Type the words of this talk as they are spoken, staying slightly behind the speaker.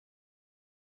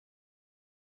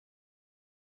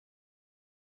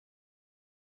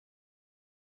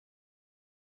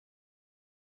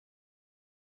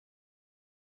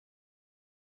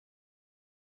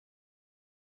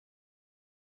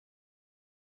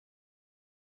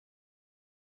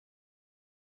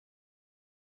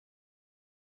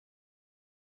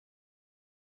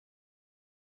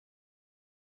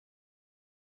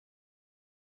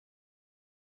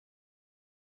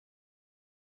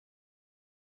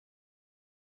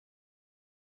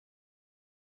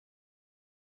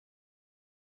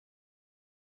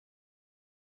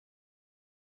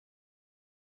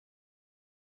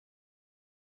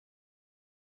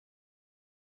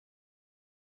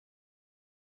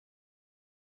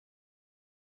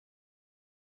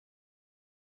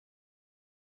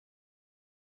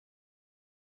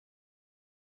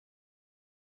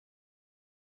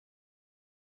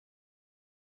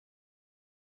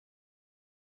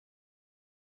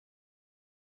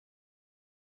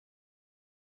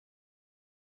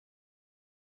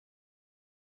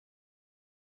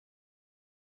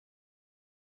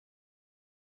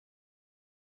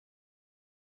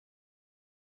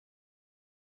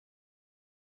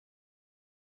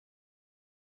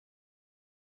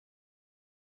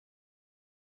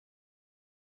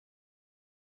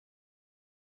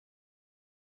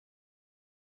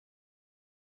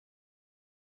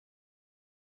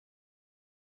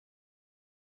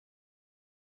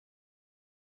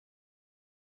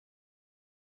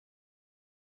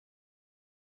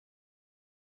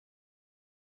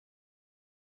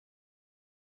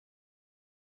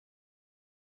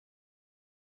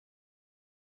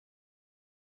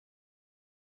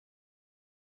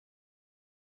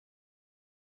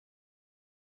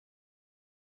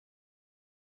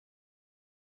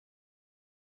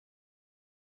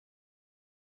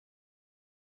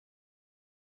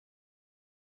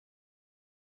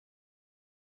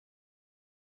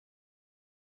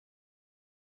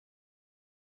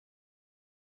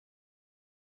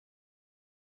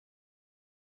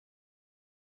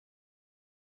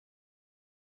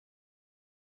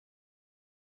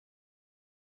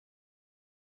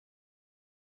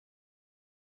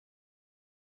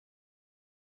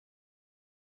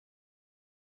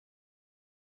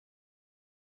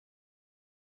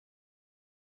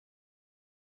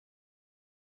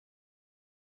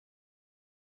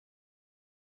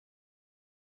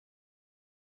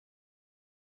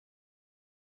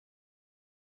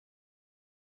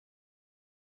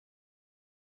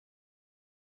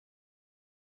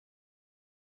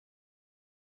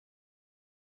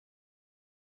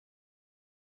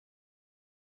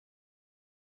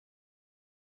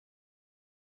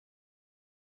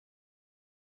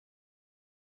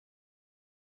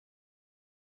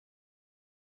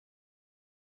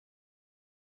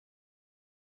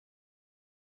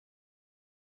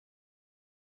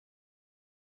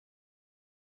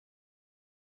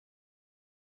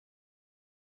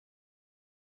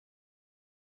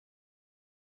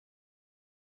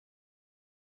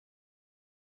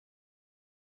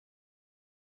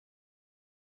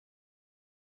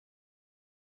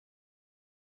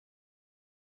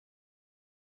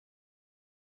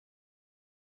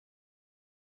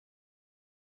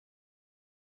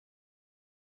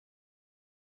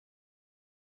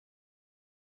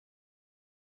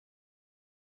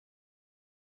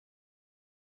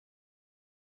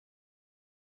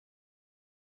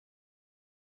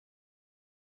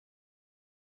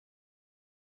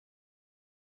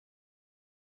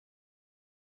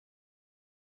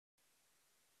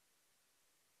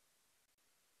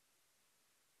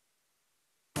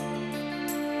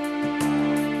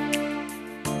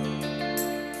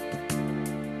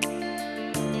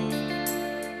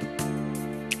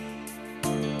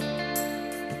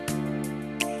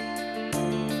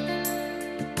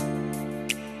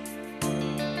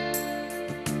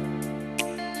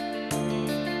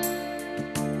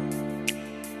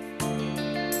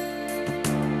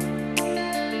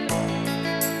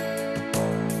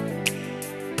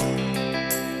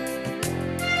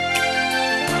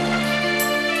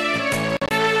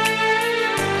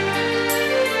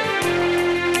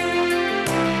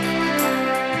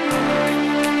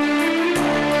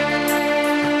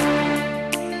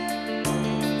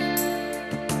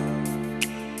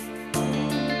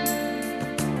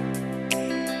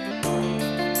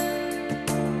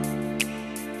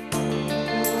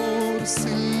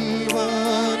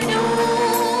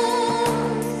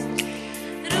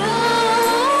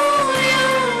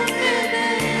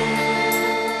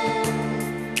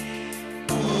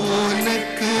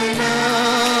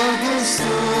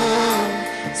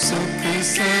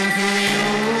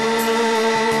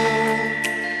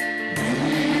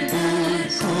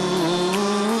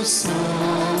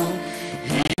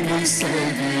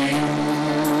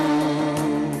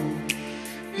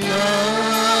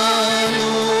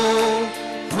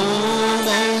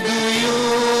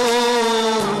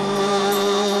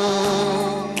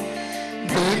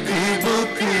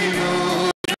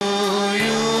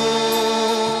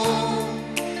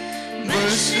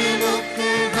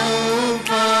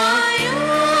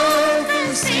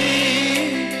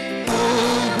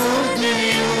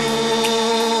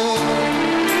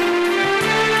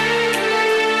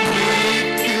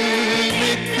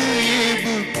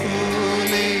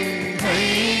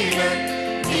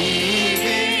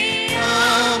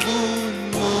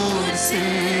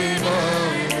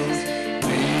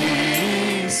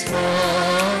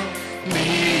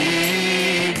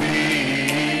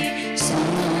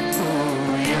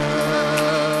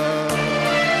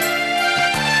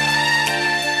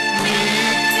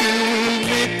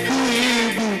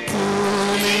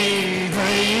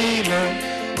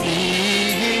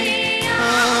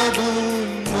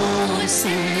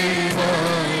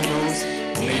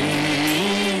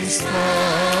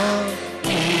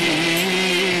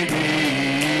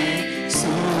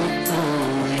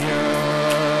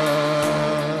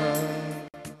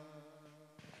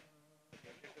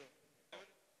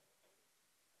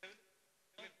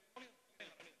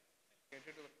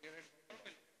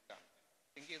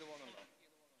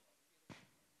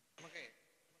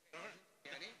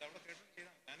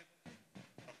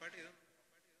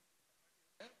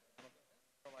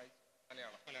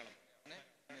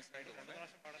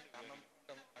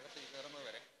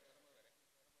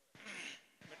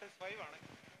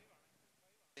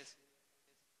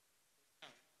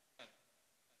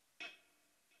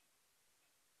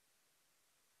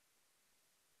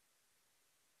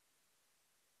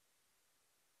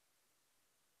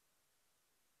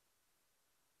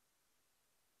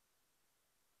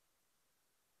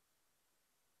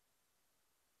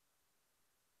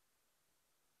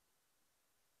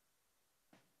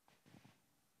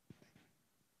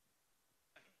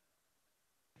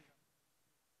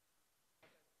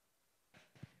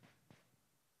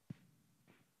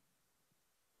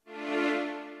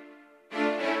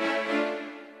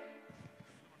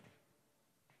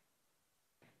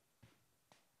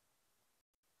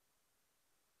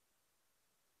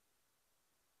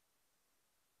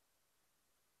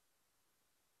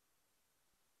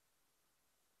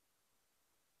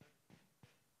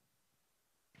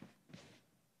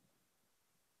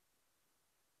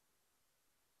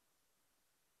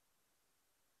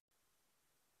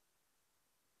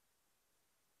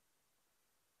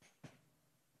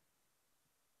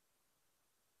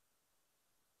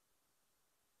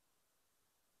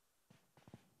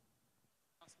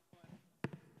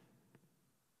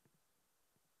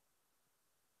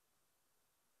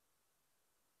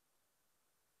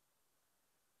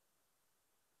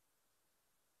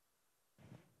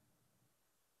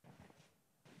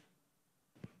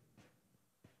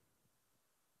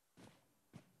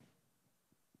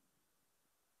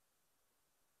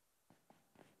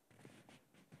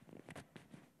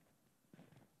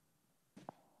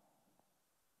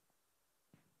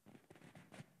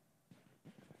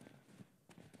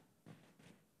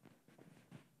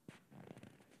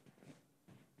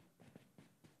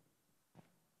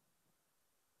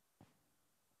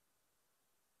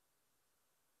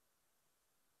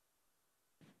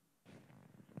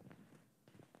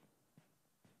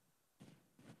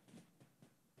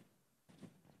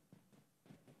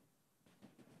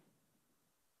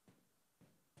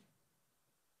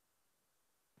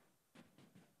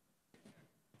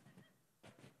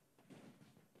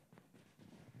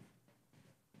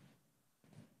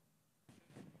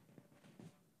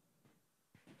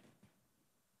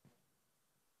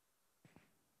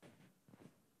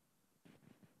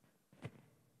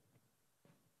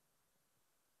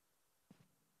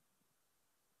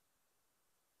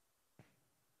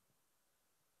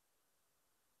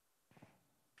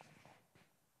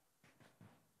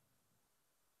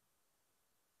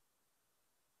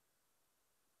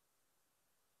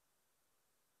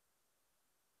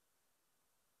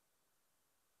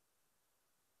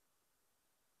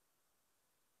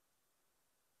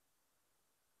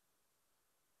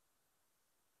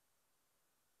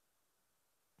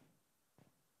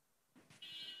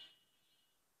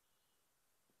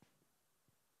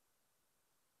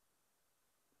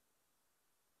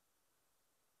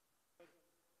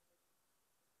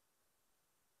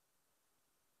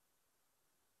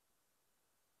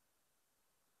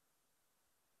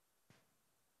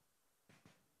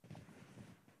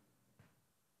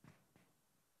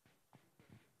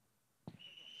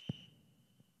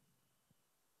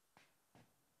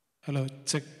Hello,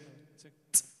 check.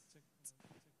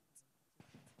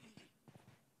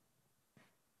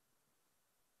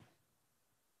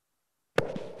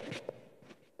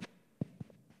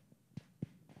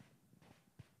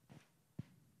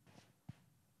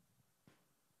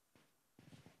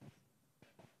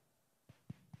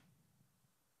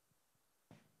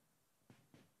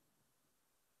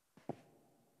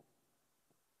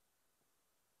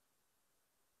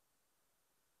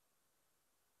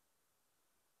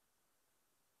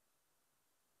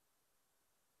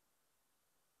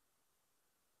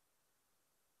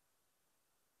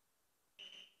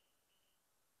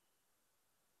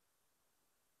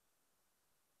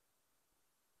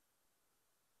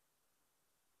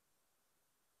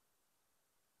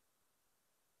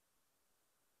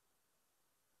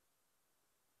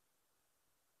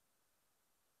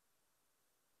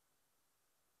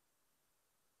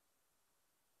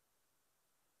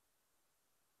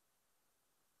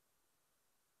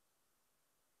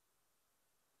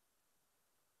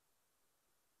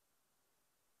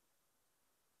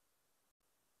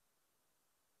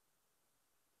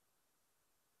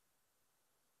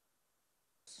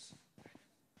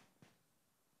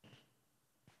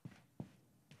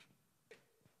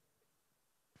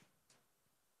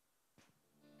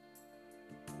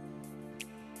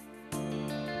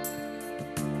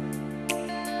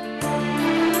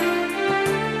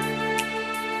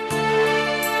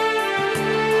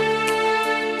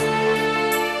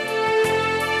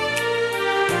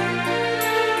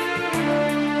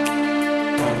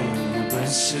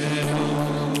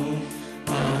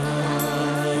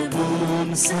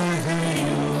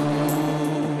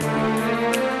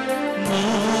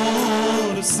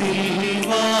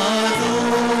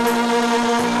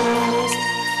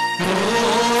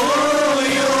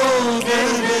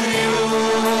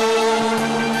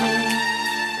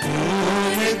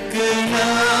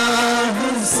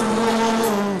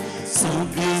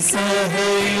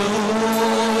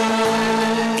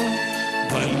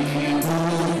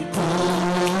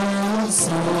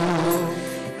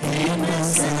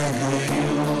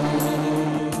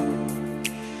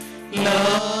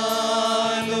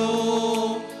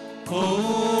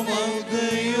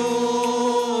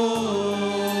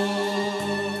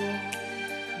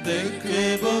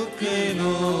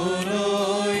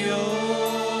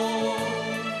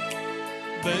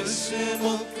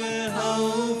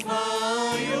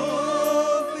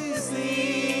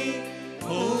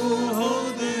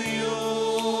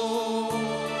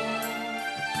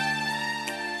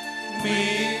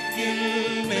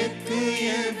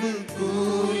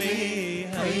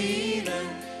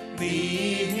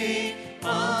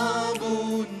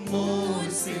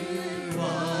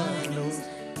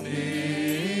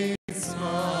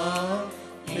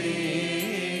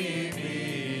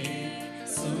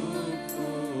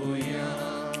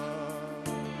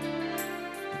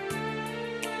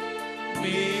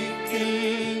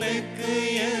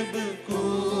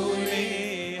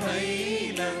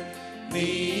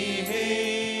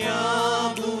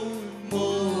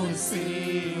 See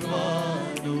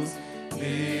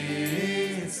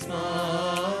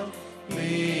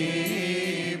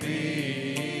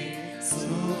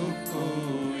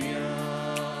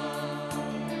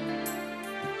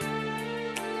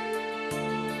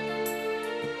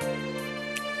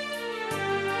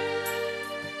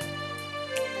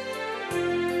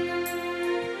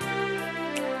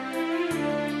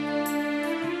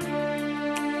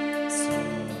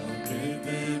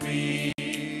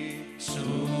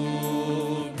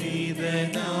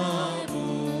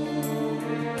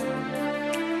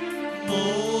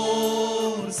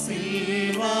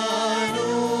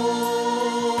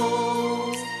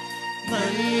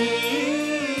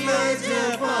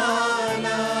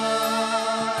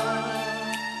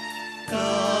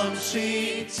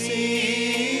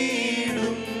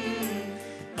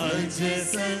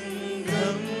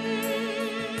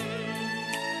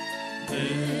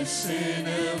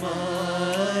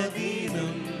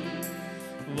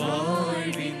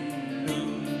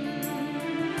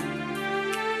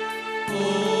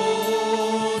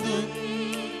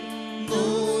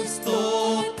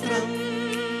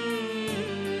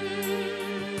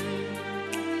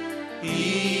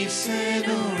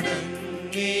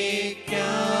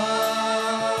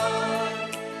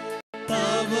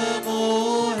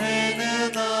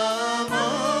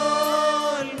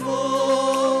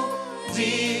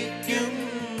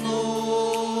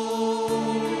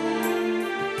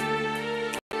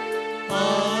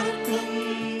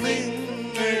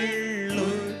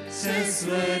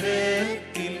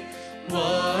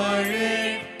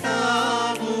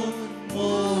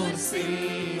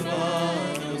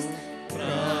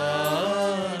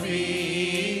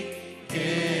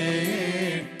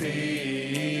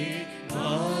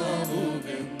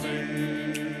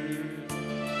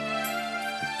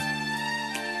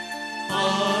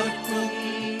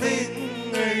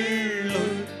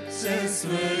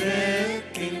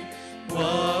സ്വരത്തിൽ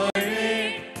വാഴട്ടാവും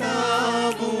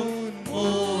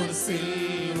or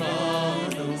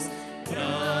Silvanos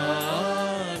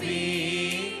പ്രാപിക്കട്ടെ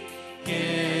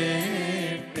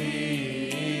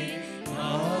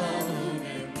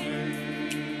ഭാവുകങ്ങൾ.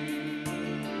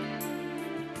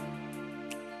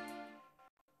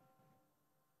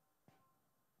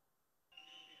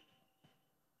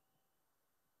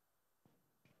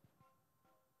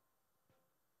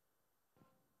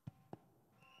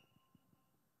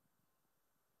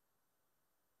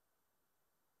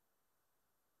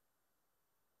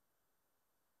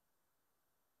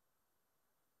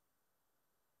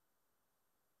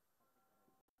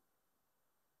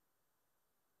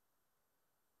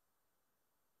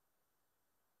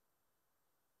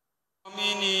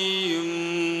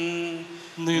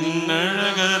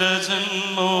 നിന്നഴകര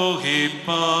ജന്മോഹിപ്പാൻ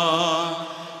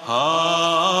hallelujah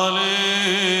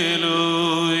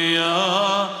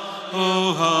oh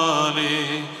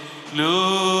hallelujah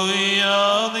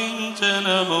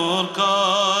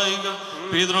നിഞ്ചനമോർക്കായിക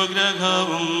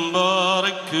പിതൃഗ്രഹവും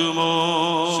പാറയ്ക്കുമോ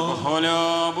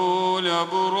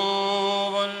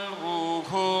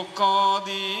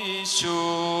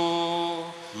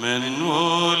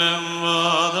മെൻമൂലം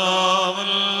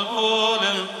വാദാവൽ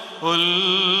പോലം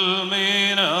ഉൽമീനാമേ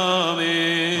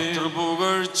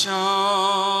പുകഴ്ച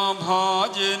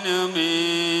ഭാജനമേ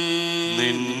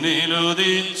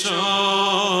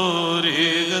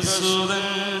നിന്നിലുദിച്ചോരേകസുതൻ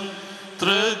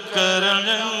തൃക്കരൾ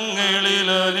ഞങ്ങളിൽ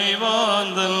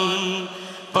അനിവാന്തൻ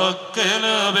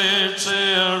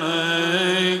പക്കലപേക്ഷയാണ്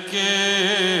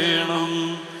കേണം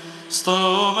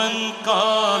സ്തോമൻ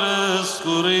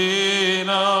കാലസ്കുറീനായി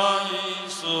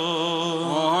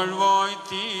വാഴ്വായി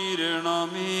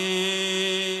തീരണമേ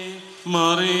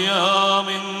മറിയാമിന്നോർമ്മ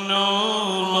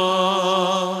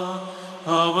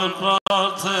അവൾ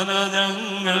പ്രാർത്ഥന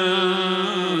ഞങ്ങൾ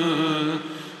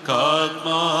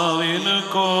കാത്മാവിന്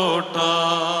കോട്ട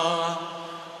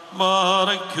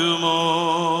മാറയ്ക്കുമോ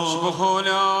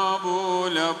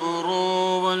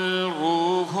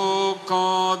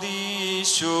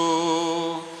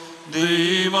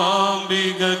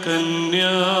ദൈവാംബിക കന്യ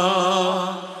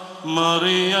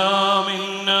മറിയാമിന്നായി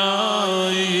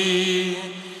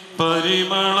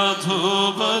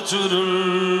പരിമളധൂപചുരുൾ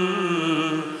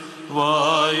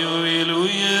വായുവിലുയരുന്നു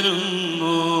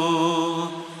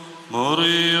മുറിയോറാഹിമാലേ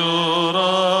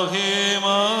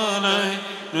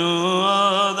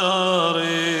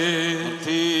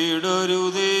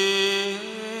തീടരുതേ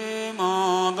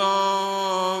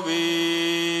മാതാവേ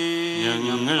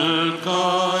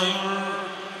ഞങ്ങൾക്കായുള്ള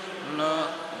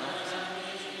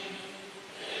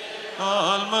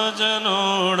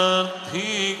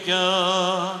ആത്മജനോടർത്ഥിക്ക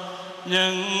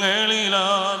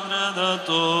ഞങ്ങളിലാദ്രത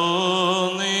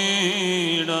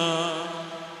തോന്നീട.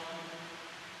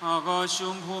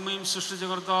 ആകാശവും ഭൂമിയും സൃഷ്ടിച്ച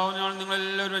കർത്താവിനാൽ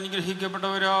നിങ്ങളെല്ലാവരും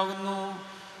അനുഗ്രഹിക്കപ്പെട്ടവരാകുന്നു.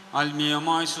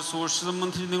 ആത്മീയമായ ശുശ്രൂഷ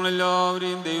സംബന്ധിച്ച്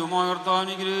നിങ്ങളെല്ലാവരെയും ദൈവമായ കർത്താവ്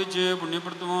അനുഗ്രഹിച്ച്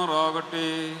പുണ്യപ്പെടുത്തുമാറാകട്ടെ.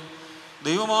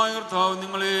 ദൈവമായ കർത്താവ്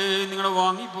നിങ്ങളെ നിങ്ങളെ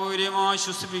വാങ്ങിപ്പോയരെയും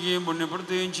ആശ്വസിപ്പിക്കുകയും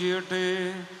പുണ്യപ്പെടുത്തുകയും ചെയ്യട്ടെ.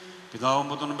 പിതാവും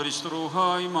പുത്രനും പരിശുദ്ധ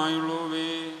റൂഹായുമായുള്ളവേ,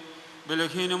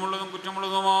 ബലഹീനമുള്ളതും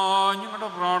കുറ്റമുള്ളതുമായ ഞങ്ങളുടെ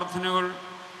പ്രാർത്ഥനകൾ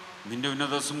നിന്റെ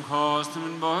ഉന്നത സിംഹാസനത്തിൻ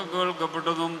മുൻപാകെ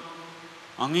കേൾക്കപ്പെട്ടതും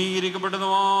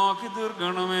അംഗീകരിക്കപ്പെട്ടതുമാക്കി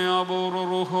തീർക്കണമേ. അബോറ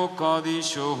റൂഹോ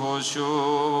കാദീശോ ഹോശോ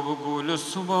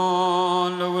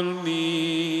കുലസുബാലവൽ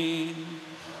മീൻ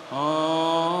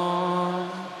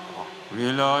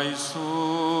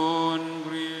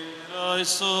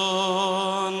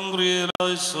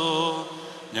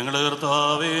ഞങ്ങളുടെ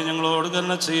കർത്താവേ ഞങ്ങളോട്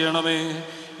കരുണ ചെയ്യണമേ.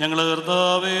 ഞങ്ങളുടെ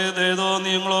കർത്താവേ ദയതോ നീ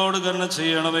ഞങ്ങളോട് കരുണ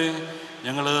ചെയ്യണമേ.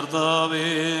 ഞങ്ങളുടെ കർത്താവേ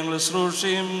ഞങ്ങൾ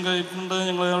ശുശ്രൂഷയും കൈക്കൊണ്ട്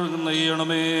ഞങ്ങളെ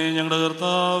നെയ്യണമേ. ഞങ്ങളുടെ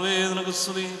കർത്താവേ നിനക്ക്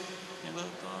സ്തുതി.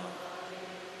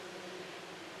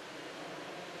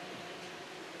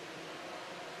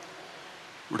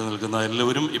 ഇവിടെ നിൽക്കുന്ന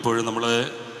എല്ലാവരും ഇപ്പോഴും നമ്മൾ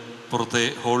പുറത്തെ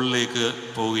ഹാളിലേക്ക്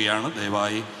പോവുകയാണ്.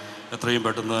 ദയവായി എത്രയും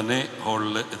പെട്ടെന്ന് തന്നെ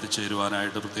ഹാളിൽ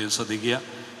എത്തിച്ചേരുവാനായിട്ട് പ്രത്യേകം ശ്രദ്ധിക്കുക.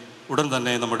 ഉടൻ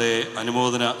തന്നെ നമ്മുടെ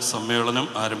അനുമോദന സമ്മേളനം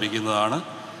ആരംഭിക്കുന്നതാണ്.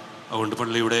 അതുകൊണ്ട്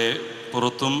പള്ളിയുടെ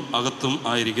പുറത്തും അകത്തും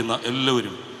ആയിരിക്കുന്ന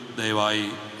എല്ലാവരും ദയവായി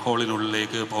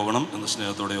ഹാളിനുള്ളിലേക്ക് പോകണം എന്ന്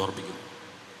സ്നേഹത്തോടെ ഓർപ്പിക്കുന്നു.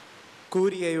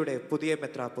 കൂരിയയുടെ പുതിയ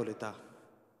മെത്രാപ്പൊലിത്ത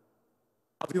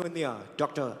അഭിമന്യ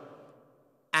ഡോക്ടർ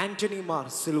ആന്റണി മാർ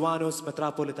സിൽവാനോസ്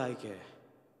മെത്രാപ്പൊലിത്തായ്ക്ക്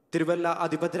തിരുവല്ല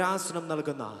അതിഭദ്രാസനം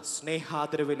നൽകുന്ന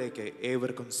സ്നേഹാദരവിലേക്ക്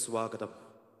ഏവർക്കും സ്വാഗതം.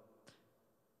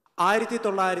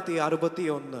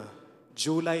 1961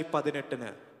 ജൂലൈ 18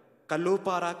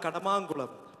 കല്ലൂപ്പാറ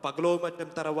കടമാങ്കുളം പകലോമറ്റം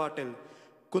തറവാട്ടിൽ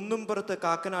കുന്നുംപുറത്ത്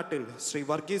കാക്കനാട്ടിൽ ശ്രീ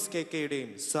വർഗീസ് കെയുടെയും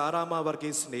സാറാമ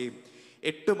വർഗീസിൻ്റെയും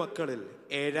 8 മക്കളിൽ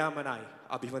 7ാമനായി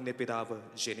അഭിമന്യ പിതാവ്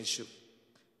ജനിച്ചു.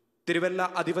 തിരുവല്ല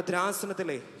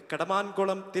അധിപത്രാസനത്തിലെ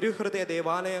കടമാൻകുളം തിരുഹൃദയ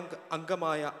ദേവാലയ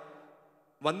അംഗമായ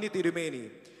വന്നി തിരുമേനി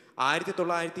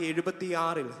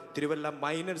 1976 തിരുവല്ല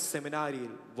മൈനർ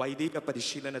സെമിനാരിയിൽ വൈദിക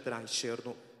പരിശീലനത്തിനായി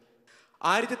ചേർന്നു.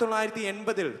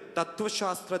 1980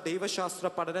 തത്വശാസ്ത്ര ദൈവശാസ്ത്ര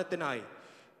പഠനത്തിനായി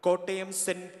കോട്ടയം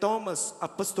സെന്റ് തോമസ്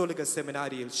അപ്പസ്തോലിക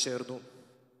സെമിനാരിയിൽ ചേർന്നു.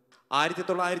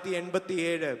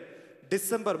 1987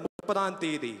 ഡിസംബർ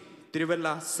 30 തിരുവല്ല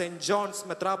സെന്റ് ജോൺസ്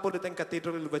മെത്രാപ്പൊലിത്തൻ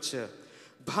കത്തീഡ്രലിൽ വെച്ച്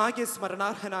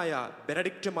ഭാഗ്യസ്മരണാർഹനായ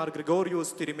ബെനഡിക്റ്റ് മാർ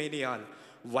ഗ്രിഗോറിയോസ് തിരുമേനിയാൽ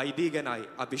വൈദികനായി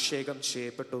അഭിഷേകം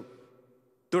ചെയ്യപ്പെട്ടു.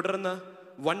 തുടർന്ന്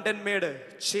വണ്ടൻമേട്,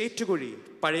 ചേറ്റുകുഴി,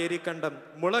 പഴയരിക്കണ്ടം,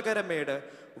 മുളകരമേട്,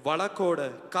 വളക്കോട്,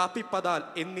 കാപ്പിപ്പതാൽ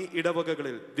എന്നീ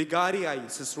ഇടവകകളിൽ വികാരിയായി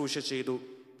ശുശ്രൂഷ ചെയ്തു.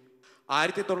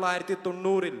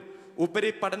 1990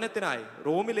 ഉപരിപഠനത്തിനായി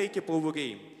റോമിലേക്ക്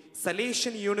പോവുകയും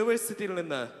സലേഷ്യൻ യൂണിവേഴ്സിറ്റിയിൽ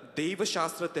നിന്ന്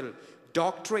ദൈവശാസ്ത്രത്തിൽ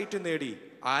ഡോക്ടറേറ്റ് നേടി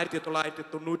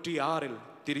 1996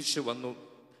 തിരിച്ചു വന്നു.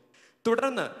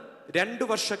 തുടർന്ന് 2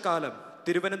 വർഷക്കാലം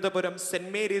Thiruvananthapuram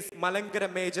saint Mary's Malankara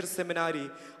major seminary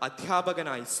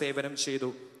അധ്യാപകനായി സേവനം ചെയ്തു.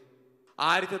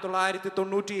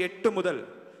 1998 മുതൽ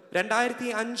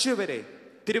 2005 വരെ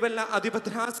തിരുവല്ല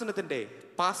അധിപത്രാസനത്തിന്റെ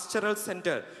പാസ്റ്ററൽ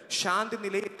സെന്റർ ശാന്തി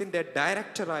നിലയത്തിന്റെ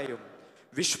ഡയറക്ടറായും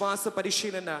വിശ്വാസ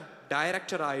പരിശീലന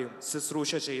ഡയറക്ടറായും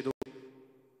ശുശ്രൂഷ ചെയ്തു.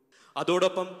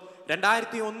 അതോടൊപ്പം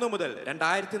 2001 മുതൽ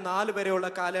 2004 വരെയുള്ള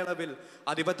കാലയളവിൽ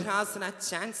അധിപത്രാസന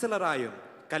ചാൻസലറായും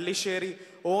കല്ലിശ്ശേരി,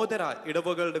 ഓതര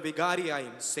ഇടവകളുടെ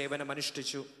വികാരിയായും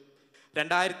സേവനമനുഷ്ഠിച്ചു.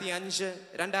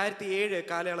 2005-2007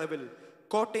 കാലയളവിൽ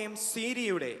കോട്ടയം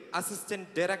സീരിയുടെ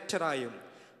അസിസ്റ്റന്റ് ഡയറക്ടറായും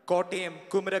കോട്ടയം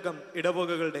കുമരകം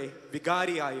ഇടവകകളുടെ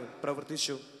വികാരിയായും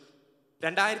പ്രവർത്തിച്ചു.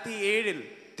 2007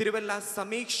 തിരുവല്ല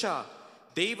സമീക്ഷ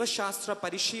ദൈവശാസ്ത്ര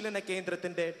പരിശീലന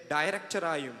കേന്ദ്രത്തിന്റെ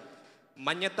ഡയറക്ടറായും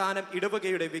മഞ്ഞത്താനം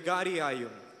ഇടവകയുടെ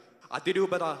വികാരിയായും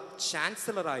അതിരൂപത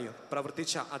ചാൻസലറായും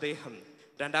പ്രവർത്തിച്ച അദ്ദേഹം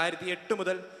 2008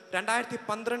 മുതൽ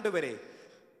 2012 വരെ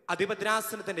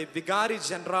അധിപത്രാസനത്തിന്റെ വികാരി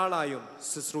ജനറലായും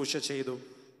ശുശ്രൂഷ ചെയ്തു.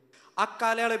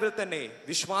 അക്കാലയളവിൽ തന്നെ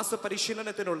വിശ്വാസ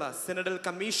പരിശീലനത്തിനുള്ള സിനഡൽ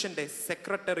കമ്മീഷന്റെ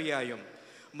സെക്രട്ടറിയായും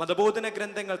മതബോധന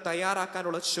ഗ്രന്ഥങ്ങൾ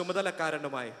തയ്യാറാക്കാനുള്ള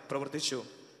ചുമതലക്കാരനുമായി പ്രവർത്തിച്ചു.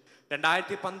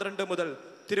 2012 മുതൽ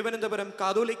തിരുവനന്തപുരം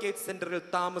കാതോലിക്കേറ്റ് സെന്ററിൽ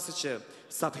താമസിച്ച്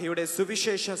സഭയുടെ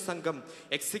സുവിശേഷ സംഘം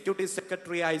എക്സിക്യൂട്ടീവ്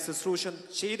സെക്രട്ടറിയായി ശുശ്രൂഷ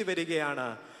ചെയ്തു വരികയാണ്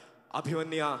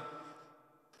അഭിമന്യ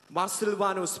മാർ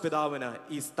സിൽവാനോസ് പിതാവിന്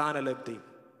ഈ സ്ഥാനലബ്ധി.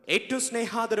 ഏറ്റവും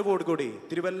സ്നേഹാദരവോടുകൂടി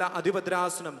തിരുവല്ല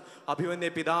അധിപത്രാസനം അഭിമന്യ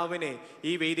പിതാവിനെ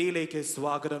ഈ വേദിയിലേക്ക്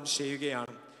സ്വാഗതം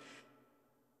ചെയ്യുകയാണ്.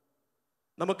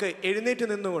 നമുക്ക് എഴുന്നേറ്റ്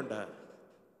നിന്നുകൊണ്ട്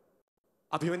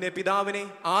അഭിമന്യ പിതാവിനെ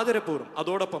ആദരപൂർവ്വം,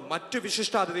 അതോടൊപ്പം മറ്റു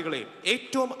വിശിഷ്ടാതിഥികളെയും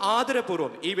ഏറ്റവും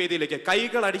ആദരപൂർവ്വം ഈ വേദിയിലേക്ക്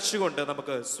കൈകൾ അടിച്ചുകൊണ്ട്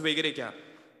നമുക്ക് സ്വീകരിക്കാം.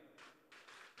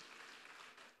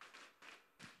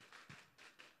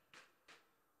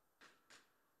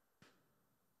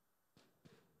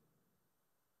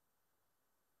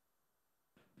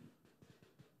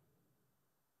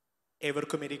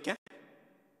 ഏവർക്കും ഇരിക്കാം.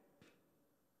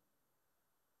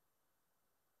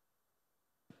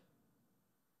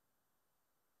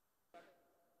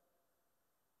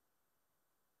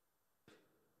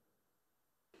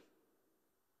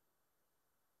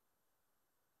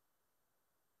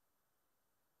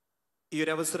 ഈ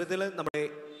ഒരു അവസരത്തിൽ നമ്മുടെ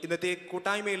ഇന്നത്തെ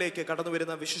കൂട്ടായ്മയിലേക്ക് കടന്നു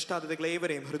വരുന്ന വിശിഷ്ടാതിഥികളെ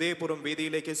ഏവരെയും ഹൃദയപൂർവ്വം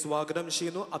വേദിയിലേക്ക് സ്വാഗതം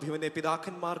ചെയ്യുന്നു. അഭിമന്യ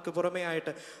പിതാക്കന്മാർക്ക്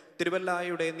പുറമെയായിട്ട്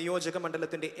തിരുവല്ലയുടെ നിയോജക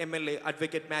മണ്ഡലത്തിന്റെ MLA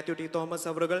advocate Mathew T Thomas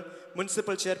അവറുകൾ,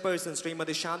 municipal chairperson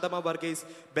Shrimati Shanthama Varghese,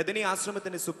 Bethany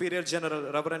ആശ്രമത്തിന്റെ superior general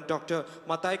reverend doctor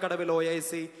Mathai കടവിൽ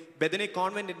OIC, Bethany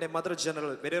കോൺവെന്റിന്റെ mother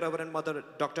general very reverend mother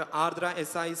doctor ആർദ്ര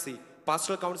SIC,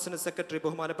 പാസ്റ്ററൽ കൗൺസിൽ സെക്രട്ടറി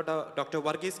ബഹുമാനപ്പെട്ട doctor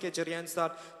Varghese K Cherian sir,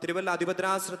 Thiruvalla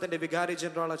അധിപത്രാസനത്തിന്റെ വികാരി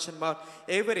ജനറൽ അച്ഛന്മാർ,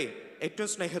 ഏവരെയും ഏറ്റവും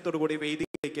സ്നേഹത്തോടുകൂടി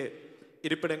വേദിയിലേക്ക്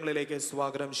ഇരിപ്പിടങ്ങളിലേക്ക്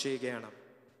സ്വാഗതം ചെയ്യുകയാണ്.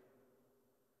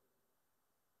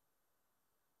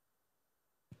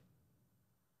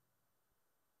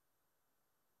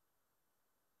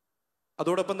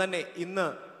 അതോടൊപ്പം തന്നെ ഇന്ന്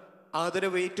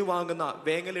ആദരവ് ഏറ്റുവാങ്ങുന്ന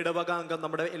വേങ്ങൽ ഇടവകാംഗം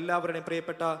നമ്മുടെ എല്ലാവരുടെയും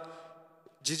പ്രിയപ്പെട്ട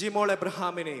ജിജിമോൾ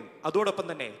എബ്രഹാമിനെയും, അതോടൊപ്പം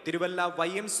തന്നെ തിരുവല്ല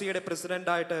YMCയുടെ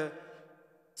പ്രസിഡന്റായിട്ട്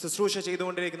ശുശ്രൂഷ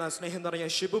ചെയ്തുകൊണ്ടിരിക്കുന്ന സ്നേഹം നിറഞ്ഞ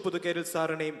ഷിബു പുതുക്കേരിൽ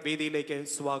സാറിനെയും വേദിയിലേക്ക്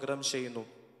സ്വാഗതം ചെയ്യുന്നു.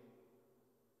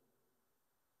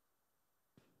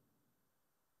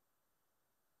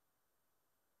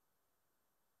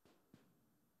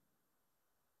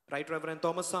 റൈറ്റ് റവറൻ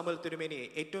തോമസ് സാമുൽ തിരുമേനിയെ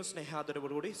ഏറ്റവും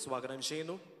സ്നേഹാദരവോടുകൂടി സ്വാഗതം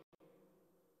ചെയ്യുന്നു.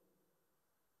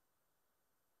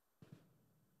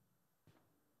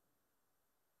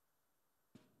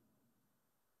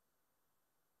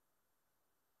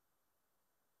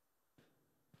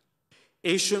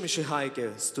 യേശു മിശിഹായ്ക്ക്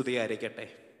സ്തുതിയായിരിക്കട്ടെ.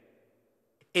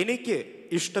 എനിക്ക്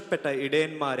ഇഷ്ടപ്പെട്ട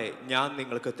ഇടയന്മാരെ ഞാൻ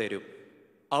നിങ്ങൾക്ക് തരും,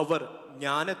 അവർ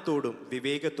ജ്ഞാനത്തോടും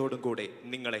വിവേകത്തോടും കൂടെ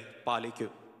നിങ്ങളെ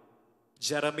പാലിക്കും.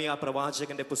 ജെറമിയ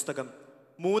പ്രവാചകന്റെ പുസ്തകം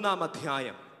 3-ാം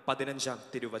അധ്യായം 15-ാം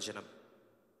തിരുവചനം.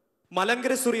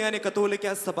 മലങ്കര സുറിയാനി കത്തോലിക്ക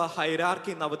സഭ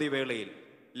ഹൈറാർക്കി നവതിവേളയിൽ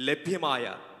ലഭ്യമായ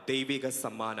ദൈവിക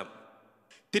സമ്മാനം.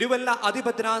 തിരുവല്ല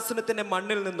അതിഭദ്രാസനത്തിന്റെ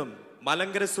മണ്ണിൽ നിന്നും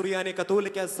മലങ്കര സുറിയാനി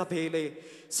കത്തോലിക്ക സഭയിലെ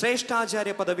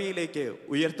ശ്രേഷ്ഠാചാര്യ പദവിയിലേക്ക്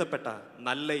ഉയർത്തപ്പെട്ട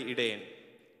നല്ല ഇടയൻ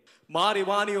മാർ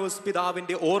ഇവാനിയോസ്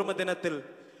പിതാവിന്റെ ഓർമ്മദിനത്തിൽ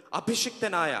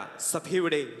അഭിഷിക്തനായ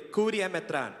സഭയുടെ കൂരിയ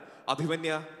മെത്രാൻ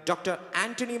അഭിമന്യ ഡോക്ടർ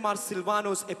ആന്റണി മാർ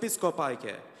സിൽവാനോസ്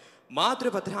എപ്പിസ്കോപ്പായ്ക്ക്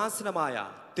മാതൃഭദ്രാസനമായ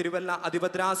തിരുവല്ല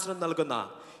അതിഭദ്രാസനം നൽകുന്ന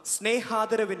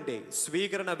സ്നേഹാദരവിന്റെ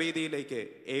സ്വീകരണ വേദിയിലേക്ക്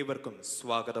ഏവർക്കും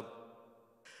സ്വാഗതം.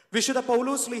 വിശുദ്ധ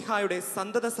പൗലോസ് ശ്ലീഹായുടെ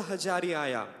സന്തത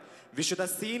സഹചാരിയായ വിശുദ്ധ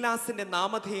സീലാസിന്റെ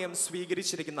നാമധേയം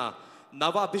സ്വീകരിച്ചിരിക്കുന്ന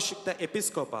നവ അഭിഷിക്ത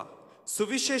എപ്പിസ്കോപ്പ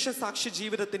സുവിശേഷ സാക്ഷി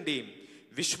ജീവിതത്തിന്റെയും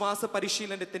വിശ്വാസ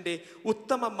പരിശീലനത്തിന്റെ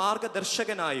ഉത്തമ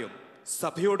മാർഗദർശകനായും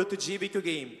സഭയോടൊത്ത്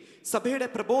ജീവിക്കുകയും സഭയുടെ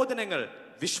പ്രബോധനങ്ങൾ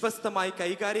വിശ്വസ്തമായി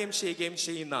കൈകാര്യം ചെയ്യുകയും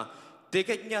ചെയ്യുന്ന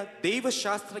തികഞ്ഞ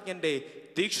ദൈവശാസ്ത്രജ്ഞന്റെ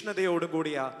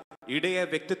തീക്ഷ്ണതയോടുകൂടിയ ഇടയ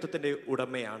വ്യക്തിത്വത്തിന്റെ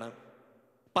ഉടമയാണ്.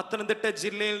 പത്തനംതിട്ട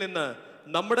ജില്ലയിൽ നിന്ന്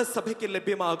നമ്മുടെ സഭയ്ക്ക്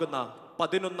ലഭ്യമാകുന്ന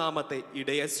 11-ാമത്തെ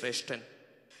ഇടയ ശ്രേഷ്ഠൻ.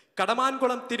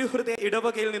 കടമാൻകുളം തിരുഹൃദയ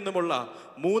ഇടവകയിൽ നിന്നുമുള്ള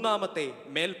 3-ാമത്തെ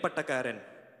മേൽപ്പട്ടക്കാരൻ.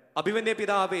 അഭിമന്യ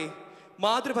പിതാവേ,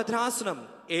 മാതൃഭദ്രാസനം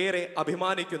ഏറെ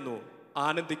അഭിമാനിക്കുന്നു,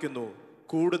 ആനന്ദിക്കുന്നു,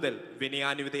 കൂടുതൽ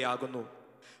വിനയാന്വിതയാകുന്നു.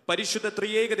 പരിശുദ്ധ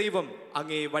ത്രിയേക ദൈവം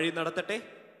അങ്ങേ വഴി നടത്തട്ടെ.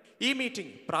 ഈ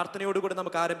മീറ്റിംഗ് പ്രാർത്ഥനയോടുകൂടി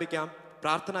നമുക്ക് ആരംഭിക്കാം.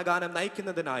 പ്രാർത്ഥനാ ഗാനം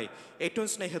നയിക്കുന്നതിനായി ഏറ്റവും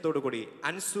സ്നേഹത്തോടുകൂടി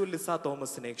അൻസു ലിസ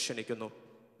തോമസിനെ ക്ഷണിക്കുന്നു.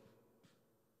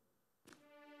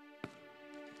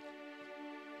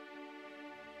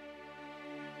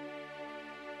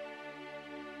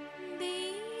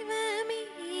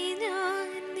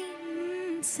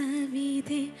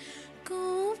 സവിധേ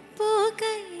കൂപ്പുകൈകളുമായെന്നും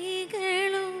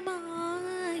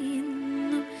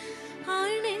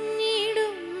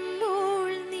അണഞ്ഞിടുമ്പോൾ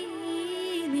നീ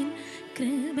നിൻ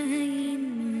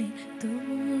കൃപയെന്നെ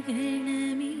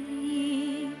തൂകണമേ.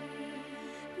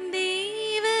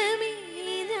 ദൈവമേ,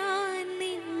 ഞാൻ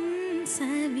നിൻ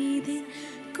സവിധേ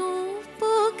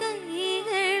കൂപ്പുകൈകളുമായെന്നും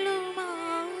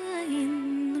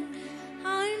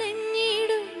അണഞ്ഞിടുമ്പോൾ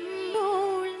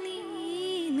നീ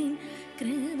നിൻ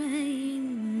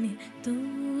കൃപയെന്നെ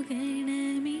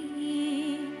തൂകണമേ.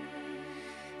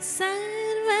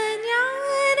 സർവജ്ഞാനത്തിൻ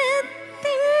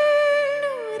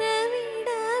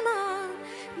ഉറവിടമാം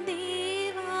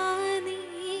ദേവാ നീ,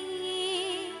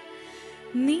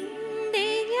 നിന്റെ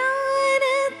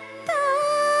ജ്ഞാനത്താൽ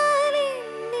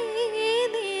എന്നെ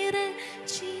നിറച്ചിടണമേ.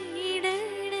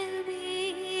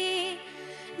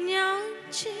 ഞാൻ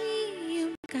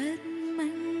ചെയ്യും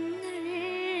കർമ്മങ്ങൾ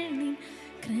നിൻ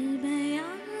കൃപയാലാകണമേ.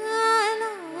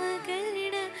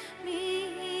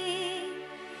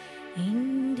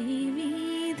 എൻ്റെ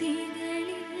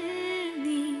വീഥികളിൽ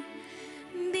നീ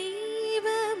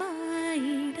ദീപമായിടണേ,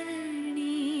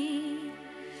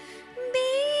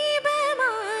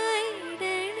 ദീപമായിടണേ.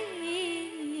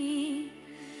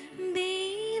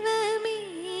 ദൈവമേ,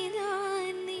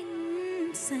 ഞാൻ നിൻ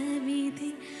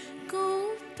സവിധേ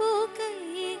കൂപ്പുകൈകളുമായെന്നും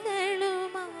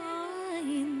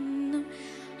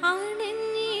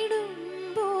അണഞ്ഞിടുമ്പോൾ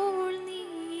നീ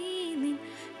നിൻ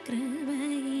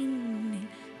കൃപയെന്നെ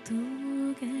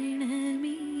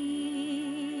തൂകണമേ.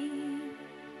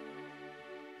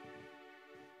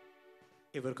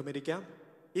 ഇവർക്കും ഇരിക്കാം.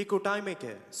 ഈ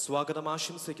കൂട്ടായ്മയ്ക്ക് സ്വാഗതം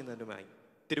ആശംസിക്കുന്നതിനുമായി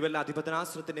തിരുവല്ല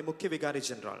അതിഭദ്രാസനത്തിന്റെ മുഖ്യ വികാരി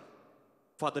ജനറൽ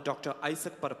ഫാദർ ഡോക്ടർ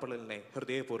ഐസക് പറപ്പളിനെ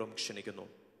ഹൃദയപൂർവ്വം ക്ഷണിക്കുന്നു.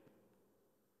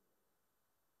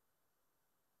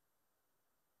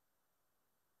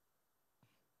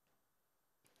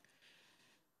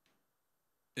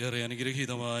 ഏറെ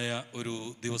അനുഗ്രഹീതമായ ഒരു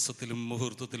ദിവസത്തിലും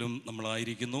മുഹൂർത്തത്തിലും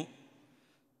നമ്മളായിരിക്കുന്നു.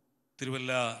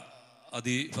 തിരുവല്ല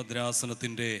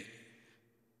അതിഭദ്രാസനത്തിൻ്റെ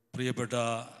പ്രിയപ്പെട്ട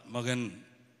മകൻ,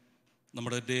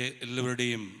 നമ്മുടെ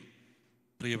എല്ലാവരുടെയും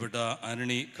പ്രിയപ്പെട്ട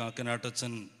ആന്റണി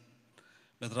കാക്കനാട്ടച്ചൻ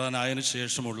മെത്രാനായതിനു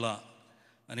ശേഷമുള്ള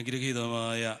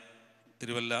അനുഗ്രഹീതമായ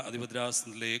തിരുവല്ല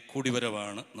അതിഭദ്രാസനത്തിലെ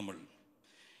കൂടിവരവാണ് നമ്മൾ.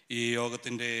 ഈ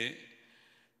യോഗത്തിൻ്റെ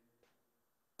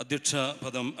അധ്യക്ഷ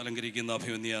പദം അലങ്കരിക്കുന്ന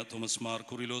അഭിമന്യ തോമസ് മാർ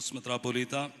കുറിലോസ്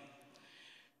മെത്രാപ്പൊലീത്ത,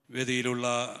 വേദിയിലുള്ള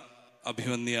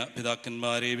അഭിമന്യ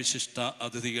പിതാക്കന്മാരെ, വിശിഷ്ട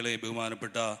അതിഥികളെ,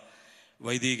 ബഹുമാനപ്പെട്ട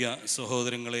വൈദിക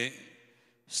സഹോദരങ്ങളെ,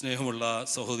 സ്നേഹമുള്ള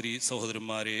സഹോദരി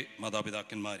സഹോദരന്മാരെ,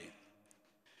 മാതാപിതാക്കന്മാരെ,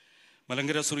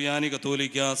 മലങ്കര സുറിയാനി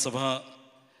കത്തോലിക്ക സഭ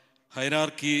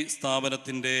ഹൈറാർക്കി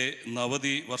സ്ഥാപനത്തിൻ്റെ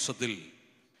നവതി വർഷത്തിൽ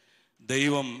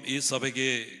ദൈവം ഈ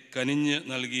സഭയ്ക്ക് കനിഞ്ഞ്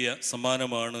നൽകിയ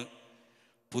സമ്മാനമാണ്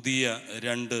പുതിയ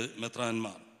 2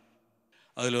 മെത്രാന്മാർ.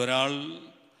 അതിലൊരാൾ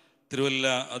തിരുവല്ല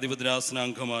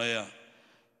അതിഭദ്രാസനാംഗമായ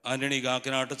ആന്റണി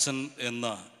കാക്കനാട്ടച്ചൻ എന്ന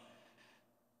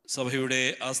സഭയുടെ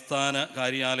ആസ്ഥാന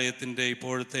കാര്യാലയത്തിൻ്റെ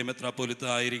ഇപ്പോഴത്തെ മെത്രാപ്പൊലിത്ത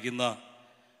ആയിരിക്കുന്ന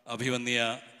അഭിവന്യ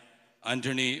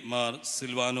ആന്റണി മാർ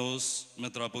സിൽവാനോസ്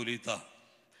മെത്രാപ്പൊലീത്ത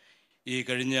ഈ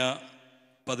കഴിഞ്ഞ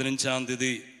 15-ാം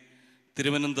തീയതി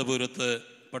തിരുവനന്തപുരത്ത്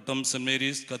പട്ടം സെൻറ്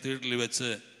മേരീസ് കത്തീഡ്രലിൽ വെച്ച്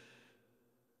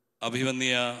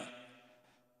അഭിവന്യ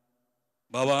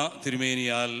ബാബ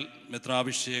തിരുമേനിയാൽ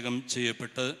മെത്രാഭിഷേകം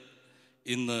ചെയ്യപ്പെട്ട്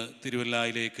ഇന്ന്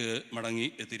തിരുവല്ലയിലേക്ക് മടങ്ങി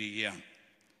എത്തിയിരിക്കുകയാണ്.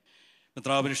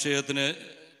 മെത്രാഭിഷേകത്തിന്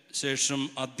ശേഷം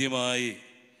ആദ്യമായി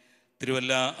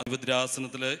തിരുവല്ല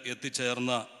അധിപദ്രാസനത്തിൽ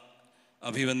എത്തിച്ചേർന്ന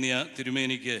അഭിവന്യ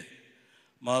തിരുമേനിക്ക്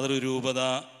മാതൃരൂപത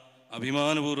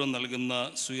അഭിമാനപൂർവ്വം നൽകുന്ന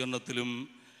സ്വീകരണത്തിലും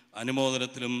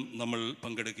അനുമോദനത്തിലും നമ്മൾ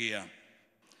പങ്കെടുക്കുകയാണ്.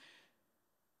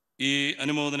 ഈ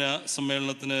അനുമോദന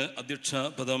സമ്മേളനത്തിന് അധ്യക്ഷ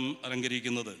പദം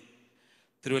അലങ്കരിക്കുന്നത്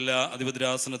തിരുവല്ല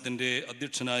അധിപദ്രാസനത്തിൻ്റെ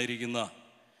അധ്യക്ഷനായിരിക്കുന്ന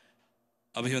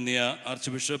അഭിവന്യ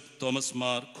arch bishop Thomas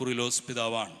Mar Kurilos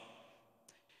പിതാവാണ്.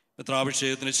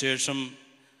 മെത്രാഭിഷേകത്തിന് ശേഷം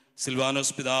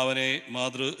സിൽവാനോസ് പിതാവിനെ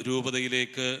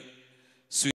മാതൃരൂപതയിലേക്ക്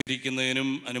സ്വീകരിക്കുന്നതിനും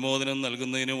അനുമോദനം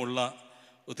നൽകുന്നതിനുമുള്ള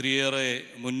ഒത്തിരിയേറെ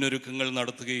മുന്നൊരുക്കങ്ങൾ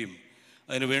നടത്തുകയും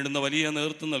അതിന് വേണ്ടുന്ന വലിയ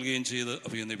നേതൃത്വം നൽകുകയും ചെയ്ത്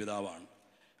അഭിവന്യ പിതാവാണ്.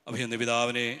 അഭിവന്യ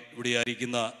പിതാവിനെ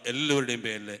ഇവിടെയായിരിക്കുന്ന എല്ലാവരുടെയും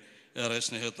പേരിൽ ഏറെ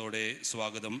സ്നേഹത്തോടെ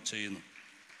സ്വാഗതം ചെയ്യുന്നു.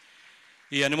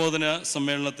 ഈ അനുമോദന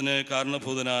സമ്മേളനത്തിന്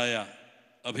കാരണഭൂതനായ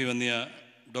അഭിവന്യ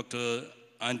ഡോക്ടർ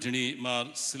ആന്റണി മാർ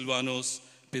സിൽവാനോസ്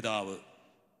പിതാവ്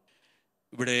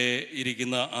ഇവിടെ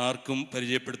ഇരിക്കുന്ന ആർക്കും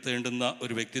പരിചയപ്പെടുത്തേണ്ടുന്ന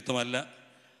ഒരു വ്യക്തിത്വമല്ല.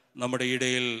 നമ്മുടെ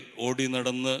ഇടയിൽ ഓടി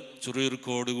നടന്ന്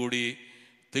ചുറുചുറുക്കോടുകൂടി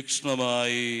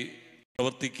തീക്ഷ്ണമായി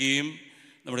പ്രവർത്തിക്കുകയും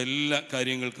നമ്മുടെ എല്ലാ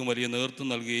കാര്യങ്ങൾക്കും വലിയ നേതൃത്വം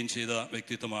നൽകുകയും ചെയ്ത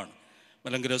വ്യക്തിത്വമാണ്.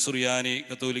 മലങ്കര സുറിയാനി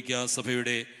കത്തോലിക്ക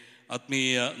സഭയുടെ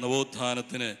ആത്മീയ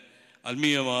നവോത്ഥാനത്തിന്,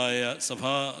 ആത്മീയമായ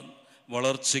സഭാ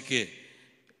വളർച്ചയ്ക്ക്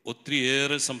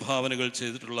ഒത്തിരിയേറെ സംഭാവനകൾ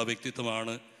ചെയ്തിട്ടുള്ള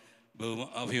വ്യക്തിത്വമാണ്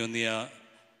അഭിവന്യ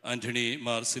ആന്റണി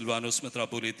മാർ സിൽവാനോസ്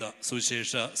മെത്രാപ്പൊലീത്ത.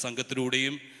 സുവിശേഷ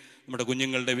സംഘത്തിലൂടെയും നമ്മുടെ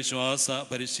കുഞ്ഞുങ്ങളുടെ വിശ്വാസ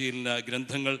പരിശീലന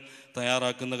ഗ്രന്ഥങ്ങൾ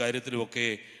തയ്യാറാക്കുന്ന കാര്യത്തിലുമൊക്കെ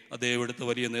അദ്ദേഹം എടുത്ത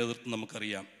വലിയ നേതൃത്വം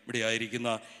നമുക്കറിയാം. ഇവിടെ ആയിരിക്കുന്ന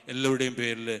എല്ലാവരുടെയും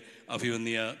പേരിൽ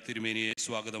അഭിവന്യ തിരുമേനിയെ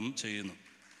സ്വാഗതം ചെയ്യുന്നു.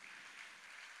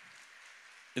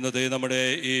 ഇന്നത്തെ നമ്മുടെ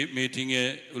ഈ മീറ്റിംഗ്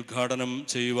ഉദ്ഘാടനം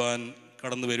ചെയ്യുവാൻ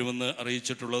കടന്നു വരുമെന്ന്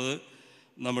അറിയിച്ചിട്ടുള്ളത്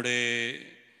നമ്മുടെ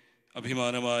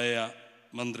അഭിമാനമായ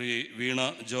മന്ത്രി വീണ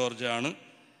ജോർജാണ്.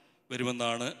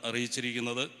 വരുമെന്നാണ്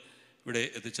അറിയിച്ചിരിക്കുന്നത്. ഇവിടെ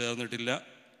എത്തിച്ചേർന്നിട്ടില്ല.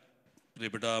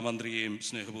 പ്രിയപ്പെട്ട മന്ത്രിയെയും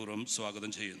സ്നേഹപൂർവ്വം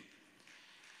സ്വാഗതം ചെയ്യുന്നു.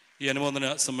 ഈ അനുമോദന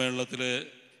സമ്മേളനത്തിൽ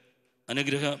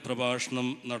അനുഗ്രഹ പ്രഭാഷണം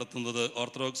നടത്തുന്നത്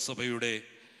ഓർത്തഡോക്സ് സഭയുടെ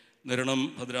നിരണം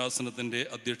ഭദ്രാസനത്തിൻ്റെ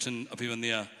അധ്യക്ഷൻ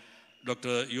അഭിവന്യ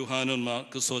ഡോക്ടർ യുഹാനോൻ മാർ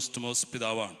ക്രിസോസ്റ്റമോസ്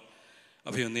പിതാവാണ്.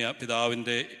 അഭിവന്യ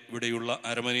പിതാവിൻ്റെ ഇവിടെയുള്ള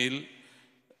അരമനയിൽ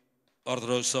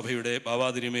ഓർത്തഡോക്സ് സഭയുടെ ബാബാ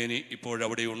തിരുമേനി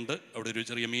ഇപ്പോഴവിടെയുണ്ട്. അവിടെ ഒരു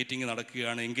ചെറിയ മീറ്റിംഗ്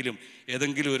നടക്കുകയാണെങ്കിലും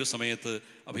ഏതെങ്കിലും ഒരു സമയത്ത്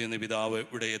അഭിനന്ദ പിതാവ്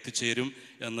ഇവിടെ എത്തിച്ചേരും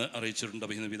എന്ന് അറിയിച്ചിട്ടുണ്ട്.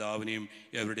 അഭിനന്ദ പിതാവിനെയും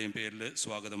എവരുടെയും പേരിൽ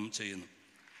സ്വാഗതം ചെയ്യുന്നു.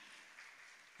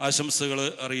 ആശംസകൾ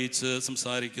അറിയിച്ച്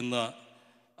സംസാരിക്കുന്ന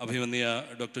അഭിമന്യ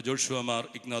ഡോക്ടർ ജോഷുവ മാർ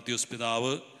ഇഗ്നാത്യോസ്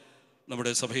പിതാവ്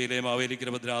നമ്മുടെ സഭയിലെ മാവേലിക്കര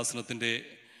ഭദ്രാസനത്തിൻ്റെ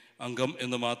അംഗം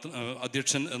എന്ന്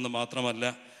അധ്യക്ഷൻ എന്ന് മാത്രമല്ല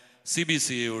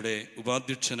CBCയുടെ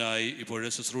ഉപാധ്യക്ഷനായി ഇപ്പോൾ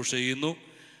ശുശ്രൂഷ ചെയ്യുന്നു.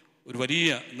 ഒരു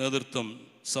വലിയ നേതൃത്വം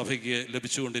സഭയ്ക്ക്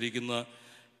ലഭിച്ചുകൊണ്ടിരിക്കുന്ന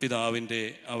പിതാവിൻ്റെ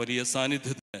ആ വലിയ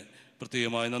സാന്നിധ്യത്തിന്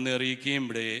പ്രത്യേകമായി നന്ദി അറിയിക്കുകയും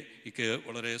ഇവിടേക്ക്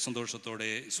വളരെ സന്തോഷത്തോടെ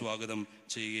സ്വാഗതം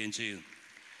ചെയ്യുകയും ചെയ്യുന്നു.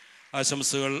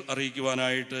 ആശംസകൾ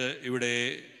അറിയിക്കുവാനായിട്ട് ഇവിടെ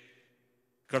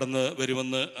കടന്ന്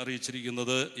വരുമെന്ന്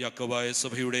അറിയിച്ചിരിക്കുന്നത് യാക്കോബായ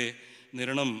സഭയുടെ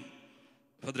നിരണം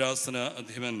ഭദ്രാസന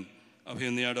അധിപൻ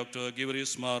അഭിമന്യ ഡോക്ടർ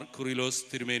ഗീവറിയൂസ് മാർ കുറിലോസ്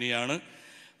തിരുമേനിയാണ്.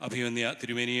 അഭിമന്യ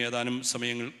തിരുമേനി ഏതാനും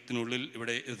സമയത്തിനുള്ളിൽ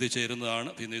ഇവിടെ എത്തിച്ചേരുന്നതാണ്.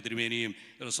 അഭിമന്യ തിരുമേനിയും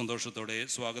ഏറെ സന്തോഷത്തോടെ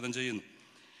സ്വാഗതം ചെയ്യുന്നു.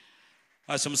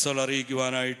 ആശംസകൾ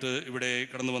അറിയിക്കുവാനായിട്ട് ഇവിടെ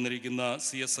കടന്നു വന്നിരിക്കുന്ന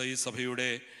CSI സഭയുടെ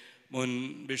മുൻ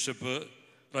ബിഷപ്പ്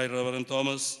റവറൻ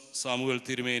തോമസ് സാമുവൽ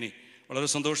തിരുമേനി വളരെ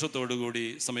സന്തോഷത്തോടുകൂടി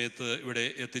സമയത്ത് ഇവിടെ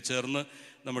എത്തിച്ചേർന്ന്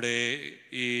നമ്മുടെ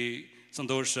ഈ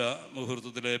സന്തോഷ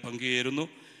മുഹൂർത്തത്തിൽ പങ്കുചേരുന്നു.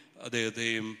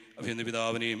 അദ്ദേഹത്തെയും അഭിനന്ദ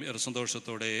പിതാവിനെയും ഏറെ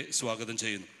സന്തോഷത്തോടെ സ്വാഗതം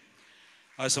ചെയ്യുന്നു.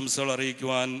 ആശംസകൾ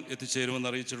അറിയിക്കുവാൻ എത്തിച്ചേരുമെന്ന്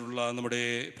അറിയിച്ചിട്ടുള്ള നമ്മുടെ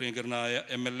പ്രിയങ്കരനായ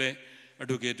MLA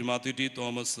advocate Mathew T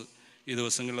Thomas ഈ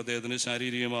ദിവസങ്ങളിൽ അദ്ദേഹത്തിന്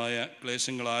ശാരീരികമായ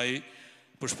ക്ലേശങ്ങളായി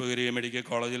പുഷ്പഗിരി മെഡിക്കൽ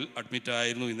കോളേജിൽ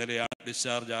അഡ്മിറ്റായിരുന്നു. ഇന്നലെയാണ്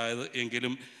ഡിസ്ചാർജ് ആയത്.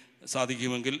 എങ്കിലും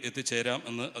സാധിക്കുമെങ്കിൽ എത്തിച്ചേരാം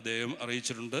എന്ന് അദ്ദേഹം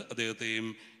അറിയിച്ചിട്ടുണ്ട്. അദ്ദേഹത്തെയും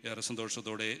ഏറെ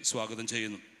സന്തോഷത്തോടെ സ്വാഗതം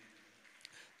ചെയ്യുന്നു.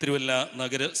 തിരുവല്ല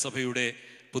നഗരസഭയുടെ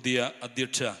പുതിയ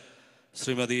അധ്യക്ഷ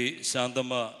ശ്രീമതി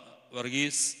ശാന്തമ്മ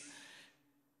വർഗീസ്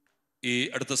ഈ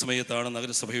അടുത്ത സമയത്താണ്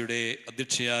നഗരസഭയുടെ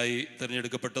അധ്യക്ഷയായി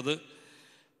തിരഞ്ഞെടുക്കപ്പെട്ടത്.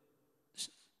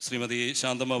 ശ്രീമതി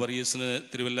ശാന്തമ്മ വർഗീസിന്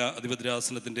തിരുവല്ല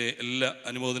അധിപദ്രാസനത്തിൻ്റെ എല്ലാ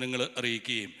അനുമോദനങ്ങൾ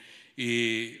അറിയിക്കുകയും ഈ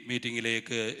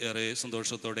മീറ്റിങ്ങിലേക്ക് ഏറെ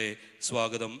സന്തോഷത്തോടെ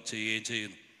സ്വാഗതം ചെയ്യുകയും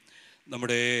ചെയ്യുന്നു.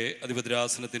 നമ്മുടെ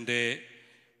അധിപദ്രാസനത്തിൻ്റെ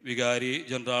വികാരി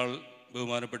ജനറൽ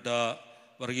ബഹുമാനപ്പെട്ട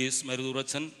Varghese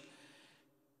മരുതൂറച്ചൻ,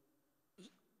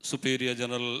 superior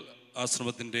general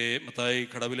ആശ്രമത്തിൻ്റെ Mathai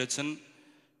കടവിലച്ചൻ,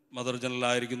 mother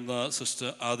ജനറലായിരിക്കുന്ന sister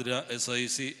Athira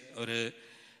SIC, അവർ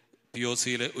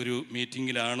POCയിലെ ഒരു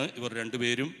മീറ്റിങ്ങിലാണ് ഇവർ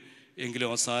രണ്ടുപേരും, എങ്കിലും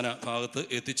അവസാന ഭാഗത്ത്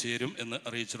എത്തിച്ചേരും എന്ന്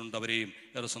അറിയിച്ചിട്ടുണ്ട്. അവരെയും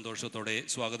ഏറെ സന്തോഷത്തോടെ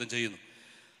സ്വാഗതം ചെയ്യുന്നു.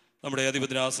 നമ്മുടെ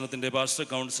അധിപതിനാസനത്തിൻ്റെ പാസ്റ്റർ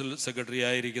കൗൺസിൽ സെക്രട്ടറി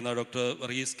ആയിരിക്കുന്ന ഡോക്ടർ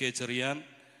വർഗീസ് K. ചെറിയാൻ,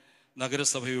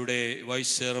 നഗരസഭയുടെ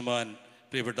വൈസ് ചെയർമാൻ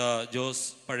പ്രിയപ്പെട്ട ജോസ്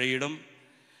പഴയിടം,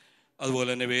 അതുപോലെ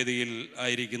തന്നെ വേദിയിൽ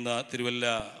ആയിരിക്കുന്ന തിരുവല്ല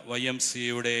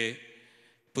YMCAയുടെ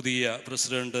പുതിയ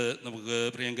പ്രസിഡന്റ് നമുക്ക്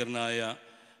പ്രിയങ്കരനായ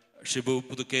ഷിബു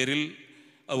പുതുക്കേരിൽ,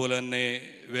 അതുപോലെ തന്നെ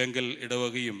വേങ്കൽ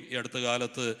ഇടവകയും ഈ അടുത്ത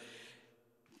കാലത്ത്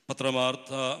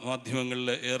പത്രവാർത്ത മാധ്യമങ്ങളിൽ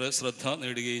ഏറെ ശ്രദ്ധ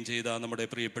നേടുകയും ചെയ്ത നമ്മുടെ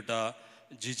പ്രിയപ്പെട്ട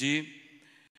ജിജി,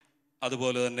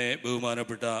 അതുപോലെ തന്നെ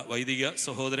ബഹുമാനപ്പെട്ട വൈദിക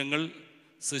സഹോദരങ്ങൾ,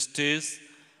 സിസ്റ്റേഴ്സ്,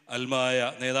 അൽമായ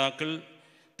നേതാക്കൾ,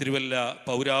 തിരുവല്ല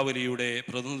പൗരാവലിയുടെ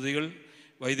പ്രതിനിധികൾ,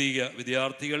 വൈദിക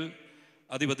വിദ്യാർത്ഥികൾ,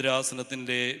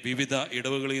 അധിപതിരാസനത്തിൻ്റെ വിവിധ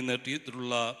ഇടവകളിൽ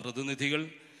നിന്നെത്തിയിട്ടുള്ള പ്രതിനിധികൾ,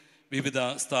 വിവിധ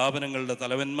സ്ഥാപനങ്ങളുടെ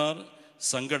തലവന്മാർ,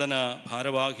 സംഘടനാ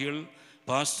ഭാരവാഹികൾ,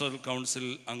 പാസ്റ്ററൽ കൗൺസിൽ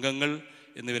അംഗങ്ങൾ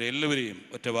എന്നിവരെല്ലാവരെയും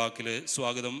ഒറ്റവാക്കിൽ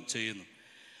സ്വാഗതം ചെയ്യുന്നു.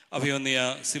 അഭിമന്യ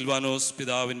സിൽവാനോസ്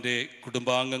പിതാവിൻ്റെ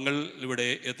കുടുംബാംഗങ്ങൾ ഇവിടെ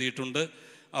എത്തിയിട്ടുണ്ട്.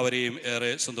 അവരെയും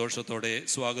ഏറെ സന്തോഷത്തോടെ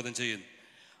സ്വാഗതം ചെയ്യുന്നു.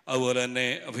 അതുപോലെ തന്നെ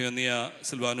അഭിമന്യ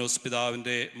സിൽവാനോസ്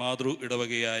പിതാവിൻ്റെ മാതൃ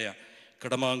ഇടവകയായ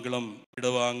കടമാങ്കുളം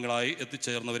ഇടവാംഗങ്ങളായി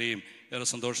എത്തിച്ചേർന്നവരെയും ഏറെ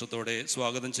സന്തോഷത്തോടെ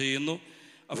സ്വാഗതം ചെയ്യുന്നു.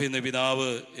 അഭിമന്യ പിതാവ്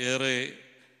ഏറെ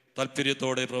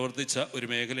താല്പര്യത്തോടെ പ്രവർത്തിച്ച ഒരു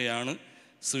മേഖലയാണ്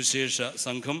സുവിശേഷ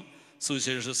സംഘം.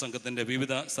 സുവിശേഷ സംഘത്തിൻ്റെ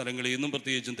വിവിധ സ്ഥലങ്ങളിൽ നിന്നും,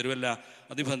 പ്രത്യേകിച്ചും തിരുവല്ല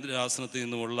അധിപതിരാസനത്തിൽ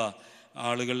നിന്നുമുള്ള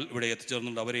ആളുകൾ ഇവിടെ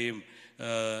എത്തിച്ചേർന്നുണ്ട്. അവരെയും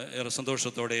ഏറെ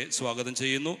സന്തോഷത്തോടെ സ്വാഗതം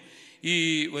ചെയ്യുന്നു. ഈ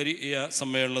വലിയ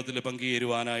സമ്മേളനത്തിൽ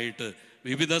പങ്കുചേരുവാനായിട്ട്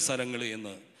വിവിധ സ്ഥലങ്ങളിൽ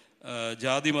നിന്ന്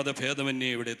ജാതിമത ഭേദമന്യേ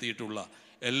ഇവിടെ എത്തിയിട്ടുള്ള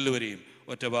എല്ലാവരെയും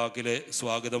ഒറ്റവാക്കിൽ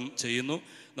സ്വാഗതം ചെയ്യുന്നു.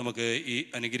 നമുക്ക് ഈ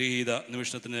അനുഗ്രഹീത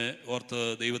നിമിഷത്തിന് ഓർത്ത്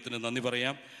ദൈവത്തിന് നന്ദി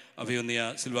പറയാം. അഭിമന്യ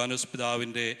സിൽവാനോസ്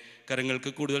പിതാവിൻ്റെ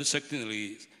കരങ്ങൾക്ക് കൂടുതൽ ശക്തി നൽകി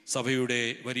സഭയുടെ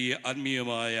വലിയ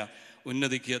ആത്മീയമായ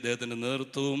ഉന്നതിക്ക് അദ്ദേഹത്തിൻ്റെ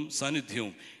നേതൃത്വവും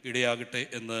സാന്നിധ്യവും ഇടയാകട്ടെ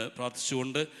എന്ന്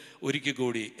പ്രാർത്ഥിച്ചുകൊണ്ട് ഒരിക്കൽ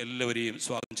കൂടി എല്ലാവരെയും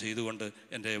സ്വാഗതം ചെയ്തുകൊണ്ട്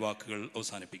എൻ്റെ വാക്കുകൾ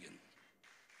അവസാനിപ്പിക്കുന്നു.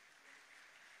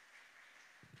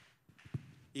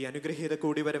 ഈ അനുഗ്രഹീത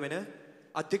കൂടിവരവിന്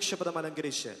അധ്യക്ഷപദം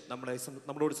അലങ്കരിച്ച്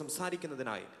നമ്മളോട്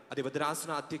സംസാരിക്കുന്നതിനായി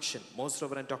അധിപതിരാസന അധ്യക്ഷൻ most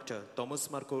reverend doctor Thomas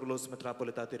Mar Coorilos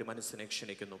മെത്രാപ്പൊലീത്ത തിരുമനസ്സിനെ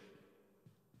ക്ഷണിക്കുന്നു.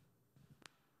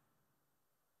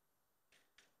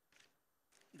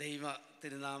 ദൈവ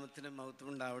തിരുനാമത്തിന്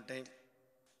മഹത്വമുണ്ടാവട്ടെ.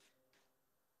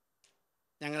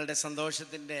 ഞങ്ങളുടെ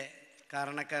സന്തോഷത്തിൻ്റെ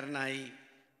കാരണക്കാരനായി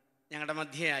ഞങ്ങളുടെ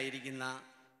മധ്യേ ആയിരിക്കുന്ന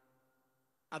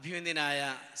അഭിമന്യനായ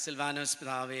സിൽവാനോസ്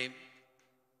പിതാവെ,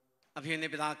 അഭിമന്യ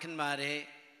പിതാക്കന്മാരെ,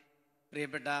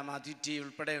 പ്രിയപ്പെട്ട മാത്യു ടി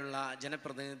ഉൾപ്പെടെയുള്ള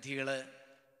ജനപ്രതിനിധികൾ,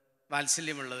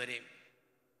 വാത്സല്യമുള്ളവരെ,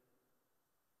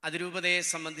 അതിരൂപതയെ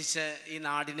സംബന്ധിച്ച്, ഈ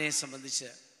നാടിനെ സംബന്ധിച്ച്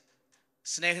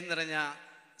സ്നേഹം നിറഞ്ഞ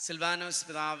സിൽവാനോസ്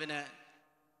പിതാവിന്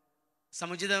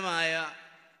സമുചിതമായ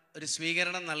ഒരു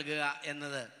സ്വീകരണം നൽകുക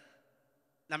എന്നത്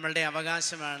നമ്മളുടെ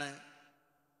അവകാശമാണ്.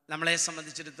 നമ്മളെ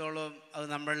സംബന്ധിച്ചിടത്തോളം അത്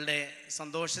നമ്മളുടെ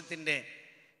സന്തോഷത്തിൻ്റെ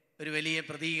ഒരു വലിയ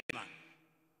പ്രതീകമാണ്.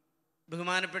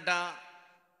 ബഹുമാനപ്പെട്ട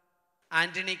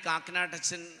ആൻ്റണി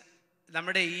കാക്കനാട്ടച്ചൻ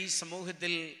നമ്മുടെ ഈ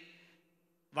സമൂഹത്തിൽ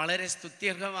വളരെ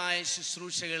സ്തുത്യർഹമായ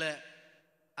ശുശ്രൂഷകൾ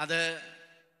അത്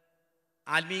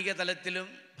ആത്മീക തലത്തിലും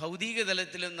ഭൗതിക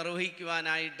തലത്തിലും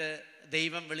നിർവഹിക്കുവാനായിട്ട്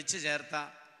ദൈവം വിളിച്ചു ചേർത്ത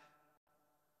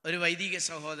ഒരു വൈദിക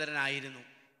സഹോദരനായിരുന്നു.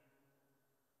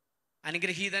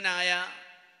 അനുഗ്രഹീതനായ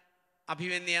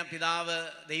അഭിമന്യ പിതാവ്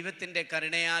ദൈവത്തിൻ്റെ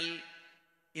കരുണയാൽ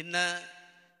ഇന്ന്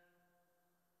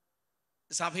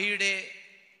സഭയുടെ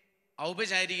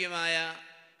ഔപചാരികമായ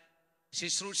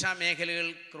ശുശ്രൂഷ മേഖലകൾ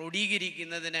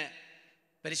ക്രോഡീകരിക്കുന്നതിന്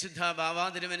പരിശുദ്ധ ബാവാ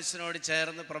തിരുമനസ്സിനോട്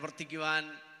ചേർന്ന് പ്രവർത്തിക്കുവാൻ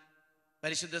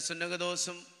പരിശുദ്ധ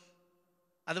സുന്നകദോസും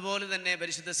അതുപോലെ തന്നെ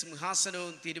പരിശുദ്ധ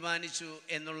സിംഹാസനവും തീരുമാനിച്ചു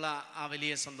എന്നുള്ള ആ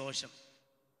വലിയ സന്തോഷം.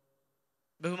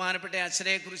 ബഹുമാനപ്പെട്ട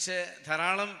അച്ഛനെക്കുറിച്ച്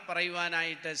ധാരാളം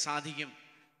പറയുവാനായിട്ട് സാധിക്കും.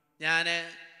 ഞാൻ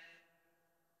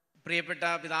പ്രിയപ്പെട്ട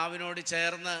പിതാവിനോട്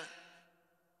ചേർന്ന്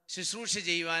ശുശ്രൂഷ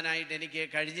ചെയ്യുവാനായിട്ട് എനിക്ക്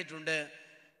കഴിഞ്ഞിട്ടുണ്ട്.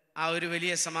 ആ ഒരു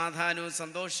വലിയ സമാധാനവും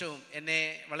സന്തോഷവും എന്നെ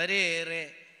വളരെയേറെ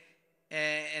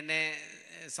എന്നെ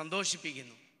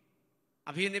സന്തോഷിപ്പിക്കുന്നു.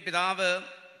 അഭിമന്യ പിതാവ്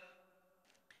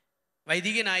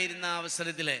വൈദികനായിരുന്ന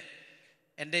അവസരത്തിൽ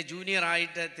എൻ്റെ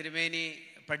ജൂനിയറായിട്ട് തിരുമേനി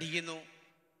പഠിക്കുന്നു.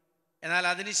 എന്നാൽ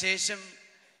അതിനുശേഷം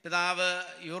പിതാവ്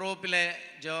യൂറോപ്പിലെ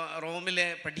റോമിലെ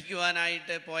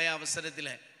പഠിക്കുവാനായിട്ട് പോയ അവസരത്തിൽ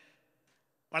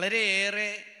വളരെയേറെ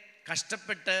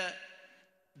കഷ്ടപ്പെട്ട്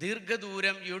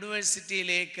ദീർഘദൂരം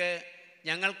യൂണിവേഴ്സിറ്റിയിലേക്ക്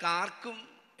ഞങ്ങൾക്കാർക്കും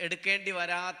എടുക്കേണ്ടി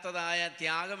വരാത്തതായ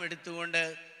ത്യാഗം എടുത്തുകൊണ്ട്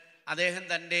അദ്ദേഹം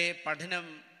തൻ്റെ പഠനം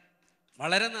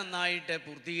വളരെ നന്നായിട്ട്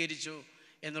പൂർത്തീകരിച്ചു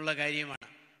എന്നുള്ള കാര്യമാണ്.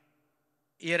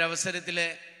 ഈ ഒരവസരത്തിൽ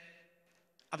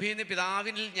അഭിനന്ദ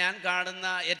പിതാവിൽ ഞാൻ കാണുന്ന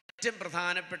ഏറ്റവും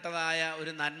പ്രധാനപ്പെട്ടതായ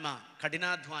ഒരു നന്മ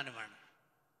കഠിനാധ്വാനമാണ്.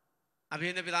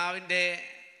 അഭിനന്ദ പിതാവിൻ്റെ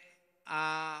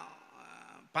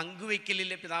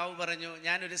പങ്കുവയ്ക്കലിൽ പിതാവ് പറഞ്ഞു,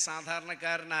 ഞാനൊരു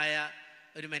സാധാരണക്കാരനായ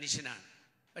ഒരു മനുഷ്യനാണ്,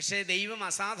 പക്ഷേ ദൈവം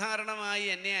അസാധാരണമായി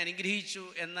എന്നെ അനുഗ്രഹിച്ചു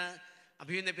എന്ന്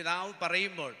അഭിനന്ദ പിതാവ്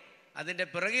പറയുമ്പോൾ അതിൻ്റെ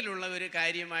പിറകിലുള്ള ഒരു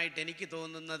കാര്യമായിട്ട് എനിക്ക്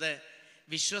തോന്നുന്നത്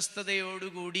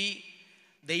വിശ്വസ്തയോടുകൂടി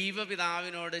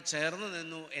ദൈവപിതാവിനോട് ചേർന്ന്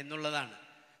നിന്നു എന്നുള്ളതാണ്.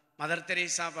 മദർ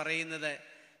തെരേസ പറയുന്നത്,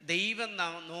 ദൈവം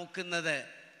നോക്കുന്നത്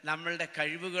നമ്മളുടെ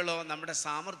കഴിവുകളോ നമ്മുടെ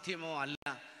സാമർഥ്യമോ അല്ല,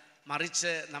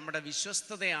 മറിച്ച് നമ്മുടെ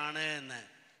വിശ്വസ്തതയാണ് എന്ന്.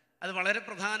 അത് വളരെ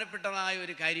പ്രധാനപ്പെട്ടതായ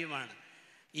ഒരു കാര്യമാണ്.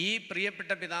 ഈ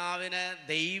പ്രിയപ്പെട്ട പിതാവിന്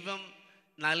ദൈവം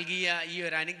നൽകിയ ഈ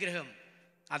ഒരു അനുഗ്രഹം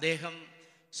അദ്ദേഹം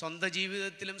സ്വന്തം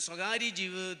ജീവിതത്തിലും സ്വകാര്യ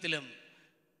ജീവിതത്തിലും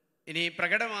ഇനി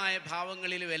പ്രകടമായ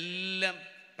ഭാവങ്ങളിലും എല്ലാം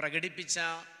പ്രകടിപ്പിച്ച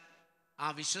ആ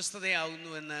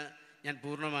വിശ്വസ്തതയാവുന്നുവെന്ന് ഞാൻ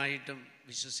പൂർണ്ണമായിട്ടും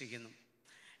വിശ്വസിക്കുന്നു.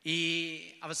 ഈ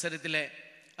അവസരത്തിൽ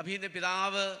അഭിനന്ദ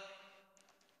പിതാവ്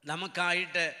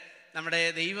നമുക്കായിട്ട് നമ്മുടെ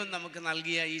ദൈവം നമുക്ക്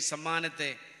നൽകിയ ഈ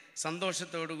സമ്മാനത്തെ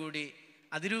സന്തോഷത്തോടുകൂടി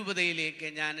അതിരൂപതയിലേക്ക്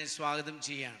ഞാൻ സ്വാഗതം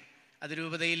ചെയ്യുകയാണ്.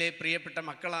 അതിരൂപതയിലെ പ്രിയപ്പെട്ട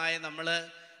മക്കളായ നമ്മൾ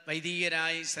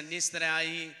വൈദികരായി,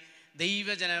 സന്യസ്തരായി,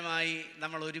 ദൈവജനമായി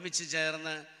നമ്മൾ ഒരുമിച്ച്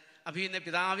ചേർന്ന് അഭിനന്ദ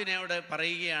പിതാവിനോട്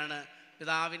പറയുകയാണ്,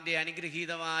 പിതാവിൻ്റെ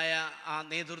അനുഗ്രഹീതമായ ആ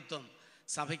നേതൃത്വം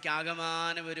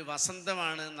സഭയ്ക്കാകമാനം ഒരു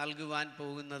വസന്തമാണ് നൽകുവാൻ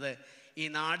പോകുന്നത് ഈ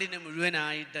നാടിന്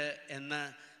മുഴുവനായിട്ട് എന്ന്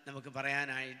നമുക്ക്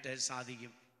പറയാനായിട്ട്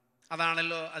സാധിക്കും.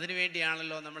 അതാണല്ലോ,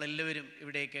 അതിനുവേണ്ടിയാണല്ലോ നമ്മളെല്ലാവരും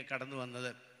ഇവിടേക്ക് കടന്നു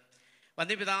വന്നത്.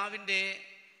 വന്യപിതാവിൻ്റെ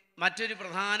മറ്റൊരു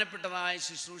പ്രധാനപ്പെട്ടതായ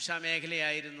ശുശ്രൂഷ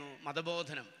മേഖലയായിരുന്നു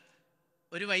മതബോധനം.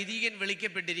 ഒരു വൈദികൻ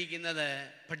വിളിക്കപ്പെട്ടിരിക്കുന്നത്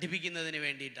പഠിപ്പിക്കുന്നതിന്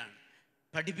വേണ്ടിയിട്ടാണ്.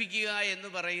 പഠിപ്പിക്കുക എന്ന്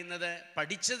പറയുന്നത്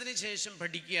പഠിച്ചതിന് ശേഷം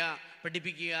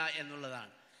പഠിപ്പിക്കുക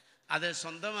എന്നുള്ളതാണ്. അത്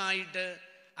സ്വന്തമായിട്ട്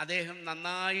അദ്ദേഹം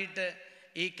നന്നായിട്ട്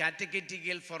ഈ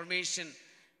കാറ്റഗറ്റിക്കൽ ഫോർമേഷൻ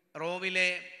റോമിലെ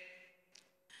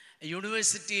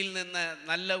യൂണിവേഴ്സിറ്റിയിൽ നിന്ന്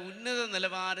നല്ല ഉന്നത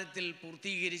നിലവാരത്തിൽ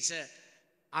പൂർത്തീകരിച്ച്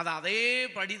അത്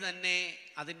അതേപടി തന്നെ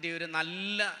അതിൻ്റെ ഒരു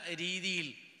നല്ല രീതിയിൽ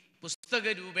പുസ്തക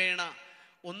രൂപേണ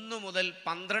 1 മുതൽ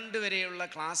 12 വരെയുള്ള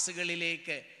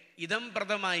ക്ലാസ്സുകളിലേക്ക്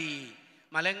ഇദംപ്രദമായി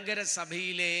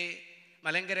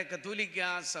മലങ്കര കത്തോലിക്ക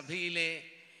സഭയിലെ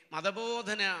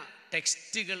മതബോധന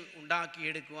ടെക്സ്റ്റുകൾ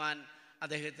ഉണ്ടാക്കിയെടുക്കുവാൻ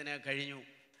അദ്ദേഹത്തിന് കഴിഞ്ഞു.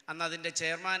 അന്ന് അതിൻ്റെ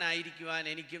ചെയർമാനായിരിക്കുവാൻ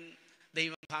എനിക്കും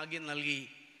ദൈവം ഭാഗ്യം നൽകി.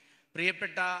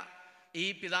 പ്രിയപ്പെട്ട ഈ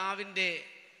പിതാവിൻ്റെ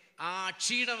ആ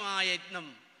അക്ഷീണമായ യത്നം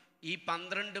ഈ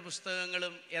 12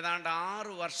 പുസ്തകങ്ങളും ഏതാണ്ട്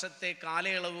 6 വർഷത്തെ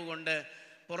കാലയളവ് കൊണ്ട്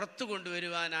പുറത്തു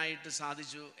കൊണ്ടുവരുവാനായിട്ട്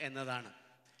സാധിച്ചു എന്നതാണ്.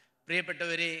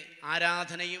 പ്രിയപ്പെട്ടവരെ,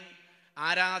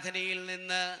 ആരാധനയിൽ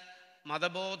നിന്ന്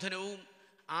മതബോധനവും,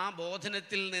 ആ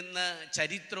ബോധനത്തിൽ നിന്ന്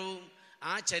ചരിത്രവും,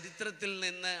 ആ ചരിത്രത്തിൽ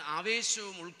നിന്ന്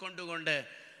ആവേശവും ഉൾക്കൊണ്ടുകൊണ്ട്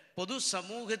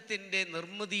പൊതുസമൂഹത്തിൻ്റെ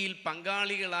നിർമ്മിതിയിൽ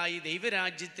പങ്കാളികളായി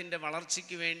ദൈവരാജ്യത്തിൻ്റെ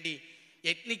വളർച്ചയ്ക്ക് വേണ്ടി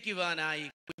യത്നിക്കുവാനായി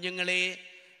കുഞ്ഞുങ്ങളെ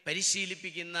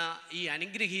പരിശീലിപ്പിക്കുന്ന ഈ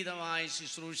അനുഗ്രഹീതമായ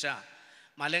ശുശ്രൂഷ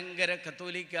മലങ്കര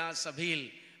കത്തോലിക്ക സഭയിൽ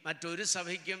മറ്റൊരു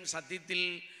സഭയ്ക്കും സത്യത്തിൽ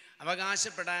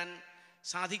അവകാശപ്പെടാൻ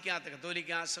സാധിക്കാത്ത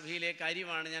കത്തോലിക്ക സഭയിലെ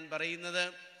കാര്യമാണ് ഞാൻ പറയുന്നത്.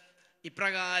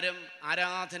 ഇപ്രകാരം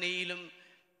ആരാധനയിലും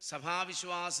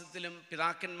സഭാവിശ്വാസത്തിലും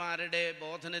പിതാക്കന്മാരുടെ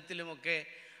ബോധനത്തിലുമൊക്കെ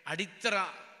അടിത്തറ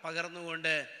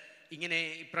പകർന്നുകൊണ്ട് ഇങ്ങനെ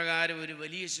ഇപ്രകാരം ഒരു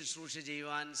വലിയ ശുശ്രൂഷ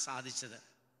ചെയ്യുവാൻ സാധിച്ചത്.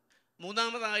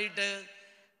 മൂന്നാമതായിട്ട്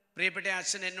പ്രിയപ്പെട്ട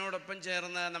അച്ഛൻ എന്നോടൊപ്പം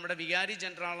ചേർന്ന് നമ്മുടെ വികാരി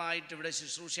ജനറലായിട്ട് ഇവിടെ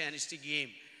ശുശ്രൂഷ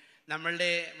അനുഷ്ഠിക്കുകയും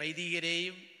നമ്മളുടെ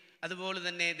വൈദികരെയും അതുപോലെ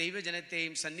തന്നെ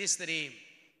ദൈവജനത്തെയും സന്യസ്തരെയും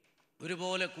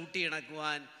ഒരുപോലെ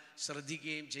കൂട്ടിയിണക്കുവാൻ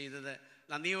ശ്രദ്ധിക്കുകയും ചെയ്തത്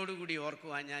നന്ദിയോടുകൂടി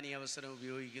ഓർക്കുവാൻ ഞാൻ ഈ അവസരം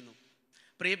ഉപയോഗിക്കുന്നു.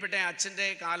 പ്രിയപ്പെട്ട അച്ഛൻ്റെ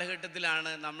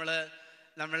കാലഘട്ടത്തിലാണ്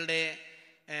നമ്മളുടെ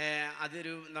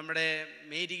നമ്മുടെ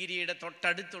മേരിഗിരിയുടെ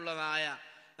തൊട്ടടുത്തുള്ളതായ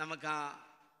നമുക്ക്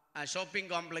ആ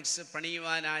ഷോപ്പിംഗ് കോംപ്ലക്സ്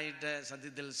പണിയുവാനായിട്ട്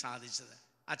സത്യത്തിൽ സാധിച്ചത്.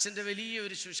 അച്ഛൻ്റെ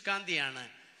വലിയൊരു ശുഷ്കാന്തിയാണ്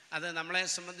അത്. നമ്മളെ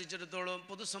സംബന്ധിച്ചിടത്തോളം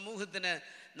പൊതുസമൂഹത്തിന്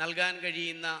നൽകാൻ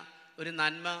കഴിയുന്ന ഒരു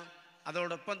നന്മ.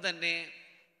 അതോടൊപ്പം തന്നെ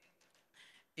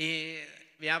ഈ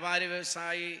വ്യാപാരി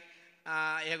വ്യവസായി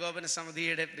ഏകോപന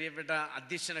സമിതിയുടെ പ്രിയപ്പെട്ട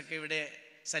അധ്യക്ഷനൊക്കെ ഇവിടെ,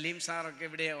 സലീം സാറൊക്കെ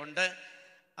ഇവിടെ ഉണ്ട്.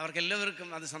 അവർക്കെല്ലാവർക്കും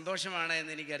അത് സന്തോഷമാണ്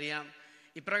എന്ന് എനിക്കറിയാം.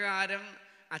 ഇപ്രകാരം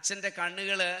അച്ഛൻ്റെ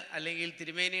കണ്ണുകൾ അല്ലെങ്കിൽ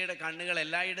തിരുമേനിയുടെ കണ്ണുകൾ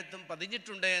എല്ലായിടത്തും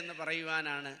പതിഞ്ഞിട്ടുണ്ട് എന്ന്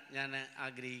പറയുവാനാണ് ഞാൻ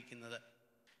ആഗ്രഹിക്കുന്നത്.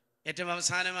 ഏറ്റവും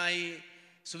അവസാനമായി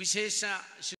സുവിശേഷ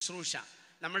ശുശ്രൂഷ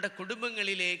നമ്മുടെ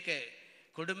കുടുംബങ്ങളിലേക്ക്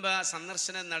കുടുംബ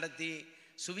സന്ദർശനം നടത്തി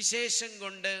സുവിശേഷം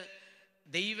കൊണ്ട്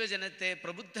ദൈവജനത്തെ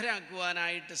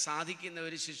പ്രബുദ്ധരാക്കുവാനായിട്ട് സാധിക്കുന്ന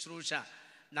ഒരു ശുശ്രൂഷ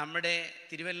നമ്മുടെ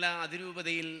തിരുവല്ല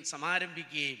അതിരൂപതയിൽ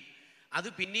സമാരംഭിക്കുകയും അത്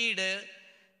പിന്നീട്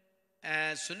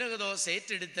സുന്നഹദോസ്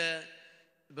ഏറ്റെടുത്ത്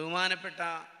ബഹുമാനപ്പെട്ട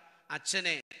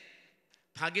അച്ഛനെ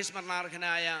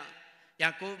ഭാഗ്യസ്മരണാർഹനായ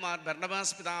യാക്കോബ് മാർ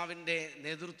ബർണബാസ് പിതാവിൻ്റെ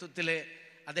നേതൃത്വത്തിൽ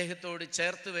അദ്ദേഹത്തോട്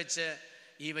ചേർത്ത് വെച്ച്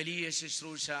ഈ വലിയ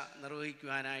ശുശ്രൂഷ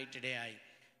നിർവഹിക്കുവാനായിട്ടിടയായി.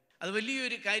 അത്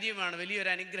വലിയൊരു കാര്യമാണ്,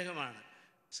 വലിയൊരു അനുഗ്രഹമാണ്.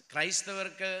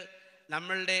 ക്രൈസ്തവർക്ക്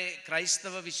നമ്മളുടെ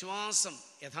ക്രൈസ്തവ വിശ്വാസം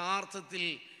യഥാർത്ഥത്തിൽ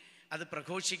അത്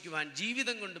പ്രഘോഷിക്കുവാൻ,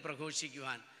 ജീവിതം കൊണ്ട്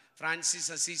പ്രഘോഷിക്കുവാൻ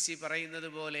ഫ്രാൻസിസ് അസീസി പറയുന്നത്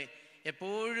പോലെ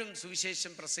എപ്പോഴും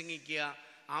സുവിശേഷം പ്രസംഗിക്കുക,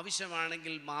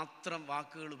 ആവശ്യമാണെങ്കിൽ മാത്രം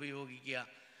വാക്കുകൾ ഉപയോഗിക്കുക.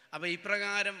 അപ്പോൾ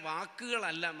ഇപ്രകാരം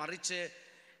വാക്കുകളല്ല, മറിച്ച്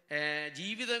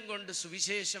ജീവിതം കൊണ്ട്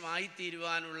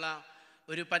സുവിശേഷമായിത്തീരുവാനുള്ള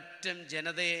ഒരു പറ്റം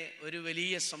ജനതയെ, ഒരു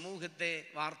വലിയ സമൂഹത്തെ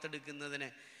വാർത്തെടുക്കുന്നതിന്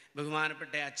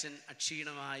ബഹുമാനപ്പെട്ട അച്ഛൻ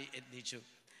അക്ഷീണമായി യത്നിച്ചു.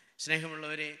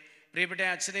 സ്നേഹമുള്ളവരെ, പ്രിയപ്പെട്ട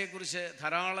അച്ഛനെക്കുറിച്ച്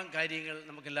ധാരാളം കാര്യങ്ങൾ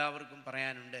നമുക്കെല്ലാവർക്കും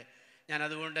പറയാനുണ്ട്.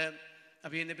 ഞാനതുകൊണ്ട്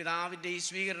അഭിനന്ദ പിതാവിൻ്റെ ഈ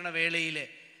സ്വീകരണ വേളയിൽ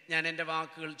ഞാൻ എൻ്റെ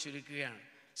വാക്കുകൾ ചുരുക്കുകയാണ്.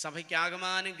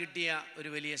 സഭയ്ക്കാകമാനം കിട്ടിയ ഒരു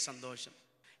വലിയ സന്തോഷം.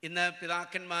 ഇന്ന്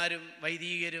പിതാക്കന്മാരും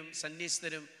വൈദികരും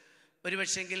സന്യസ്തരും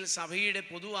ഒരുപക്ഷെങ്കിൽ സഭയുടെ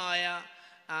പൊതുവായ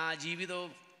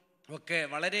ജീവിതവും ഒക്കെ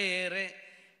വളരെയേറെ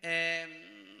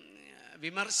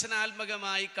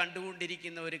വിമർശനാത്മകമായി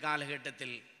കണ്ടുകൊണ്ടിരിക്കുന്ന ഒരു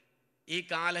കാലഘട്ടത്തിൽ, ഈ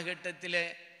കാലഘട്ടത്തിൽ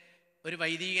ഒരു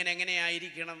വൈദികൻ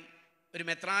എങ്ങനെയായിരിക്കണം, ഒരു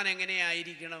മെത്രാൻ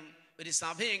എങ്ങനെയായിരിക്കണം, ഒരു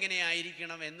സഭ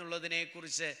എങ്ങനെയായിരിക്കണം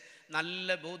എന്നുള്ളതിനെക്കുറിച്ച്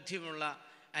നല്ല ബോധ്യമുള്ള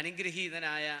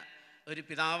അനുഗ്രഹീതനായ ഒരു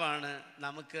പിതാവാണ്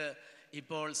നമുക്ക്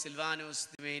ഇപ്പോൾ സിൽവാനോസ്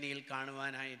തിരുമേനിയിൽ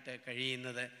കാണുവാനായിട്ട്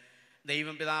കഴിയുന്നത്.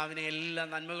 ദൈവം പിതാവിനെ എല്ലാ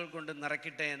നന്മകൾ കൊണ്ട്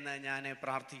നിറയ്ക്കട്ടെ എന്ന് ഞാൻ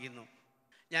പ്രാർത്ഥിക്കുന്നു.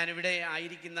 ഞാനിവിടെ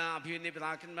ആയിരിക്കുന്ന അഭിമന്യ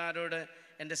പിതാക്കന്മാരോട്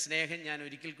എൻ്റെ സ്നേഹം ഞാൻ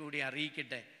ഒരിക്കൽ കൂടി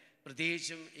അറിയിക്കട്ടെ.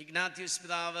 പ്രത്യേകിച്ചും ഇഗ്നാത്യൂസ്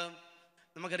പിതാവ്,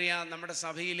 നമുക്കറിയാം, നമ്മുടെ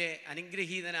സഭയിലെ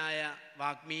അനുഗ്രഹീതനായ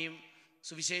വാഗ്മിയും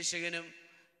സുവിശേഷകനും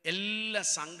എല്ലാ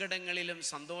സങ്കടങ്ങളിലും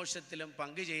സന്തോഷത്തിലും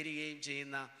പങ്കുചേരുകയും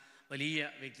ചെയ്യുന്ന വലിയ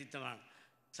വ്യക്തിത്വമാണ്.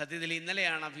 സത്യത്തിൽ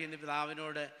ഇന്നലെയാണ് അഭിമന്യ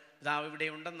പിതാവിനോട്, പിതാവ് ഇവിടെ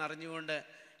ഉണ്ടെന്നറിഞ്ഞുകൊണ്ട്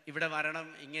ഇവിടെ വരണം,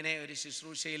 ഇങ്ങനെ ഒരു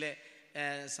ശുശ്രൂഷയിൽ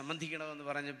സംബന്ധിക്കണമെന്ന്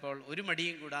പറഞ്ഞപ്പോൾ ഒരു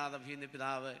മടിയും കൂടാതെ അഭിമന്യ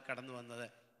പിതാവ് കടന്നു വന്നത്.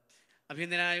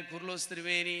 അഭിമന്യനായ കുർലോസ്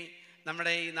തിരുമേനി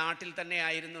നമ്മുടെ ഈ നാട്ടിൽ തന്നെ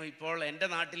ആയിരുന്നു. ഇപ്പോൾ എൻ്റെ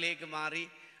നാട്ടിലേക്ക് മാറി.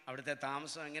 അവിടുത്തെ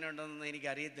താമസം എങ്ങനെ ഉണ്ടെന്നൊന്നും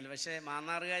എനിക്കറിയത്തില്ല. പക്ഷേ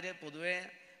മാന്നാറുകാർ പൊതുവെ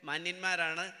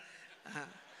മാന്യന്മാരാണ്.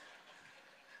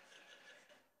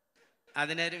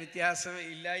 അതിനൊരു വ്യത്യാസം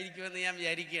ഇല്ലായിരിക്കുമെന്ന് ഞാൻ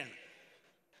വിചാരിക്കുകയാണ്.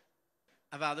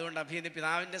 അപ്പോൾ അതുകൊണ്ട് അഭിനന്ദ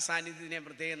പിതാവിൻ്റെ സാന്നിധ്യത്തിന് ഞാൻ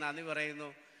പ്രത്യേകം നന്ദി പറയുന്നു.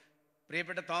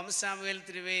 പ്രിയപ്പെട്ട തോമസ് സാമുവേൽ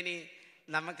തിരുമേനി,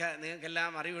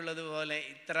 നിങ്ങൾക്കെല്ലാം അറിവുള്ളതുപോലെ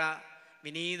ഇത്ര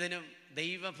വിനീതനും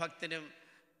ദൈവഭക്തനും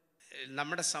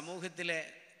നമ്മുടെ സമൂഹത്തിലെ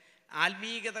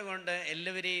ആത്മീയത കൊണ്ട്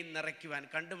എല്ലാവരെയും നിറയ്ക്കുവാൻ,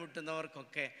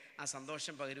 കണ്ടുമുട്ടുന്നവർക്കൊക്കെ ആ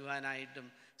സന്തോഷം പകരുവാനായിട്ടും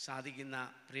സാധിക്കുന്ന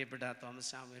പ്രിയപ്പെട്ട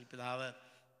തോമസ് സാമുവേൽ പിതാവ്.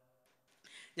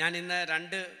 ഞാൻ ഇന്ന്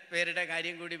 2 പേരുടെ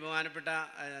കാര്യം കൂടി ബഹുമാനപ്പെട്ട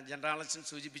ജനറാളച്ചൻ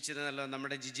സൂചിപ്പിച്ചിരുന്നല്ലോ.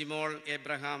 നമ്മുടെ ജിജിമോൾ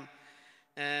എബ്രഹാം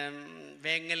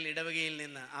വേങ്ങൽ ഇടവകയിൽ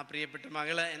നിന്ന് ആ പ്രിയപ്പെട്ട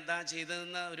മകള് എന്താ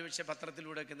ചെയ്തതെന്ന് ഒരുപക്ഷെ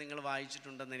പത്രത്തിലൂടെയൊക്കെ നിങ്ങൾ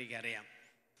വായിച്ചിട്ടുണ്ടെന്ന് എനിക്കറിയാം.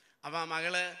 അപ്പോൾ ആ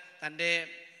മകള് തൻ്റെ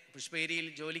പുഷ്പേരിയിൽ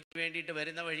ജോലിക്ക് വേണ്ടിയിട്ട്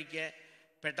വരുന്ന വഴിക്ക്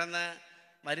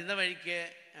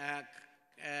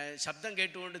ശബ്ദം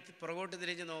കേട്ടുകൊണ്ട് പുറകോട്ട്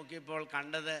തിരിഞ്ഞ് നോക്കിയപ്പോൾ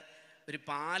കണ്ടത് ഒരു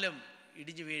പാലം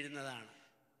ഇടിഞ്ഞു വീഴുന്നതാണ്.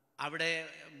 അവിടെ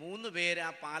 3 പേര്,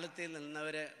 ആ പാലത്തിൽ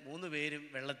നിന്നവർ 3 പേരും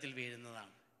വെള്ളത്തിൽ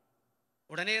വീഴുന്നതാണ്.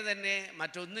 ഉടനെ തന്നെ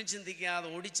മറ്റൊന്നും ചിന്തിക്കാതെ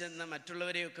ഓടിച്ചെന്ന്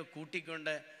മറ്റുള്ളവരെയൊക്കെ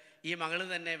കൂട്ടിക്കൊണ്ട് ഈ മകള്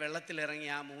തന്നെ വെള്ളത്തിലിറങ്ങി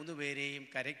ആ 3 പേരെയും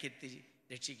കരയ്ക്കെത്തി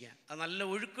രക്ഷിക്കാൻ. അത് നല്ല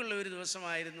ഒഴുക്കുള്ള ഒരു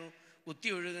ദിവസമായിരുന്നു. കുത്തി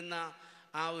ഒഴുകുന്ന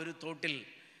ആ ഒരു തോട്ടിൽ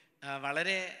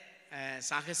വളരെ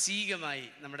സാഹസികമായി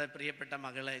നമ്മുടെ പ്രിയപ്പെട്ട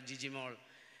മകള് ജിജിമോൾ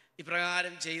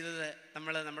ഇപ്രകാരം ചെയ്തത്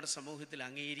നമ്മുടെ സമൂഹത്തിൽ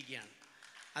അംഗീകരിക്കുകയാണ്.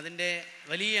 അതിൻ്റെ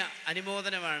വലിയ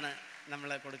അനുമോദനമാണ് നമ്മൾ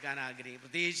കൊടുക്കാൻ ആഗ്രഹിക്കുന്നത്.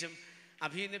 പ്രത്യേകിച്ചും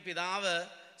അഭിനന്ദ പിതാവ്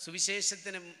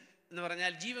സുവിശേഷത്തിന് എന്ന്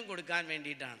പറഞ്ഞാൽ ജീവൻ കൊടുക്കാൻ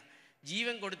വേണ്ടിയിട്ടാണ്.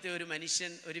 ജീവൻ കൊടുത്ത ഒരു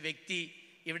മനുഷ്യൻ, ഒരു വ്യക്തി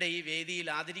ഇവിടെ ഈ വേദിയിൽ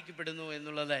ആദരിക്കപ്പെടുന്നു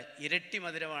എന്നുള്ളത് ഇരട്ടി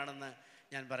മധുരമാണെന്ന്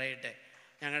ഞാൻ പറയട്ടെ.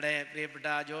 ഞങ്ങളുടെ പ്രിയപ്പെട്ട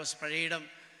ജോസ് പഴയിടം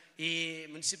ഈ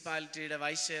മുനിസിപ്പാലിറ്റിയുടെ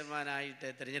വൈസ് ചെയർമാനായിട്ട്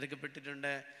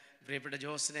തിരഞ്ഞെടുക്കപ്പെട്ടിട്ടുണ്ട്. പ്രിയപ്പെട്ട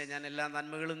ജോസിനെ ഞാൻ എല്ലാ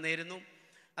നന്മകളും നേരുന്നു.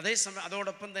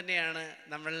 അതോടൊപ്പം തന്നെയാണ്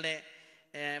നമ്മളുടെ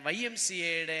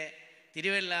YMCAയുടെ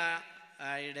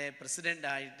തിരുവല്ലയുടെ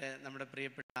പ്രസിഡൻ്റായിട്ട് നമ്മുടെ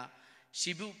പ്രിയപ്പെട്ട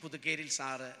ഷിബു പുതുക്കേരിൽ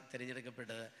സാറ്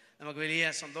തിരഞ്ഞെടുക്കപ്പെട്ടത്. നമുക്ക് വലിയ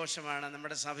സന്തോഷമാണ്.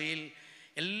 നമ്മുടെ സഭയിൽ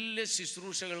എല്ലാ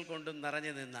ശുശ്രൂഷകൾ കൊണ്ടും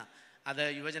നിറഞ്ഞു നിന്ന, അത്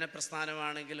യുവജന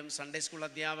പ്രസ്ഥാനമാണെങ്കിലും സൺഡേ സ്കൂൾ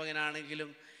അധ്യാപകനാണെങ്കിലും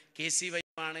KCY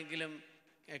ആണെങ്കിലും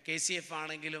KCF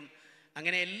ആണെങ്കിലും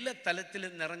അങ്ങനെ എല്ലാ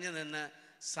തലത്തിലും നിറഞ്ഞു നിന്ന്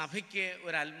സഭയ്ക്ക്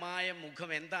ഒരു അൽമായ മുഖം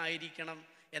എന്തായിരിക്കണം,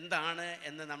 എന്താണ്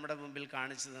എന്ന് നമ്മുടെ മുമ്പിൽ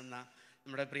കാണിച്ചു തന്ന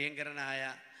നമ്മുടെ പ്രിയങ്കരനായ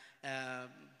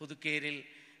പുതുക്കേരിൽ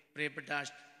പ്രിയപ്പെട്ട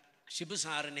ഷിബു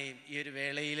സാറിനെയും ഈ ഒരു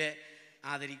വേളയിൽ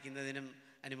ആദരിക്കുന്നതിനും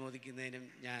അനുമോദിക്കുന്നതിനും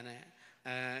ഞാൻ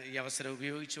ഈ അവസരം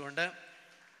ഉപയോഗിച്ചുകൊണ്ട്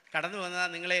കടന്നു വന്ന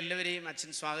നിങ്ങളെ എല്ലാവരെയും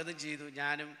അച്ഛൻ സ്വാഗതം ചെയ്തു.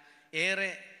 ഞാനും ഏറെ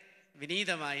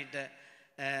വിനീതമായിട്ട്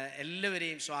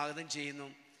എല്ലാവരെയും സ്വാഗതം ചെയ്യുന്നു.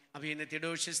 അഭിനന്ദ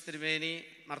തിഡോഷ്യസ് തിരുമേനി,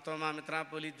 മർത്തോമാ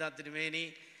മെത്രാപ്പൊലീത്ത തിരുമേനി,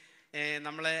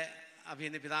 നമ്മളെ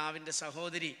അഭിനന്ദ പിതാവിൻ്റെ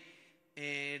സഹോദരി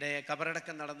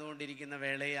കബറടക്കം നടന്നുകൊണ്ടിരിക്കുന്ന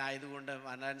വേളയായതുകൊണ്ട്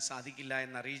വരാൻ സാധിക്കില്ല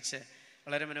എന്നറിയിച്ച്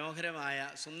വളരെ മനോഹരമായ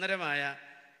സുന്ദരമായ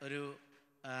ഒരു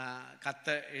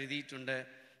കത്ത് എഴുതിയിട്ടുണ്ട്.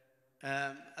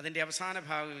 അതിൻ്റെ അവസാന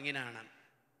ഭാഗം ഇങ്ങനെയാണ്: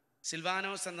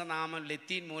 സിൽവാനോസ് എന്ന നാമം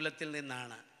ലത്തീൻ മൂലത്തിൽ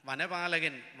നിന്നാണ്.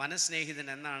 വനപാലകൻ, വനസ്നേഹിതൻ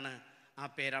എന്നാണ് ആ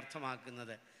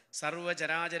പേരർത്ഥമാക്കുന്നത്.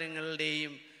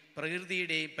 സർവ്വചരാചരങ്ങളുടെയും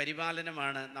പ്രകൃതിയുടെയും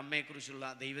പരിപാലനമാണ് നമ്മെക്കുറിച്ചുള്ള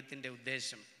ദൈവത്തിൻ്റെ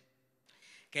ഉദ്ദേശം.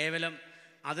 കേവലം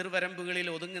അതിർവരമ്പുകളിൽ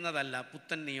ഒതുങ്ങുന്നതല്ല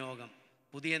പുത്തൻ നിയോഗം.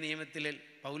 പുതിയ നിയമത്തിൽ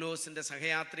പൗലോസിൻ്റെ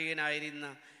സഹയാത്രികനായിരുന്ന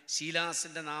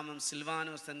ശീലാസിൻ്റെ നാമം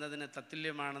സിൽവാനോസ് എന്നതിന്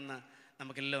തത്തുല്യമാണെന്ന്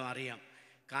നമുക്കെല്ലാം അറിയാം.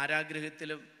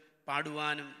 കാരാഗൃഹത്തിലും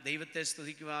പാടുവാനും ദൈവത്തെ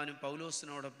സ്തുതിക്കുവാനും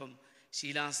പൗലോസിനോടൊപ്പം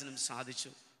ശീലാസിനും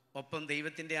സാധിച്ചു. ഒപ്പം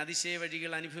ദൈവത്തിൻ്റെ അതിശയ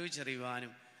വഴികൾ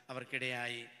അനുഭവിച്ചറിയുവാനും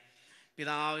അവർക്കിടയായി.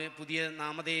 പിതാവ് പുതിയ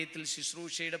നാമധേയത്തിൽ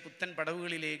ശുശ്രൂഷയുടെ പുത്തൻ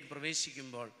പടവുകളിലേക്ക്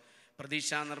പ്രവേശിക്കുമ്പോൾ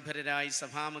പ്രതീക്ഷാനിർഭരരായി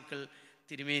സഭാമക്കൾ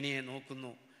തിരുമേനിയെ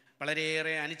നോക്കുന്നു.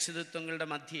 വളരെയേറെ അനിശ്ചിതത്വങ്ങളുടെ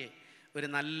മധ്യേ ഒരു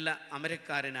നല്ല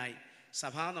അമരക്കാരനായി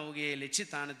സഭാനൗകയെ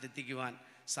ലക്ഷ്യസ്ഥാനത്തെത്തിക്കുവാൻ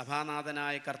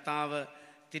സഭാനാഥനായ കർത്താവ്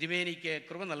തിരുമേനിക്ക്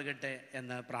കൃപ നൽകട്ടെ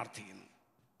എന്ന് പ്രാർത്ഥിക്കുന്നു.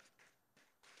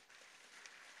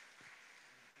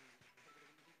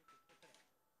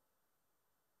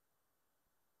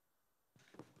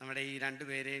 നമ്മുടെ ഈ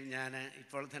രണ്ടുപേരെയും ഞാൻ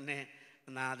ഇപ്പോൾ തന്നെ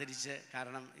ഒന്ന് ആദരിച്ച്,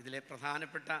 കാരണം ഇതിലെ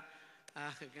പ്രധാനപ്പെട്ട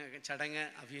ചടങ്ങ്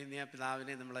അഭിനന്ദ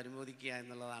പിതാവിനെ നമ്മൾ അനുമോദിക്കുക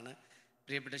എന്നുള്ളതാണ്.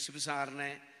 പ്രിയപ്പെട്ട ശിബു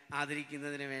സാറിനെ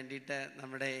ആദരിക്കുന്നതിന് വേണ്ടിയിട്ട്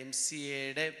നമ്മുടെ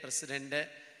MCAയുടെ പ്രസിഡൻറ്റ്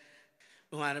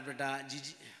ബഹുമാനപ്പെട്ട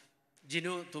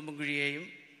ജിനു തുമ്പുംകുഴിയെയും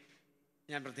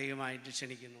ഞാൻ പ്രത്യേകമായിട്ട്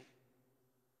ക്ഷണിക്കുന്നു.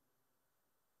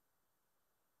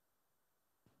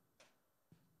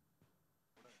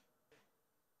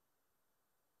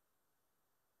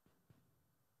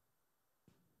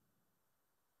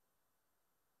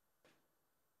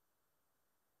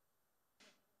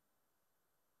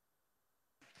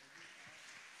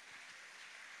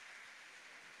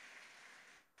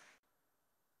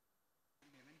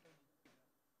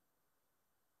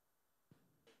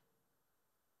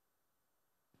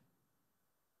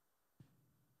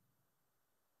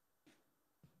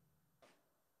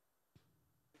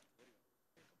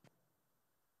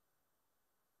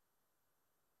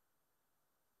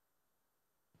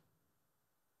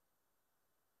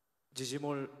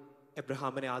 ജിജിമോൾ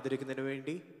എബ്രഹാമിനെ ആദരിക്കുന്നതിന്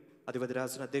വേണ്ടി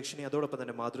അധിപതിരാസന അധ്യക്ഷനെ, അതോടൊപ്പം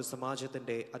തന്നെ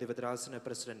മാതൃസമാജത്തിൻ്റെ അധിപതിരാസന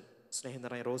പ്രസിഡന്റ് സ്നേഹം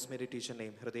നിറഞ്ഞ റോസ്മേരി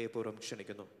ടീച്ചറിനെയും ഹൃദയപൂർവ്വം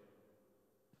ക്ഷണിക്കുന്നു.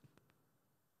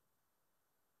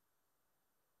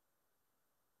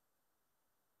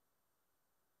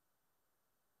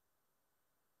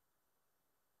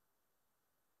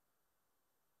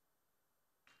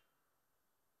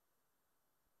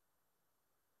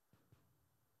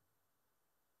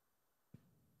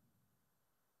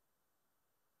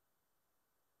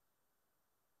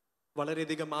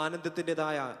 വളരെയധികം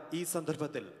ആനന്ദത്തിൻ്റെതായ ഈ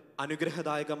സന്ദർഭത്തിൽ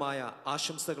അനുഗ്രഹദായകമായ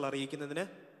ആശംസകൾ അറിയിക്കുന്നതിന്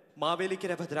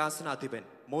Mavelikkara ഭദ്രാസനാധിപൻ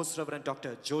most reverend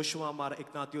doctor Joshua Mar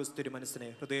Ignatios തിരുമനസിനെ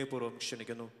ഹൃദയപൂർവ്വം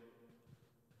ക്ഷണിക്കുന്നു.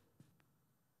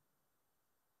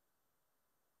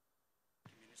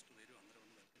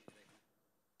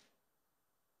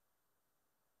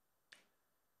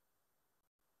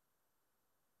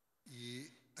 ഈ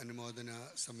അനുമോദന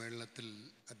സമ്മേളനത്തിൽ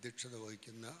അധ്യക്ഷത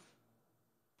വഹിക്കുന്ന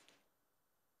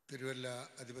Thiruvalla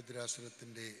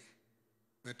അധിപതിരാസനത്തിൻ്റെ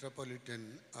metropolitan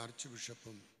arch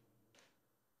ബിഷപ്പും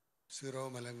zero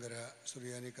Malankara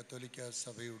സുറിയാനി കത്തോലിക്ക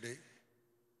സഭയുടെ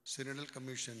synodal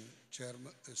commission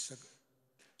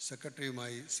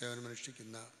സെക്രട്ടറിയുമായി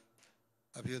സേവനമനുഷ്ഠിക്കുന്ന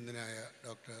അഭിനന്ദനായ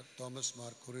doctor Thomas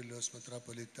Mar Kurilos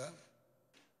മെത്രാപ്പൊലീത്ത,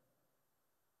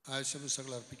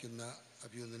 ആശംസകൾ അർപ്പിക്കുന്ന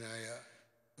അഭിനന്ദനായ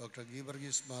doctor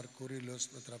Geevarghese Mar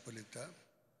Kurilos മെത്രാപ്പൊലീത്ത,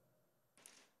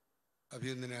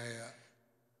 അഭിനന്ദനായ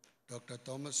doctor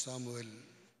Thomas Samuel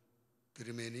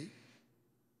തിരുമേനി,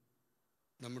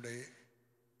 നമ്മുടെ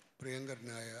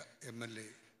പ്രിയങ്കരനായ MLA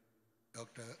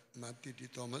doctor Mathew T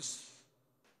Thomas,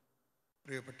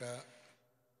 പ്രിയപ്പെട്ട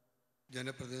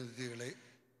ജനപ്രതിനിധികളെ,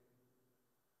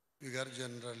 വികാർ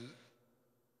ജനറൽ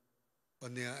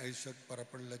വന്യ ഐസക്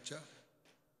പറപ്പള്ളച്ച,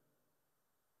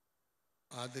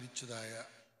 ആദരിച്ചതായ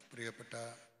പ്രിയപ്പെട്ട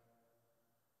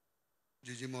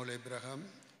ജിജിമോൾ എബ്രഹാം,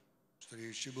 ശ്രീ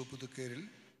ഷിബു പുതുക്കേരിൽ,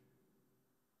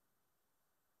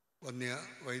 വന്യ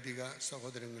വൈദിക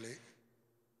സഹോദരങ്ങളെ,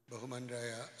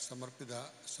 ബഹുമാനരായ സമർപ്പിത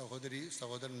സഹോദരി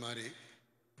സഹോദരന്മാരെ,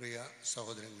 പ്രിയ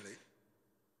സഹോദരങ്ങളെ,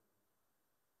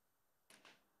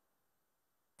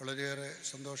 വളരെയേറെ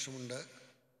സന്തോഷമുണ്ട്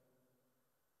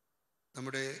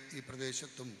നമ്മുടെ ഈ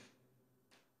പ്രദേശത്തും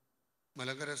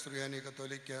മലങ്കര സുറിയാനി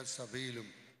കത്തോലിക്ക സഭയിലും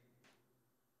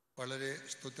വളരെ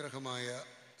സ്തുത്യർഹമായ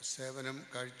സേവനം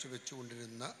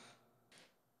കാഴ്ചവെച്ചുകൊണ്ടിരുന്ന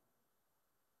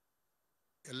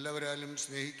എല്ലാവരാലും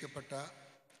സ്നേഹിക്കപ്പെട്ട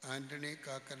ആൻ്റണി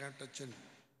കാക്കനാട്ടച്ചൻ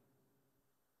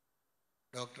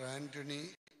ഡോക്ടർ ആൻ്റണി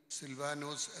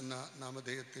സിൽവാനോസ് എന്ന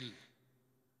നാമധേയത്തിൽ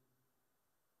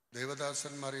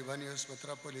ദേവദാസന്മാർ ഇവാനിയോസ്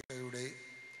മെത്രാപ്പൊലീത്തയുടെ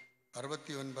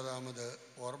 69ാമത്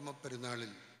ഓർമ്മ പെരുന്നാളിൽ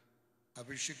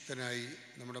അഭിഷിക്തനായി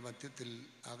നമ്മുടെ മധ്യത്തിൽ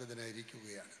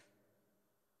ആഗതനായിരിക്കുകയാണ്.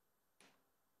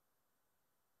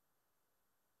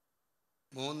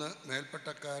 3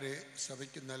 മേൽപ്പട്ടക്കാരെ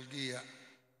സഭയ്ക്ക് നൽകിയ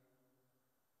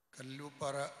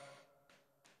കല്ലൂപ്പാറ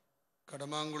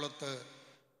കടമാങ്കുളത്ത്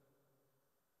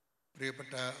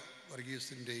പ്രിയപ്പെട്ട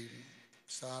വർഗീസിൻ്റെയും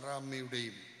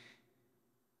സാറാമ്മയുടെയും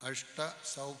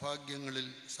സൗഭാഗ്യങ്ങളിൽ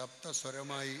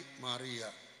സപ്തസ്വരമായി മാറിയ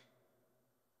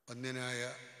വന്യനായ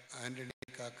ആൻ്റണി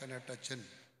കാക്കനാട്ടച്ചൻ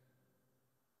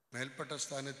മേൽപ്പെട്ട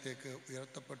സ്ഥാനത്തേക്ക്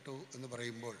ഉയർത്തപ്പെട്ടു എന്ന്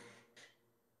പറയുമ്പോൾ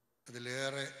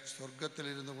അതിലേറെ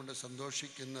സ്വർഗത്തിലിരുന്നു കൊണ്ട്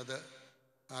സന്തോഷിക്കുന്നത്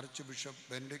arch bishop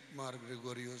Benedict Mar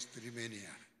Gregorios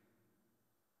തിരുമേനിയാണ്.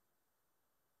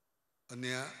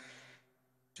 വന്യ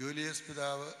ജൂലിയസ്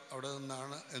പിതാവ് അവിടെ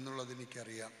നിന്നാണ് എന്നുള്ളത്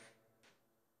എനിക്കറിയാം.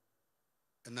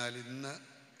 എന്നാൽ ഇന്ന്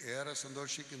ഏറെ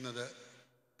സന്തോഷിക്കുന്നത്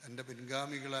തൻ്റെ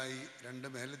പിൻഗാമികളായി 2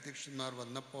 മേലധ്യക്ഷന്മാർ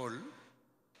വന്നപ്പോൾ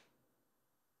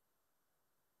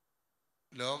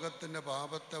ലോകത്തിൻ്റെ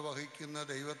പാപത്തെ വഹിക്കുന്ന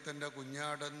ദൈവത്തിൻ്റെ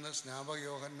കുഞ്ഞാടെന്ന്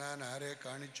സ്നാപകയോഹന്നാൻ ആരെ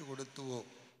കാണിച്ചു കൊടുത്തുവോ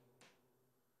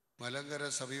മലങ്കര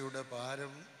സഭയുടെ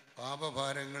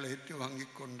പാപഭാരങ്ങൾ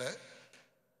ഏറ്റുവാങ്ങിക്കൊണ്ട്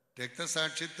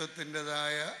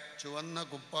രക്തസാക്ഷിത്വത്തിൻ്റെതായ ചുവന്ന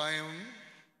കുപ്പായം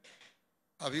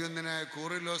അഭിവന്ദനായ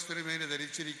കൂറിലോസ് തിരുമേനി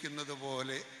ധരിച്ചിരിക്കുന്നത്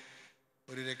പോലെ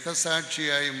ഒരു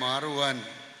രക്തസാക്ഷിയായി മാറുവാൻ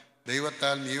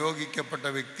ദൈവത്താൽ നിയോഗിക്കപ്പെട്ട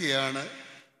വ്യക്തിയാണ്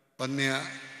വന്യ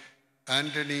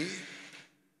ആൻ്റണി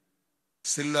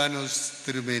സിൽവാനോസ്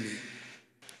തിരുമേനി.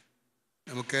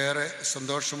 നമുക്കേറെ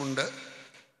സന്തോഷമുണ്ട്.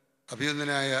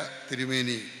 അഭിവന്ദനായ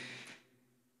തിരുമേനി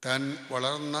താൻ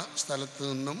വളർന്ന സ്ഥലത്തു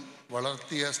നിന്നും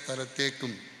വളർത്തിയ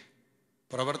സ്ഥലത്തേക്കും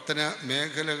പ്രവർത്തന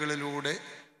മേഖലകളിലൂടെ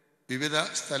വിവിധ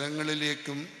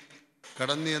സ്ഥലങ്ങളിലേക്കും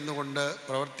കടന്നു ചെന്നുകൊണ്ട്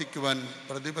പ്രവർത്തിക്കുവാൻ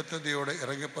പ്രതിബദ്ധതയോടെ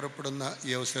ഇറങ്ങിപ്പുറപ്പെടുന്ന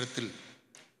ഈ അവസരത്തിൽ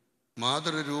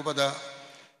മാതൃരൂപത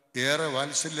ഏറെ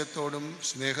വാത്സല്യത്തോടും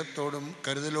സ്നേഹത്തോടും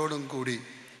കരുതലോടും കൂടി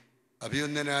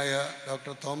അഭിവന്ദനായ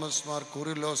ഡോക്ടർ തോമസ് മാർ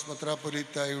കൂറിലോസ്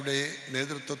മെത്രാപ്പൊലീത്തായുടെ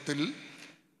നേതൃത്വത്തിൽ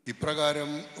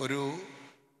ഇപ്രകാരം ഒരു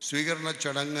സ്വീകരണ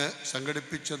ചടങ്ങ്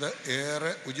സംഘടിപ്പിച്ചത്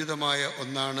ഏറെ ഉചിതമായ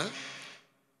ഒന്നാണ്.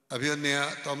 അഭിവന്യ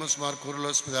തോമസ് മാർ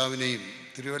കൂറിലോസ് പിതാവിനെയും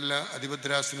തിരുവല്ല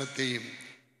അധിപദ്രാസനത്തെയും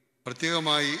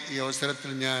പ്രത്യേകമായി ഈ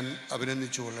അവസരത്തിൽ ഞാൻ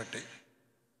അഭിനന്ദിച്ചു കൊള്ളട്ടെ.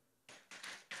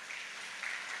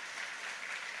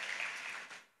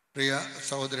 പ്രിയ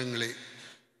സഹോദരങ്ങളെ,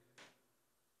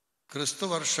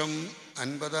 ക്രിസ്തുവർഷം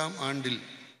 50ാം ആണ്ടിൽ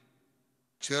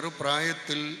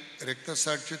ചെറുപ്രായത്തിൽ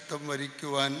രക്തസാക്ഷിത്വം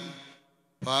വരിക്കുവാൻ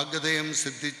ഭാഗ്യതയം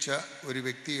സിദ്ധിച്ച ഒരു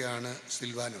വ്യക്തിയാണ്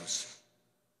സിൽവാനോസ്.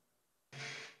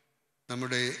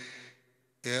 നമ്മുടെ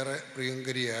ഏറെ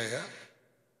പ്രിയങ്കരിയായ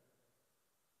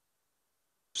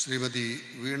ശ്രീമതി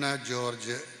വീണ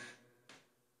ജോർജ്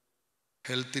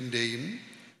ഹെൽത്തിൻ്റെയും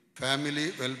ഫാമിലി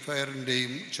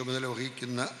വെൽഫെയറിൻ്റെയും ചുമതല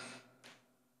വഹിക്കുന്ന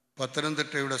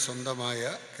പത്തനംതിട്ടയുടെ സ്വന്തമായ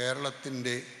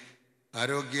കേരളത്തിൻ്റെ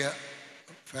ആരോഗ്യ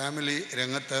ഫാമിലി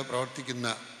രംഗത്ത് പ്രവർത്തിക്കുന്ന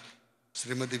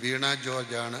ശ്രീമതി വീണ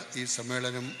ജോർജാണ് ഈ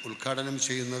സമ്മേളനം ഉദ്ഘാടനം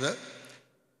ചെയ്യുന്നത്.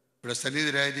 ഇവിടെ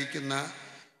സന്നിഹിതരായിരിക്കുന്ന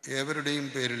ഏവരുടെയും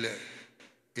പേരിൽ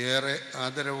ഏറെ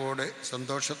ആദരവോടെ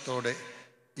സന്തോഷത്തോടെ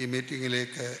ഈ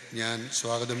മീറ്റിങ്ങിലേക്ക് ഞാൻ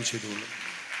സ്വാഗതം ചെയ്തുകൊള്ളു.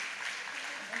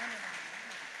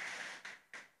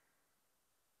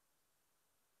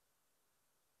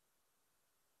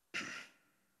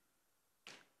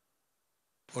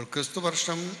 അപ്പോൾ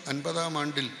ക്രിസ്തുവർഷം 50ാം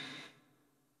ആണ്ടിൽ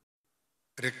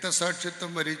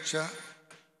രക്തസാക്ഷിത്വം വരിച്ച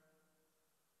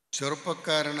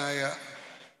ചെറുപ്പക്കാരനായ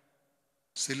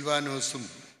സിൽവാനോസും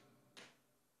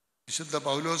വിശുദ്ധ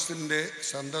പൗലോസിൻ്റെ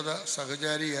സന്തത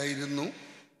സഹചാരിയായിരുന്നു.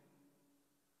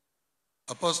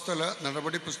 അപ്പോസ്തല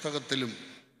നടപടി പുസ്തകത്തിലും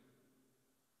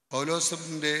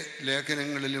പൗലോസിൻ്റെ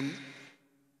ലേഖനങ്ങളിലും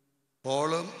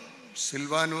പോളും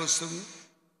സിൽവാനോസും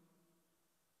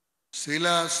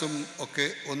സീലാസും ഒക്കെ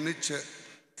ഒന്നിച്ച്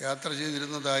യാത്ര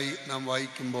ചെയ്തിരുന്നതായി നാം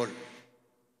വായിക്കുമ്പോൾ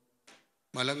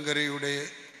മലങ്കരയുടെ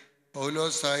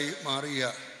പൗലോസായി മാറിയ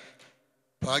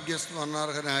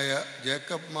ഭാഗ്യസ്മരണാർഹനായ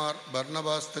ജേക്കബ് മാർ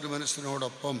ബർണബാസ്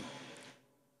തിരുമനസിനോടൊപ്പം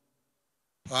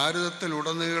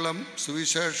ഭാരതത്തിലുടനീളം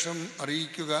സുവിശേഷം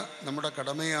അറിയിക്കുക നമ്മുടെ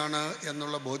കടമയാണ്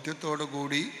എന്നുള്ള ബോധ്യത്തോടു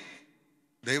കൂടി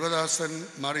ദൈവദാസൻ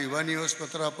മാർ ഇവാനിയോസ്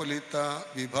മെത്രാപ്പൊലീത്ത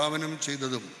വിഭാവനം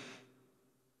ചെയ്തതും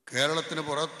കേരളത്തിന്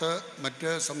പുറത്ത്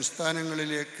മറ്റ്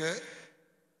സംസ്ഥാനങ്ങളിലേക്ക്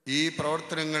ഈ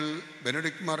പ്രവർത്തനങ്ങൾ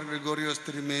ബെനഡിക്ട് മാർ ഗ്രിഗോറിയോസ്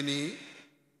തിരുമേനി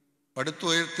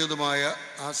പടുത്തുയർത്തിയതുമായ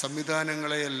ആ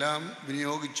സംവിധാനങ്ങളെയെല്ലാം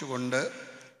വിനിയോഗിച്ചുകൊണ്ട്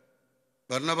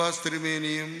ബർണബാസ്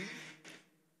തിരുമേനിയും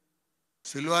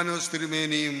സിൽവാനോസ്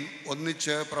തിരുമേനിയും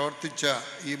ഒന്നിച്ച് പ്രവർത്തിച്ച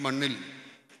ഈ മണ്ണിൽ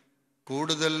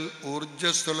കൂടുതൽ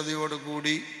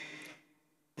ഊർജ്ജസ്വലതയോടുകൂടി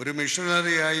ഒരു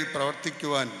മിഷണറിയായി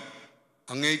പ്രവർത്തിക്കുവാൻ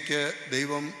അങ്ങേക്ക്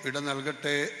ദൈവം ഇട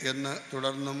നൽകട്ടെ എന്ന്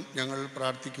തുടർന്നും ഞങ്ങൾ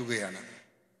പ്രാർത്ഥിക്കുകയാണ്.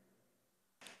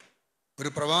 ഒരു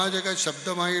പ്രവാചക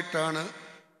ശബ്ദമായിട്ടാണ്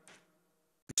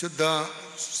വിശുദ്ധ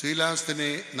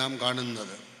ശീലാസിനെ നാം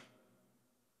കാണുന്നത്.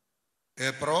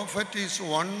 A prophet is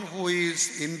one who is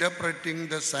interpreting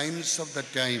the signs of the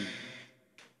time.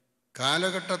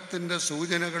 കാലഘട്ടത്തിൻ്റെ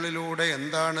സൂചനകളിലൂടെ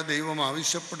എന്താണ് ദൈവം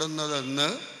ആവശ്യപ്പെടുന്നതെന്ന്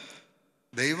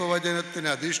ദൈവവചനത്തിന്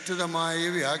അധിഷ്ഠിതമായി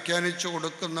വ്യാഖ്യാനിച്ചു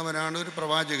കൊടുക്കുന്നവനാണ് ഒരു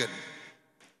പ്രവാചകൻ.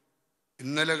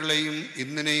 ഇന്നലകളെയും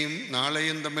ഇന്നിനെയും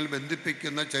നാളെയും തമ്മിൽ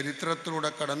ബന്ധിപ്പിക്കുന്ന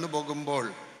ചരിത്രത്തിലൂടെ കടന്നു പോകുമ്പോൾ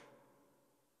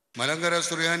മലങ്കര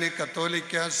സുറിയാനി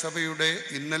കത്തോലിക്ക സഭയുടെ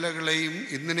ഇന്നലകളെയും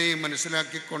ഇന്നിനെയും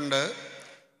മനസ്സിലാക്കിക്കൊണ്ട്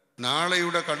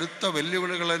നാളെയുടെ കടുത്ത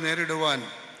വെല്ലുവിളികളെ നേരിടുവാൻ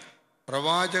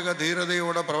പ്രവാചക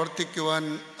ധീരതയോടെ പ്രവർത്തിക്കുവാൻ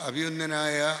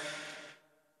അഭിമന്യനായ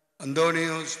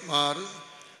അന്തോണിയോസ് മാർ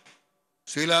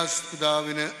ശീലാസ്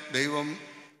പിതാവിന് ദൈവം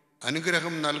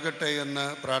അനുഗ്രഹം നൽകട്ടെ എന്ന്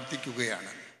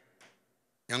പ്രാർത്ഥിക്കുകയാണ്.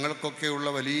 ഞങ്ങൾക്കൊക്കെയുള്ള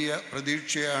വലിയ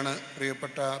പ്രതീക്ഷയാണ്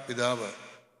പ്രിയപ്പെട്ട പിതാവ്.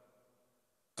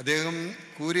 അദ്ദേഹം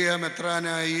കൂരിയ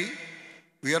മെത്രാനായി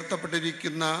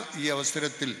ഉയർത്തപ്പെട്ടിരിക്കുന്ന ഈ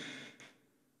അവസരത്തിൽ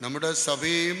നമ്മുടെ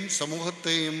സഭയെയും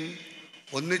സമൂഹത്തെയും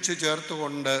ഒന്നിച്ചു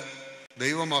ചേർത്തുകൊണ്ട്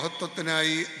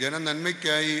ദൈവമഹത്വത്തിനായി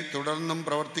ജനനന്മയ്ക്കായി തുടർന്നും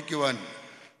പ്രവർത്തിക്കുവാൻ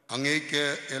അങ്ങേക്ക്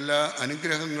എല്ലാ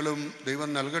അനുഗ്രഹങ്ങളും ദൈവം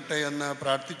നൽകട്ടെ എന്ന്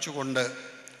പ്രാർത്ഥിച്ചുകൊണ്ട്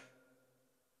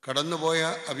കടന്നുപോയ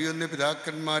അഭിമന്യ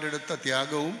പിതാക്കന്മാരെടുത്ത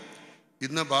ത്യാഗവും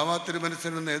ഇന്ന് ബാവാ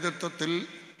തിരുമനസിൻ്റെ നേതൃത്വത്തിൽ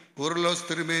കൂർലോസ്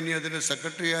തിരുമേനി അതിൻ്റെ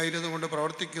സെക്രട്ടറി ആയിരുന്നുകൊണ്ട്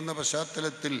പ്രവർത്തിക്കുന്ന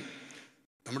പശ്ചാത്തലത്തിൽ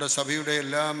നമ്മുടെ സഭയുടെ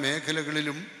എല്ലാ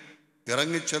മേഖലകളിലും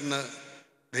ഇറങ്ങിച്ചെന്ന്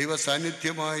ദൈവ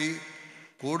സാന്നിധ്യമായി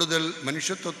കൂടുതൽ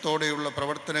മനുഷ്യത്വത്തോടെയുള്ള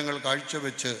പ്രവർത്തനങ്ങൾ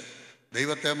കാഴ്ചവെച്ച്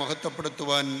ദൈവത്തെ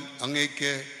മഹത്വപ്പെടുത്തുവാൻ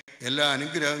അങ്ങേക്ക് എല്ലാ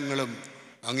അനുഗ്രഹങ്ങളും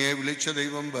അങ്ങയെ വിളിച്ച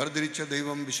ദൈവം, വേർതിരിച്ച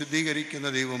ദൈവം, വിശുദ്ധീകരിക്കുന്ന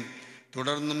ദൈവം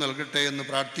തുടർന്നും നൽകട്ടെ എന്ന്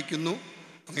പ്രാർത്ഥിക്കുന്നു.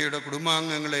 അങ്ങയുടെ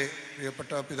കുടുംബാംഗങ്ങളെ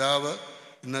പ്രിയപ്പെട്ട പിതാവ്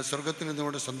ഇന്ന് സ്വർഗത്തിൽ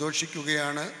നിന്നുകൊണ്ട്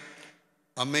സന്തോഷിക്കുകയാണ്.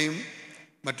 അമ്മയും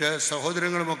മറ്റ്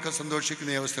സഹോദരങ്ങളുമൊക്കെ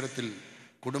സന്തോഷിക്കുന്ന ഈ അവസരത്തിൽ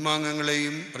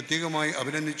കുടുംബാംഗങ്ങളെയും പ്രത്യേകമായി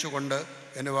അഭിനന്ദിച്ചുകൊണ്ട്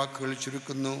എൻ്റെ വാക്കുകൾ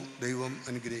ചുരുക്കുന്നു. ദൈവം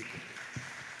അനുഗ്രഹിക്കും.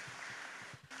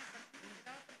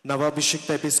 നവാഭിഷിക്ത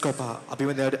എപ്പിസ്കോപ്പ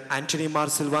അഭിമന്യ ആന്റണി മാർ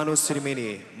സിൽവാനോസ്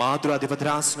തിരുമേനിയെ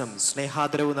മാതൃാധിപതരാസനം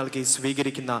സ്നേഹാദരവ് നൽകി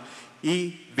സ്വീകരിക്കുന്ന ഈ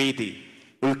വേദി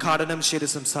ഉദ്ഘാടനം ചെയ്ത്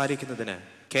സംസാരിക്കുന്നതിന്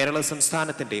കേരള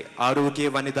സംസ്ഥാനത്തിന്റെ ആരോഗ്യ,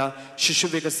 വനിതാ,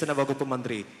 ശിശുവികസന വകുപ്പ്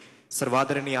മന്ത്രി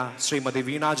സർവാദരണീയ ശ്രീമതി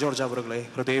വീണ ജോർജ് അവറുകളെ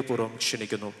ഹൃദയപൂർവ്വം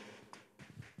ക്ഷണിക്കുന്നു.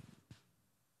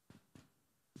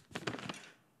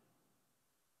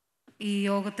 ഈ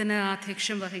യോഗത്തിന്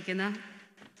ആധ്യക്ഷം വഹിക്കുന്ന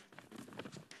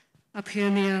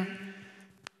അഭിമന്യ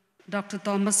ഡോക്ടർ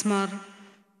തോമസ് മാർ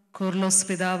കൂർലോസ്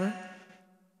പിതാവ്,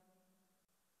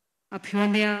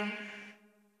 അഭിമന്യ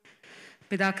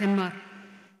പിതാക്കന്മാർ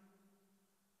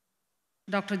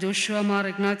ഡോക്ടർ ജോഷുവ മാർ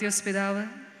ഇഗ്നാത്യോസ് പിതാവ്,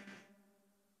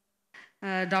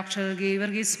 ഡോക്ടർ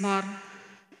ഗീവർഗീസ് മാർ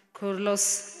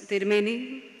കൂർലോസ് തിരുമേനി,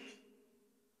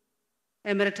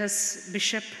 എമറിറ്റസ്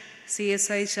ബിഷപ്പ്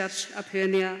CSI ചർച്ച്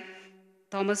അഭിമന്യ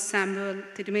തോമസ് സാമുവൽ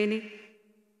തിരുമേനി,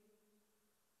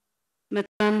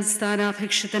 മെത്രാൻ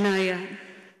സ്ഥാനാഭിഷിക്തനായ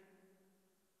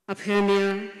അഭിമന്യ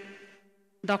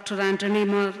ഡോക്ടർ ആന്റണി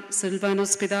മാർ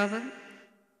സിൽവാനോസ് പിതാവ്,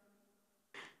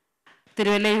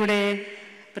 തിരുവല്ലയുടെ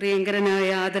പ്രിയങ്കരനായ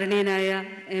ആദരണീയനായ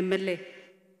MLA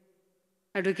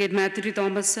advocate Mathew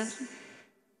Thomas sir,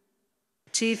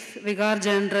 chief vicar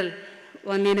general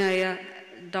വന്യനായ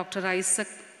doctor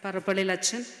Isaac Parappallil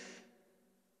അച്ഛൻ,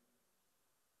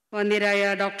 വന്യരായ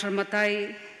ഡോക്ടർ മത്തായി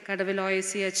കടവിൽ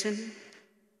OIC അച്ഛൻ,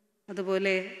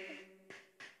 അതുപോലെ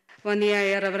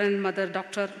വന്യയായ റവറൻ മദർ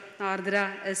ഡോക്ടർ ആർദ്ര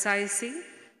SIC,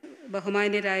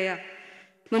 ബഹുമാന്യരായ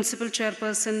municipal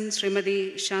chairperson Shrimati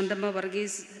Shanthamma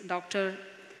Varghese, doctor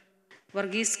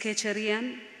Varghese K Cherian,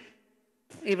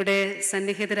 ഇവിടെ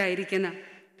സന്നിഹിതരായിരിക്കുന്ന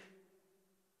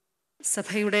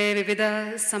സഭയുടെ വിവിധ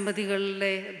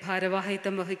സമിതികളിലെ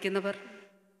ഭാരവാഹിത്വം വഹിക്കുന്നവർ,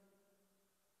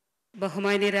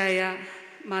 ബഹുമാന്യരായ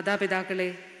മാതാപിതാക്കളെ,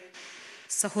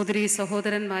 സഹോദരീ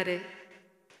സഹോദരന്മാരെ,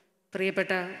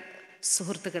 പ്രിയപ്പെട്ട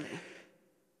സുഹൃത്തുക്കളെ,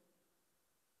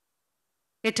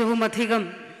 ഏറ്റവും അധികം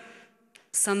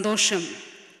സന്തോഷം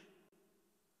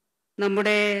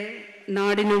നമ്മുടെ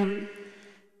നാടിനും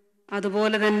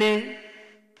അതുപോലെ തന്നെ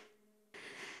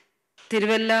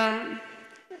തിരുവല്ല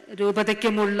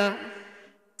രൂപതയ്ക്കുമുള്ള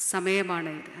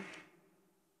സമയമാണ് ഇത്.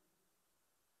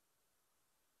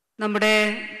 നമ്മുടെ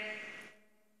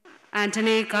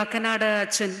ആന്റണി കാക്കനാട്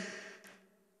അച്ഛൻ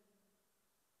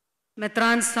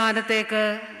മെത്രാൻ സ്ഥാനത്തേക്ക്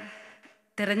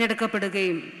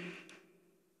തിരഞ്ഞെടുക്കപ്പെടുകയും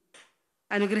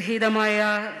അനുഗ്രഹീതമായ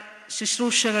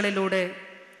ശുശ്രൂഷകളിലൂടെ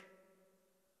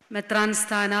മെത്രാൻ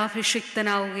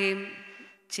സ്ഥാനാഭിഷിക്തനാവുകയും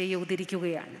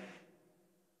ചെയ്തിരിക്കുകയാണ്.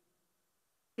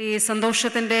 ഈ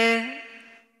സന്തോഷത്തിൻ്റെ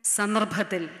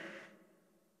സന്ദർഭത്തിൽ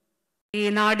ഈ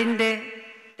നാടിൻ്റെ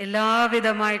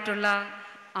എല്ലാവിധമായിട്ടുള്ള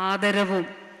ആദരവും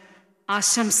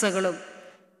ആശംസകളും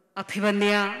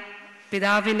അഭിവന്യ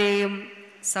പിതാവിനെയും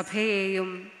സഭയെയും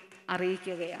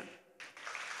അറിയിക്കുകയാണ്.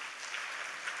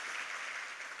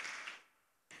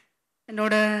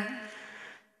 എന്നോട്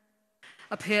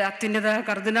അത്യുന്നത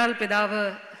കർദിനാൾ പിതാവ്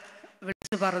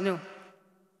വിളിച്ചു പറഞ്ഞു,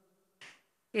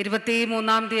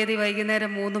 23-ാം തീയതി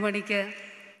വൈകുന്നേരം 3 മണിക്ക്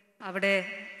അവിടെ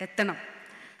എത്തണം.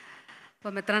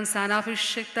 അപ്പം മെത്രാൻ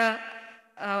സ്ഥാനാഭിഷിക്ത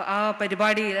ആ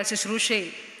പരിപാടിയിൽ, ആ ശുശ്രൂഷയിൽ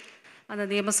അന്ന്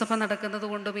നിയമസഭ നടക്കുന്നത്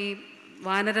കൊണ്ടും ഈ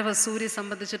വാനര വസൂരി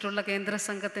സംബന്ധിച്ചിട്ടുള്ള കേന്ദ്ര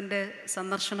സംഘത്തിൻ്റെ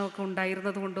സന്ദർശനമൊക്കെ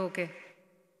ഉണ്ടായിരുന്നത് കൊണ്ടുമൊക്കെ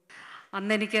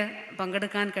അന്നെനിക്ക്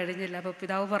പങ്കെടുക്കാൻ കഴിഞ്ഞില്ല. അപ്പോൾ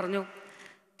പിതാവ് പറഞ്ഞു,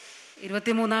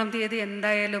 23-ാം തീയതി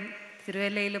എന്തായാലും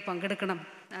തിരുവല്ലയിൽ പങ്കെടുക്കണം.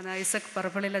 ഞാൻ ഐസക്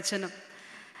പറപ്പള്ളിലച്ഛനും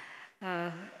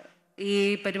ഈ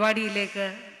പരിപാടിയിലേക്ക്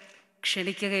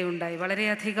ക്ഷണിക്കുകയുണ്ടായി.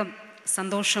 വളരെയധികം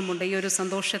സന്തോഷമുണ്ട് ഈ ഒരു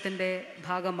സന്തോഷത്തിൻ്റെ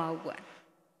ഭാഗമാകുവാൻ.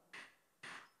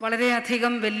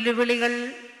 വളരെയധികം വെല്ലുവിളികൾ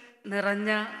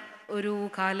നിറഞ്ഞ ഒരു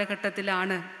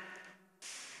കാലഘട്ടത്തിലാണ്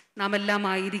നാം എല്ലാം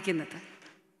ആയിരിക്കുന്നത്.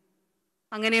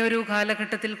 അങ്ങനെ ഒരു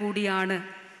കാലഘട്ടത്തിൽ കൂടിയാണ്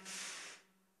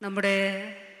നമ്മുടെ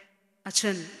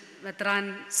അച്ഛൻ മെത്രാൻ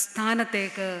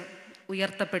സ്ഥാനത്തേക്ക്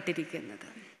ഉയർത്തപ്പെട്ടിരിക്കുന്നത്.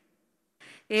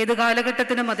 ഏത്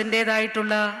കാലഘട്ടത്തിനും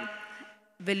അതിൻ്റേതായിട്ടുള്ള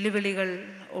വെല്ലുവിളികൾ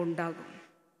ഉണ്ടാകും.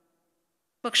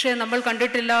 പക്ഷേ നമ്മൾ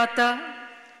കണ്ടിട്ടില്ലാത്ത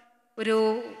ഒരു,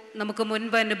 നമുക്ക്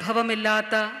മുൻപ്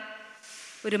അനുഭവമില്ലാത്ത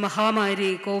ഒരു മഹാമാരി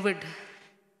കോവിഡ്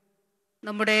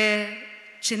നമ്മുടെ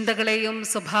ചിന്തകളെയും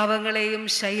സ്വഭാവങ്ങളെയും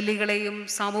ശൈലികളെയും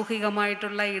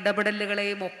സാമൂഹികമായിട്ടുള്ള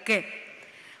ഇടപെടലുകളെയും ഒക്കെ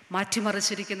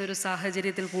മാറ്റിമറിച്ചിരിക്കുന്ന ഒരു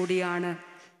സാഹചര്യത്തിൽ കൂടിയാണ്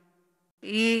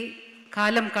ഈ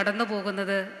കാലം കടന്നു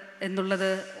പോകുന്നത്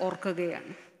എന്നുള്ളത്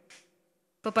ഓർക്കുകയാണ്.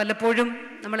 ഇപ്പോൾ പലപ്പോഴും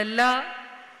നമ്മളെല്ലാ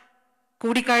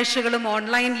കൂടിക്കാഴ്ചകളും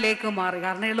ഓൺലൈനിലേക്ക് മാറി.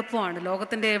 കാരണം എളുപ്പമാണ്,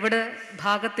 ലോകത്തിൻ്റെ എവിടെ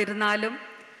ഭാഗത്തിരുന്നാലും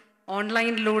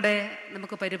ഓൺലൈനിലൂടെ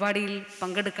നമുക്ക് പരിപാടിയിൽ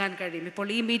പങ്കെടുക്കാൻ കഴിയും. ഇപ്പോൾ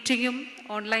ഈ മീറ്റിങ്ങും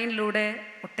ഓൺലൈനിലൂടെ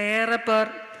ഒട്ടേറെ പേർ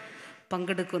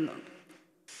പങ്കെടുക്കുന്നുണ്ട്.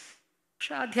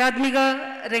 പക്ഷെ ആധ്യാത്മിക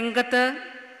രംഗത്ത്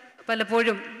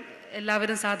പലപ്പോഴും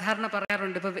എല്ലാവരും സാധാരണ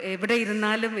പറയാറുണ്ട്, ഇപ്പോൾ എവിടെ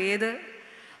ഇരുന്നാലും ഏത്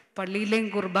പള്ളിയിലെയും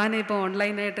കുർബാന ഇപ്പോൾ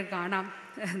ഓൺലൈനായിട്ട് കാണാം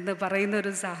എന്ന് പറയുന്ന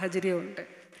ഒരു സാഹചര്യമുണ്ട്.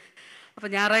 അപ്പോൾ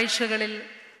ഞായറാഴ്ചകളിൽ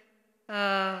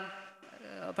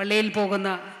പള്ളിയിൽ പോകുന്ന,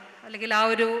 അല്ലെങ്കിൽ ആ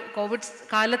ഒരു കോവിഡ്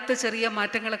കാലത്ത് ചെറിയ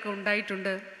മാറ്റങ്ങളൊക്കെ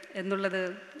ഉണ്ടായിട്ടുണ്ട് എന്നുള്ളത്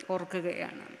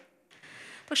ഓർക്കുകയാണ്.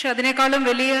 പക്ഷെ അതിനേക്കാളും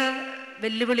വലിയ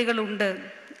വെല്ലുവിളികളുണ്ട്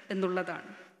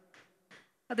എന്നുള്ളതാണ്.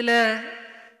 അതിൽ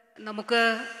നമുക്ക്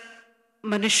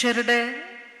മനുഷ്യരുടെ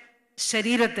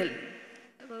ശരീരത്തിൽ,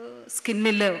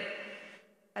 സ്കിന്നിലോ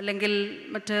അല്ലെങ്കിൽ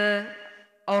മറ്റ്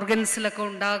ഓർഗൻസിലൊക്കെ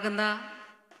ഉണ്ടാകുന്ന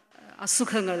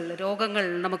അസുഖങ്ങൾ, രോഗങ്ങൾ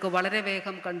നമുക്ക് വളരെ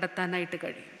വേഗം കണ്ടെത്താനായിട്ട്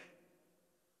കഴിയും.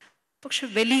 പക്ഷെ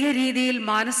വലിയ രീതിയിൽ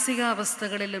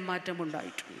മാനസികാവസ്ഥകളിൽ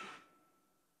മാറ്റമുണ്ടായിട്ടുണ്ട്.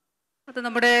 അത്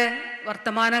നമ്മുടെ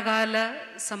വർത്തമാനകാല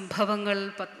സംഭവങ്ങൾ,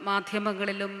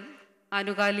 മാധ്യമങ്ങളിലും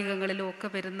ആനുകാലികങ്ങളിലും ഒക്കെ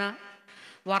വരുന്ന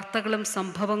വാർത്തകളും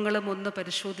സംഭവങ്ങളും ഒന്ന്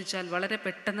പരിശോധിച്ചാൽ വളരെ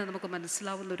പെട്ടെന്ന് നമുക്ക്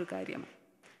മനസ്സിലാവുന്ന ഒരു കാര്യമാണ്.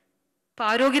 അപ്പോൾ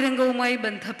ആരോഗ്യരംഗവുമായി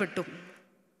ബന്ധപ്പെട്ടും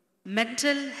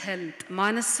മെൻ്റൽ ഹെൽത്ത്,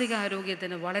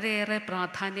 മാനസികാരോഗ്യത്തിന് വളരെയേറെ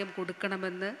പ്രാധാന്യം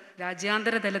കൊടുക്കണമെന്ന്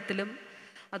രാജ്യാന്തര തലത്തിലും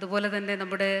അതുപോലെ തന്നെ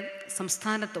നമ്മുടെ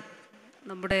സംസ്ഥാനത്തും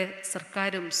നമ്മുടെ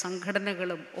സർക്കാരും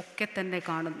സംഘടനകളും ഒക്കെ തന്നെ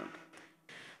കാണുന്നുണ്ട്.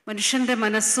 മനുഷ്യൻ്റെ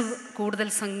മനസ്സ് കൂടുതൽ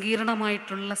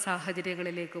സങ്കീർണമായിട്ടുള്ള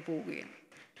സാഹചര്യങ്ങളിലേക്ക് പോവുകയാണ്.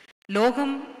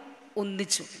 ലോകം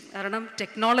ഒന്നിച്ചു, കാരണം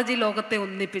ടെക്നോളജി ലോകത്തെ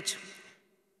ഒന്നിപ്പിച്ചു.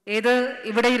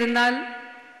 ഇവിടെ ഇരുന്നാൽ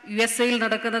USA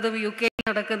നടക്കുന്നതും UK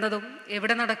നടക്കുന്നതും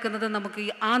എവിടെ നടക്കുന്നതും നമുക്ക്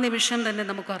ആ നിമിഷം തന്നെ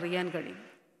നമുക്ക് അറിയാൻ കഴിയും.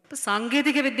 ഇപ്പം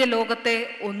സാങ്കേതിക വിദ്യ ലോകത്തെ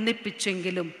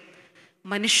ഒന്നിപ്പിച്ചെങ്കിലും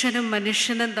മനുഷ്യനും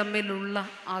തമ്മിലുള്ള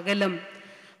അകലം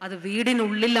അത്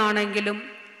വീടിനുള്ളിലാണെങ്കിലും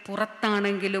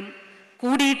പുറത്താണെങ്കിലും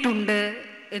കൂടിയിട്ടുണ്ട്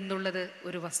എന്നുള്ളത്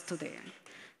ഒരു വസ്തുതയാണ്.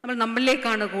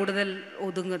 നമ്മളിലേക്കാണ് കൂടുതൽ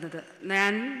ഒതുങ്ങുന്നത്.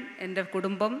 ഞാൻ, എൻ്റെ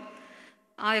കുടുംബം,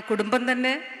 ആ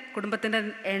കുടുംബത്തിൻ്റെ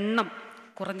എണ്ണം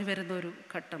കുറഞ്ഞു വരുന്ന ഒരു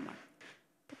ഘട്ടമാണ്.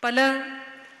 പല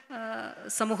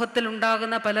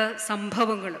സമൂഹത്തിലുണ്ടാകുന്ന പല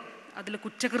സംഭവങ്ങളും, അതിൽ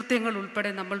കുറ്റകൃത്യങ്ങൾ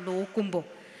ഉൾപ്പെടെ നമ്മൾ നോക്കുമ്പോൾ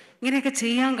ഇങ്ങനെയൊക്കെ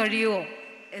ചെയ്യാൻ കഴിയുമോ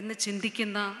എന്ന്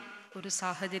ചിന്തിക്കുന്ന ഒരു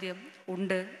സാഹചര്യം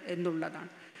ഉണ്ട്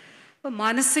എന്നുള്ളതാണ്. അപ്പം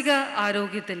മാനസിക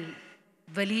ആരോഗ്യത്തിൽ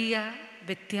വലിയ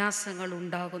വ്യത്യാസങ്ങൾ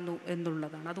ഉണ്ടാകുന്നു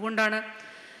എന്നുള്ളതാണ്. അതുകൊണ്ടാണ്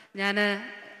ഞാൻ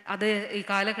അത് ഈ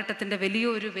കാലഘട്ടത്തിൻ്റെ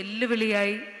വലിയൊരു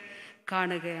വെല്ലുവിളിയായി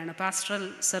കാണുകയാണ്. പാസ്റ്ററൽ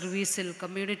സർവീസിൽ,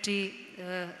 കമ്മ്യൂണിറ്റി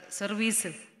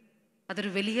സർവീസിൽ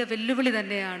അതൊരു വലിയ വെല്ലുവിളി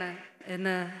തന്നെയാണ്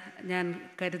എന്ന് ഞാൻ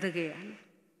കരുതുകയാണ്.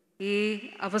 ഈ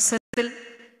അവസരത്തിൽ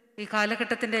ഈ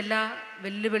കാലഘട്ടത്തിൻ്റെ എല്ലാ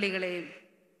വെല്ലുവിളികളെയും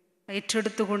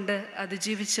ഏറ്റെടുത്തുകൊണ്ട്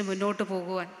അതിജീവിച്ച് മുന്നോട്ട്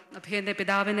പോകുവാൻ അഭിയൻ്റെ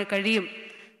പിതാവിന് കഴിയും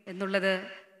എന്നുള്ളത്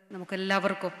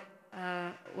നമുക്കെല്ലാവർക്കും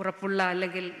ഉറപ്പുള്ള,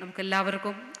 അല്ലെങ്കിൽ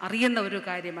നമുക്കെല്ലാവർക്കും അറിയുന്ന ഒരു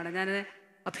കാര്യമാണ്. ഞാൻ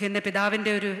അഭിയൻ്റെ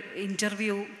പിതാവിൻ്റെ ഒരു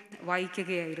ഇൻ്റർവ്യൂ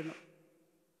വായിക്കുകയായിരുന്നു.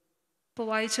 അപ്പോൾ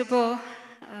വായിച്ചപ്പോൾ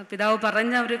പിതാവ്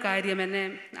പറഞ്ഞ ഒരു കാര്യം എന്നെ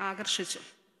ആകർഷിച്ചു.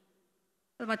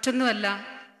 അത് മറ്റൊന്നുമല്ല,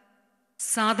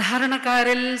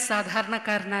 സാധാരണക്കാരിൽ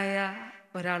സാധാരണക്കാരനായ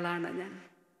ഒരാളാണ് ഞാൻ.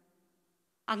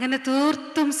 അങ്ങനെ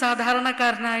തീർത്തും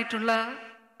സാധാരണക്കാരനായിട്ടുള്ള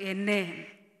എന്നെ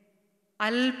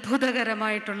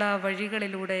അത്ഭുതകരമായിട്ടുള്ള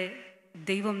വഴികളിലൂടെ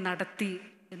ദൈവം നടത്തി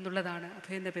എന്നുള്ളതാണ്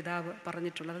അഭയൻ്റെ പിതാവ്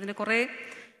പറഞ്ഞിട്ടുള്ളത്. അതിന് കുറേ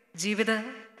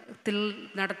ജീവിതത്തിൽ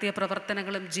നടത്തിയ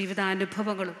പ്രവർത്തനങ്ങളും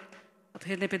ജീവിതാനുഭവങ്ങളും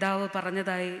അഭയൻ്റെ പിതാവ്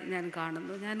പറഞ്ഞതായി ഞാൻ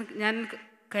കാണുന്നു. ഞാൻ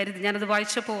കരുതി, ഞാനത്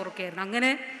വായിച്ചപ്പോൾ ഓർക്കുകയായിരുന്നു,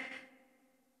 അങ്ങനെ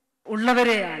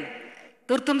ഉള്ളവരെയാണ്,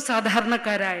 തീർത്തും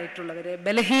സാധാരണക്കാരായിട്ടുള്ളവരെ,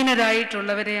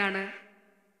 ബലഹീനരായിട്ടുള്ളവരെയാണ്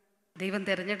ദൈവം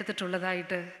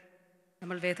തിരഞ്ഞെടുത്തിട്ടുള്ളതായിട്ട്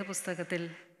നമ്മൾ വേദപുസ്തകത്തിൽ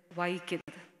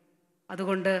വായിക്കുന്നത്.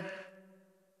 അതുകൊണ്ട്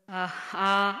ആ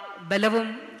ബലവും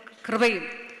കൃപയും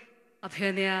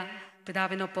അഭയന്യ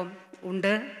പിതാവിനൊപ്പം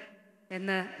ഉണ്ട്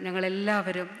എന്ന്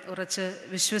ഞങ്ങളെല്ലാവരും ഉറച്ച്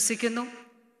വിശ്വസിക്കുന്നു.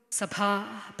 സഭാ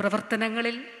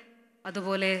പ്രവർത്തനങ്ങളിൽ,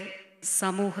 അതുപോലെ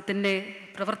സമൂഹത്തിലെ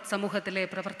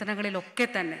പ്രവർത്തനങ്ങളിലൊക്കെ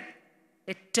തന്നെ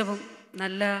ഏറ്റവും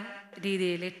നല്ല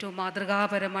രീതിയിൽ, ഏറ്റവും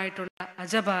മാതൃകാപരമായിട്ടുള്ള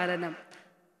അജപാലനം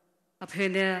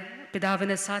അഭയന്യ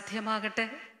പിതാവിന് സാധ്യമാകട്ടെ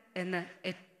എന്ന്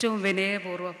ഏറ്റവും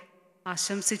വിനയപൂർവ്വം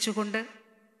ആശംസിച്ചുകൊണ്ട്,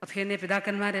 അഭയന്യ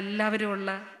പിതാക്കന്മാരെല്ലാവരും ഉള്ള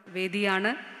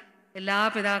വേദിയാണ്. എല്ലാ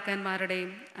പിതാക്കന്മാരുടെയും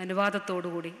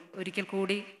അനുവാദത്തോടുകൂടി ഒരിക്കൽ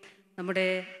കൂടി നമ്മുടെ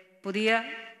പുതിയ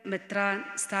മെത്രാൻ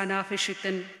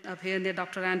സ്ഥാനാഭിഷിക്തൻ അഭയന്യ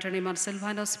ഡോക്ടർ ആന്റണി മാർ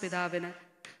സിൽവാനോസ് പിതാവിന്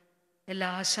എല്ലാ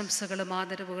ആശംസകളും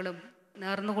ആദരവുകളും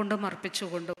നേർന്നുകൊണ്ടും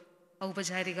അർപ്പിച്ചുകൊണ്ടും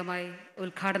ഔപചാരികമായി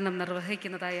ഉദ്ഘാടനം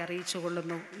നിർവഹിക്കുന്നതായി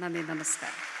അറിയിച്ചുകൊള്ളുന്നു. നന്ദി,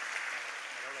 നമസ്കാരം.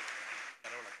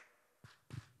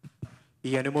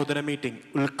 ഈ അനുമോദന മീറ്റിംഗ്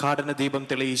ഉദ്ഘാടന ദീപം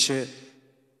തെളിയിച്ച്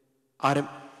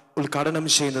ഉദ്ഘാടനം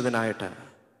ചെയ്യുന്നതിനായിട്ട്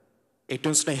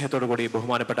ഏറ്റവും സ്നേഹത്തോടു കൂടി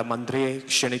ബഹുമാനപ്പെട്ട മന്ത്രിയെ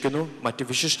ക്ഷണിക്കുന്നു. മറ്റ്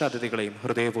വിശിഷ്ടാതിഥികളെയും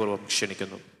ഹൃദയപൂർവ്വം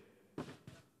ക്ഷണിക്കുന്നു.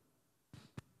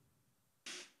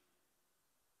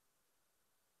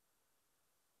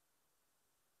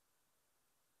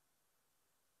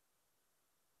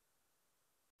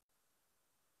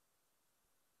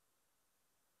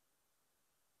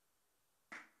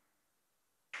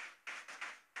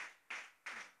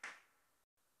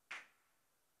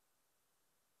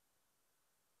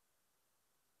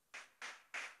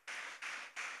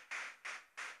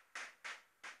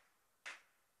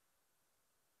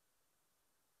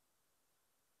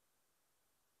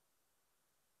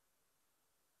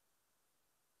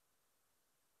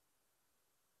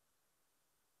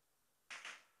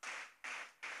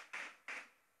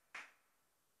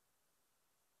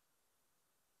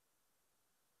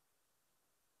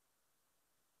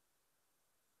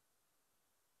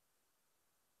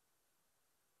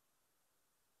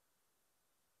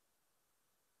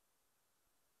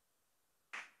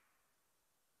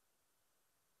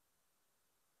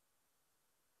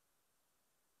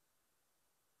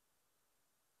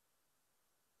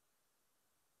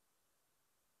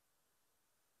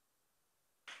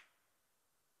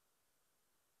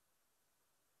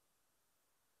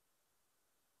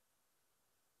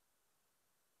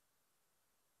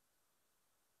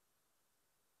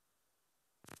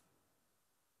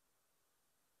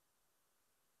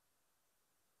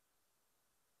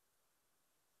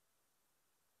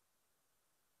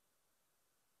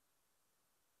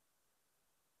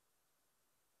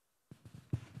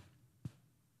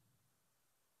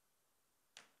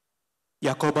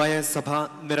 യാക്കോബായ സഭ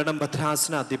നിരണം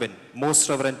ഭദ്രാസന അധിപൻ most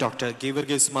reverend doctor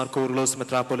Geevarghese Mar Coorilos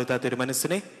മെത്രാപ്പൊലിത്ത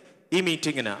തിരുമനസിനെ ഈ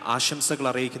മീറ്റിംഗിന് ആശംസകൾ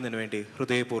അറിയിക്കുന്നതിന് വേണ്ടി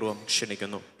ഹൃദയപൂർവ്വം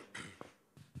ക്ഷണിക്കുന്നു.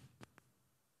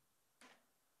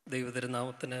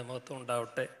 ദൈവതിരുനാമത്തിന് മഹത്വം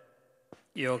ഉണ്ടാവട്ടെ.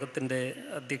 യോഗത്തിൻ്റെ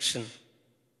അധ്യക്ഷൻ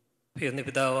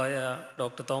പിതാവായ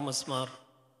ഡോക്ടർ തോമസ് മാർ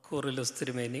കൂറിലോസ്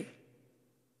തിരുമേനി,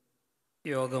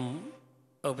 യോഗം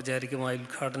ഔപചാരികമായി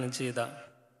ഉദ്ഘാടനം ചെയ്ത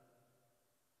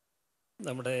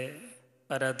നമ്മുടെ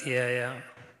ആരാധ്യയായ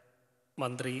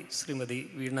മന്ത്രി ശ്രീമതി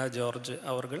വീണ ജോർജ്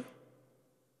അവർകൾ,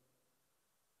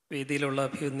 വേദിയിലുള്ള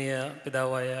അഭിനന്ദനീയ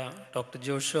പിതാവായ ഡോക്ടർ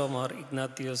ജോഷുവ മാർ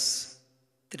ഇഗ്നാത്തിയോസ്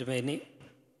തിരുമേനി,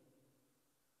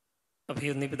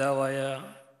 അഭിയന്യ പിതാവായ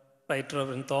റൈറ്റ്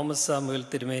റവറൻഡ് തോമസ് സാമുവൽ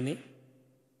തിരുമേനി,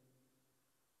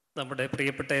 നമ്മുടെ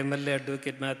പ്രിയപ്പെട്ട MLA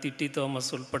advocate Mathew T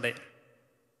Thomas ഉൾപ്പെടെ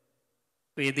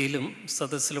വേദിയിലും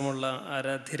സദസ്സിലുമുള്ള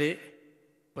ആരാധ്യരെ,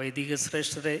 വൈദിക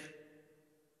ശ്രേഷ്ഠരെ,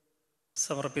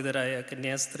 സമർപ്പിതരായ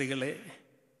കന്യാസ്ത്രീകളെ,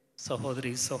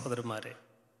 സഹോദരി സഹോദരന്മാരെ,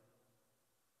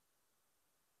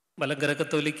 മലങ്കര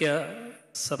കത്തോലിക്ക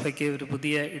സഭയ്ക്ക് ഒരു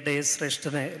പുതിയ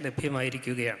ഇടയശ്രേഷ്ഠനെ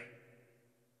ലഭ്യമായിരിക്കുകയാണ്.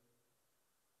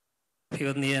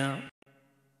 അഭിവന്യ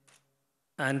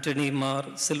ആന്റണി മാർ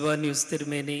സിൽവാന്യൂസ്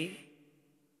തിരുമേനി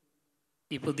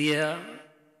ഈ പുതിയ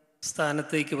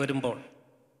സ്ഥാനത്തേക്ക് വരുമ്പോൾ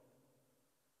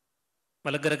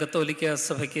മലങ്കര കത്തോലിക്ക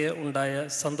സഭയ്ക്ക് ഉണ്ടായ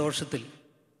സന്തോഷത്തിൽ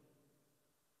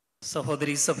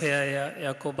സഹോദരി സഭയായ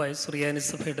യാക്കോബായ സുറിയാനി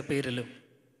സഭയുടെ പേരിലും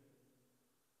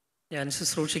ഞാൻ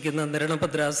ശുശ്രൂഷിക്കുന്ന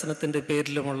നിരണഭദ്രാസനത്തിൻ്റെ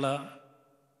പേരിലുമുള്ള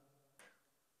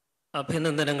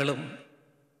അഭിനന്ദനങ്ങളും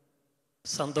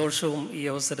സന്തോഷവും ഈ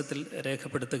അവസരത്തിൽ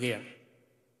രേഖപ്പെടുത്തുകയാണ്.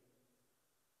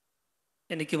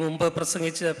 എനിക്ക് മുമ്പ്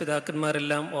പ്രസംഗിച്ച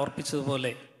പിതാക്കന്മാരെല്ലാം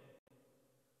ഓർപ്പിച്ചതുപോലെ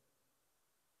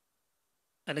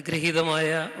അനുഗ്രഹീതമായ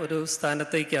ഒരു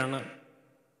സ്ഥാനത്തേക്കാണ്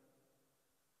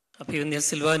അഭിവന്യ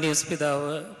സിൽവാനിയസ്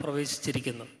പിതാവ്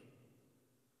പ്രവേശിച്ചിരിക്കുന്നത്.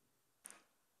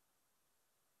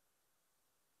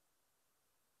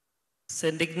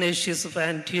 സെൻറ്റ് ഇഗ്നേഷ്യസ് ഓഫ്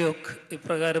ആൻറ്റിയോക്ക്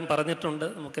ഇപ്രകാരം പറഞ്ഞിട്ടുണ്ട്.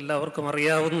 നമുക്കെല്ലാവർക്കും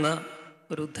അറിയാവുന്ന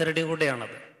ഒരു ഉദ്ധരണി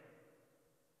കൂടെയാണത്.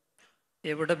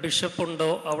 എവിടെ ബിഷപ്പുണ്ടോ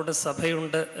അവിടെ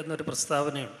സഭയുണ്ട് എന്നൊരു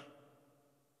പ്രസ്താവനയുണ്ട്.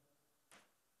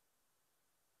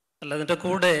 അല്ല, അതിൻ്റെ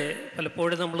കൂടെ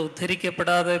പലപ്പോഴും നമ്മൾ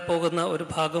ഉദ്ധരിക്കപ്പെടാതെ പോകുന്ന ഒരു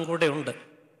ഭാഗം കൂടെ ഉണ്ട്.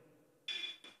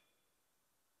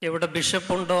 എവിടെ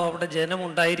ബിഷപ്പുണ്ടോ അവിടെ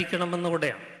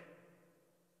ജനമുണ്ടായിരിക്കണമെന്നുകൂടെയാണ്.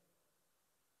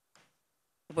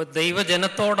 അപ്പോൾ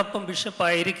ദൈവജനത്തോടൊപ്പം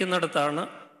ബിഷപ്പായിരിക്കുന്നിടത്താണ്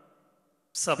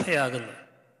സഭയാകുന്നത്.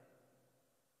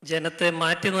 ജനത്തെ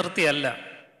മാറ്റി നിർത്തിയല്ല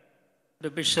ഒരു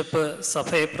ബിഷപ്പ്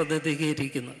സഭയെ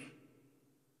പ്രതിനിധീകരിക്കുന്നത്.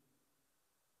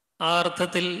 ആ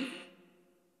അർത്ഥത്തിൽ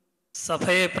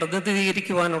സഭയെ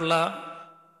പ്രതിനിധീകരിക്കുവാനുള്ള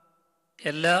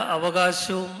എല്ലാ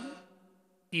അവകാശവും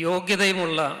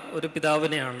യോഗ്യതയുമുള്ള ഒരു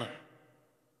പിതാവിനെയാണ്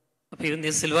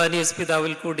അഭിവന്യ സിൽവാനിയസ്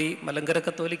പിതാവിൽ കൂടി മലങ്കര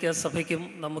കത്തോലിക്ക സഭയ്ക്കും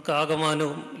നമുക്ക്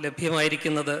ആകമാനവും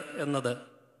ലഭ്യമായിരിക്കുന്നത് എന്നത്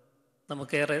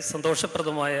നമുക്കേറെ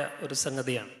സന്തോഷപ്രദമായ ഒരു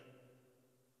സംഗതിയാണ്.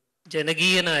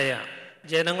 ജനകീയനായ,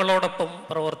 ജനങ്ങളോടൊപ്പം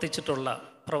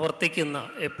പ്രവർത്തിക്കുന്ന,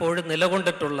 എപ്പോഴും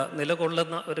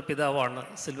നിലകൊള്ളുന്ന ഒരു പിതാവാണ്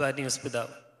സിൽവാനിയസ്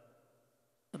പിതാവ്.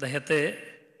 അദ്ദേഹത്തെ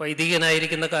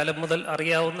വൈദികനായിരിക്കുന്ന കാലം മുതൽ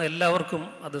അറിയാവുന്ന എല്ലാവർക്കും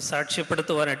അത്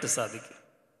സാക്ഷ്യപ്പെടുത്തുവാനായിട്ട് സാധിക്കും.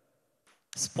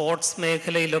 സ്പോർട്സ്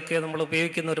മേഖലയിലൊക്കെ നമ്മൾ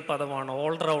ഉപയോഗിക്കുന്ന ഒരു പദമാണ്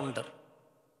ഓൾറൗണ്ടർ.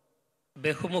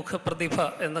 ബഹുമുഖ പ്രതിഭ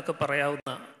എന്നൊക്കെ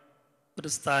പറയാവുന്ന ഒരു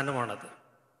സ്ഥാനമാണത്.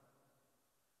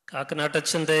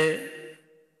 കാക്കനാട്ടച്ഛൻ്റെ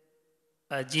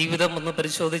ജീവിതം ഒന്ന്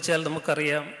പരിശോധിച്ചാൽ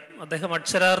നമുക്കറിയാം, അദ്ദേഹം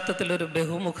അക്ഷരാർത്ഥത്തിൽ ഒരു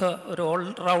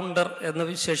ഓൾറൗണ്ടർ എന്ന്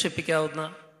വിശേഷിപ്പിക്കാവുന്ന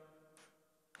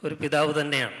ഒരു പിതാവ്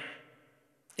തന്നെയാണ്.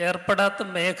 ഏർപ്പെടാത്ത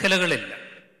മേഖലകളില്ല.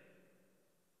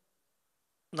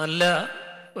 നല്ല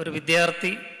ഒരു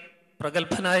വിദ്യാർത്ഥി,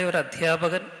 പ്രഗത്ഭനായ ഒരു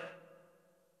അധ്യാപകൻ,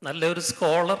 നല്ലൊരു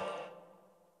സ്കോളർ,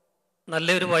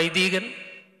 നല്ലൊരു വൈദികൻ,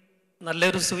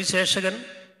 നല്ലൊരു സുവിശേഷകൻ,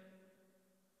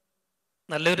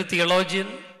 നല്ലൊരു തിയോളോജിയൻ,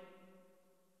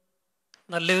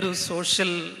 നല്ലൊരു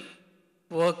സോഷ്യൽ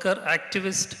വർക്കർ,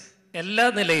 ആക്ടിവിസ്റ്റ്, എല്ലാ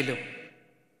നിലയിലും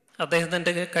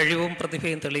അദ്ദേഹത്തിൻ്റെ കഴിവും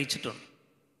പ്രതിഭയും തെളിയിച്ചിട്ടുണ്ട്.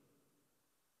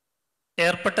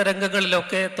 ഏർപ്പെട്ട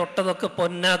രംഗങ്ങളിലൊക്കെ തൊട്ടതൊക്കെ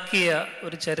പൊന്നാക്കിയ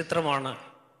ഒരു ചരിത്രമാണ്,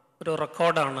 ഒരു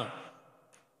റെക്കോർഡാണ്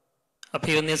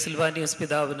അഭിവന്യ സിൽവാനിയസ്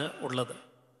പിതാവിന് ഉള്ളത്.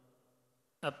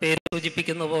 ആ പേര്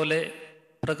സൂചിപ്പിക്കുന്ന പോലെ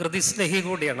പ്രകൃതി സ്നേഹി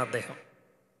കൂടിയാണ് അദ്ദേഹം.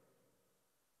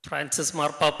 ഫ്രാൻസിസ്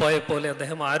മാർപ്പാപ്പായെ പോലെ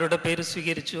അദ്ദേഹം ആരുടെ പേര്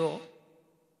സ്വീകരിച്ചുവോ,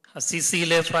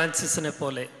 അസീസിയിലെ ഫ്രാൻസിസിനെ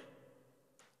പോലെ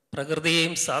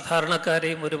പ്രകൃതിയെയും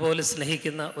സാധാരണക്കാരെയും ഒരുപോലെ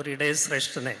സ്നേഹിക്കുന്ന ഒരു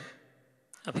ഇടയശ്രേഷ്ഠനെ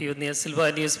അഭിവന്യ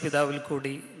സിൽവാനിയസ് പിതാവിൽ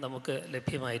കൂടി നമുക്ക്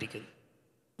ലഭ്യമായിരിക്കുന്നു.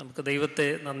 നമുക്ക് ദൈവത്തെ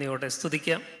നന്ദിയോടെ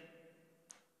സ്തുതിക്കാം.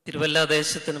 തിരുവല്ല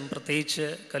ദേശത്തിനും പ്രത്യേകിച്ച്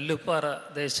കല്ലുപ്പാറ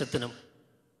ദേശത്തിനും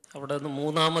അവിടെ നിന്ന്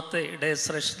മൂന്നാമത്തെ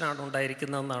ഇടയശ്രേഷ്ഠനാണ്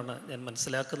ഉണ്ടായിരിക്കുന്നതെന്നാണ് ഞാൻ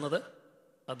മനസ്സിലാക്കുന്നത്.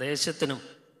 ആ ദേശത്തിനും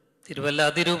തിരുവല്ല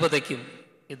അതിരൂപതയ്ക്കും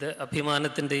ഇത്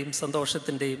അഭിമാനത്തിൻ്റെയും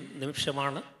സന്തോഷത്തിൻ്റെയും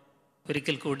നിമിഷമാണ്.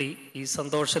 ഒരിക്കൽ കൂടി ഈ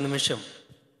സന്തോഷ നിമിഷം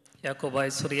യാക്കോബായ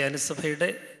സുറിയാനി സഭയുടെ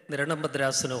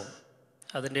നിരണഭദ്രാസനവും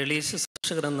അതിൻ്റെ എളിയ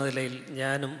ശുശ്രൂഷകൻ എന്ന നിലയിൽ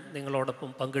ഞാനും നിങ്ങളോടൊപ്പം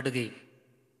പങ്കിടുകയും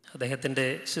അദ്ദേഹത്തിൻ്റെ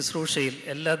ശുശ്രൂഷയിൽ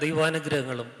എല്ലാ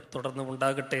ദൈവാനുഗ്രഹങ്ങളും തുടർന്നും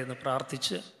ഉണ്ടാകട്ടെ എന്ന്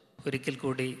പ്രാർത്ഥിച്ച് ഒരിക്കൽ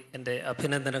കൂടി എൻ്റെ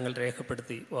അഭിനന്ദനങ്ങൾ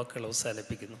രേഖപ്പെടുത്തി വാക്കുകൾ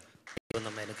അവസാനിപ്പിക്കുന്നു. ദൈവം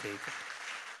നമ്മെ അനുഗ്രഹിക്കട്ടെ.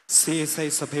 CSI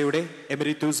സഭയുടെ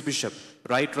എമരിറ്റൂസ് bishop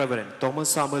right reverend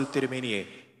Thomas Samuel തിരുമേനിയെ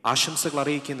ആശംസകൾ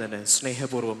അറിയിക്കുന്നതിന്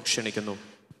സ്നേഹപൂർവ്വം ക്ഷണിക്കുന്നു.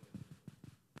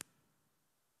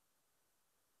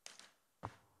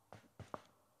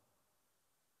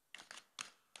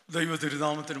 ദൈവ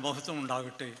തിരുനാമത്തിന് മഹത്വം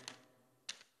ഉണ്ടാകട്ടെ.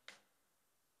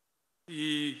 ഈ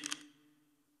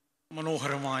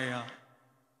മനോഹരമായ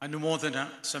അനുമോദന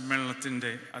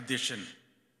സമ്മേളനത്തിൻ്റെ അധ്യക്ഷൻ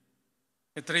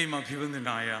എത്രയും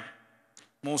അഭിവന്ദനായ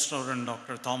most reverend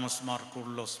doctor Thomas Mar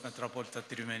Coorilos മെത്രാപ്പോലിത്ത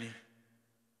തിരുമേനി,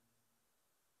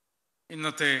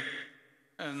 ഇന്നത്തെ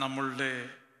നമ്മളുടെ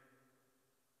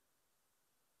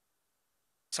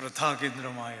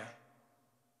ശ്രദ്ധാകേന്ദ്രമായ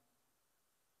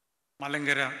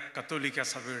മലങ്കര കത്തോലിക്ക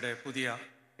സഭയുടെ പുതിയ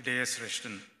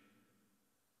ഇടയശ്രേഷ്ഠൻ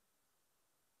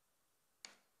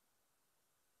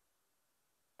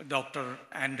ഡോക്ടർ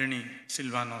ആന്റണി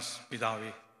സിൽവാനോസ്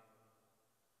പിതാവേ,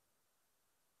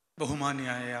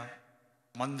 ബഹുമാന്യായ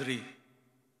മന്ത്രി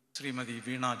ശ്രീമതി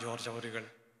വീണ ജോർജ് അവരുകൾ,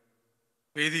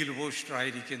 വേദിയിൽ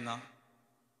ഉപവിഷ്ടരായിരിക്കുന്ന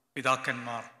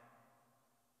പിതാക്കന്മാർ,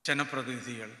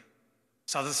 ജനപ്രതിനിധികൾ,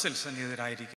 സദസ്സിൽ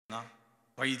സന്നിഹിതരായിരിക്കുന്ന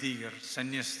വൈദികർ,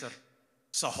 സന്യസ്തർ,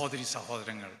 സഹോദരി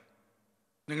സഹോദരങ്ങൾ,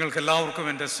 നിങ്ങൾക്കെല്ലാവർക്കും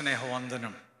എൻ്റെ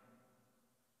സ്നേഹവന്ദനം.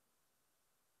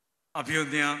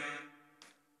 അഭിവന്യ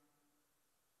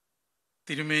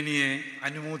തിരുമേനിയെ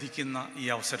അനുമോദിക്കുന്ന ഈ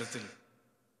അവസരത്തിൽ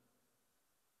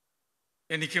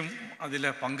എനിക്കും അതിൽ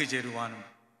പങ്കുചേരുവാനും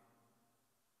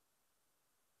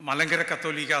മലങ്കര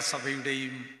കത്തോലിക്ക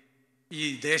സഭയുടെയും ഈ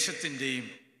ദേശത്തിൻ്റെയും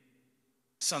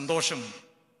സന്തോഷം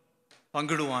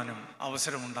പങ്കിടുവാനും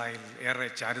അവസരമുണ്ടായതിൽ ഏറെ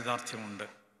ചാരിതാർത്ഥ്യമുണ്ട്.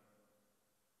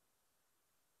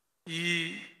 ഈ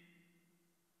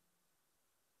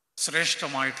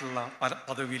ശ്രേഷ്ഠമായിട്ടുള്ള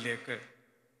പദവിയിലേക്ക്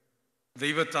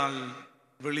ദൈവത്താൽ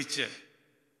വിളിച്ച്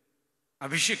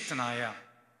അഭിഷിക്തനായ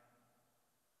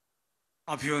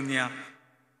അഭിവന്യ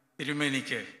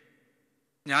തിരുമേനിക്ക്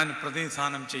ഞാൻ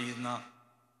പ്രതിനിധാനം ചെയ്യുന്ന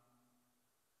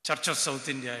ചർച്ച് ഓഫ്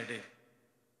സൗത്ത് ഇന്ത്യയുടെ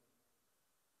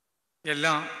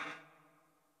എല്ലാ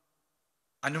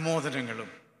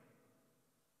അനുമോദനങ്ങളും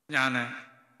ഞാൻ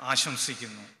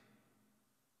ആശംസിക്കുന്നു.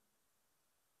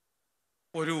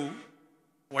 ഒരു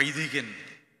വൈദികൻ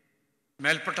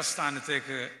മേൽപ്പെട്ട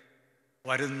സ്ഥാനത്തേക്ക്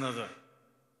വരുന്നത്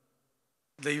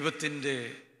ദൈവത്തിൻ്റെ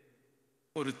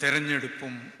ഒരു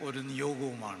തെരഞ്ഞെടുപ്പും ഒരു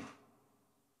നിയോഗവുമാണ്.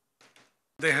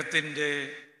 അദ്ദേഹത്തിൻ്റെ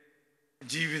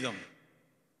ജീവിതം,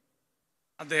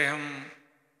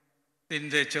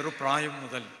 അദ്ദേഹത്തിൻ്റെ ചെറുപ്രായം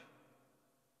മുതൽ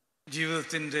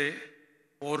ജീവിതത്തിൻ്റെ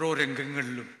ഓരോ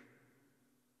രംഗങ്ങളിലും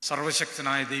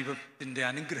സർവശക്തനായ ദൈവത്തിൻ്റെ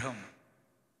അനുഗ്രഹം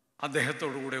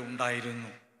അദ്ദേഹത്തോടുകൂടെ ഉണ്ടായിരുന്നു.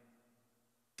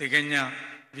 തികഞ്ഞ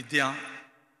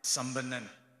വിദ്യാസമ്പന്നൻ,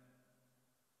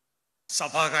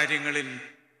 സഭാകാര്യങ്ങളിൽ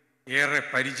ഏറെ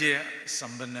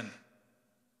പരിചയസമ്പന്നൻ,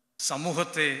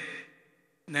 സമൂഹത്തെ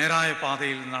നേരായ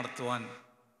പാതയിൽ നടത്തുവാൻ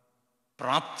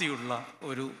പ്രാപ്തിയുള്ള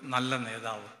ഒരു നല്ല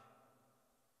നേതാവ്,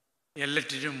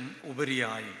 എല്ലാറ്റിനും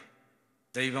ഉപരിയായി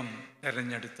ദൈവം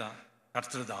തെരഞ്ഞെടുത്ത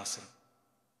കർത്തൃദാസൻ.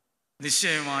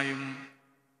 നിശ്ചയമായും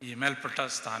ഈ മേൽപ്പെട്ട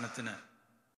സ്ഥാനത്തിന്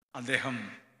അദ്ദേഹം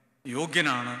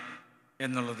യോഗ്യനാണ്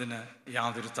എന്നുള്ളതിന്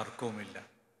യാതൊരു തർക്കവുമില്ല.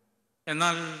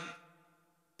 എന്നാൽ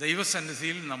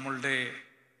ദൈവസന്നിധിയിൽ നമ്മളുടെ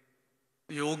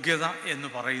യോഗ്യത എന്ന്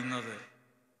പറയുന്നത്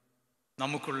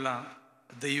നമുക്കുള്ള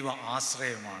ദൈവ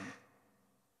ആശ്രയമാണ്.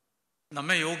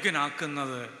 നമ്മെ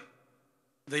യോഗ്യനാക്കുന്നത്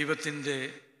ദൈവത്തിൻ്റെ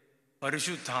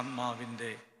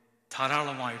പരിശുദ്ധാത്മാവിൻ്റെ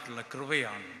ധാരാളമായിട്ടുള്ള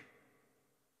കൃപയാണ്.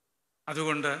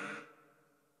 അതുകൊണ്ട്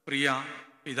പ്രിയ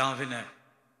പിതാവിന്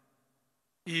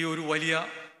ഈ ഒരു വലിയ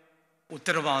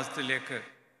ഉത്തരവാദിത്തത്തിലേക്ക്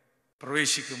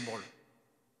പ്രവേശിക്കുമ്പോൾ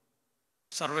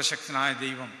സർവശക്തനായ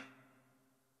ദൈവം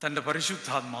തൻ്റെ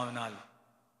പരിശുദ്ധാത്മാവിനാൽ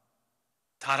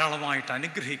ധാരാളമായിട്ട്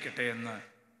അനുഗ്രഹിക്കട്ടെ എന്ന്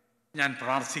ഞാൻ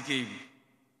പ്രാർത്ഥിക്കുകയും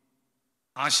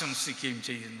ആശംസിക്കുകയും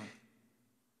ചെയ്യുന്നു.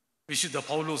 വിശുദ്ധ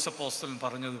പൗലോസ് അപ്പോസ്തലൻ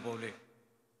പറഞ്ഞതുപോലെ,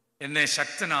 എന്നെ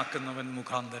ശക്തനാക്കുന്നവൻ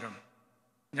മുഖാന്തരം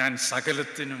ഞാൻ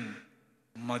സകലത്തിനും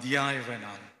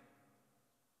മതിയായവനാണ്.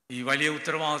 ഈ വലിയ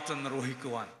ഉത്തരവാദിത്വം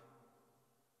നിർവഹിക്കുവാൻ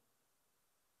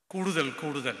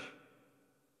കൂടുതൽ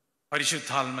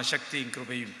പരിശുദ്ധാത്മ ശക്തിയും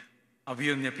കൃപയും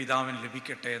അഭിവന്യ പിതാവിന്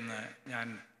ലഭിക്കട്ടെ എന്ന് ഞാൻ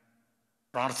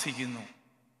പ്രാർത്ഥിക്കുന്നു.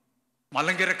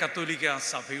 മലങ്കര കത്തോലിക്ക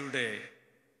സഭയുടെ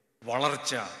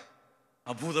വളർച്ച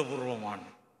അഭൂതപൂർവമാണ്.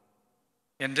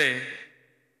 എൻ്റെ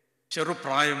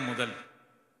ചെറുപ്രായം മുതൽ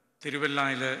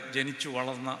തിരുവല്ലയിൽ ജനിച്ചു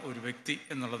വളർന്ന ഒരു വ്യക്തി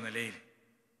എന്നുള്ള നിലയിൽ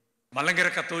മലങ്കര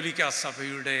കത്തോലിക്ക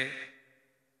സഭയുടെ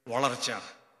വളർച്ച,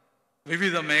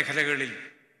 വിവിധ മേഖലകളിൽ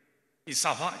ഈ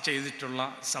സഭ ചെയ്തിട്ടുള്ള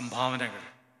സംഭാവനകൾ,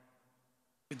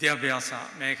 വിദ്യാഭ്യാസ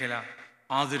മേഖല,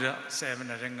 ആതുര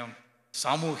സേവന രംഗം,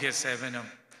 സാമൂഹ്യ സേവനം,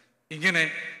 ഇങ്ങനെ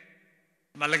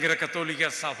മലങ്കര കത്തോലിക്ക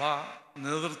സഭ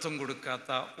നേതൃത്വം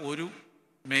കൊടുക്കാത്ത ഒരു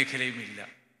മേഖലയുമില്ല.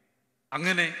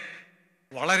 അങ്ങനെ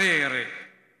വളരെയേറെ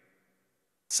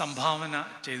സംഭാവന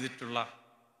ചെയ്തിട്ടുള്ള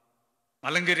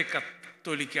മലങ്കര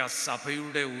കത്തോലിക്ക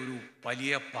സഭയുടെ ഒരു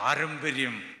വലിയ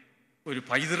പാരമ്പര്യം, ഒരു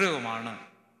പൈതൃകമാണ്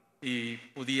ഈ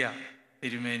പുതിയ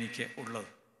തിരുമേനിക്ക് ഉള്ളത്.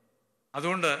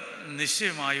 അതുകൊണ്ട്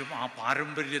നിശ്ചയമായും ആ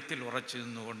പാരമ്പര്യത്തിൽ ഉറച്ചു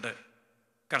നിന്നുകൊണ്ട്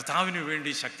കർത്താവിന്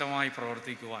വേണ്ടി ശക്തമായി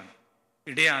പ്രവർത്തിക്കുവാൻ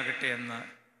ഇടയാകട്ടെ എന്ന്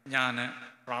ഞാൻ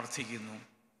പ്രാർത്ഥിക്കുന്നു.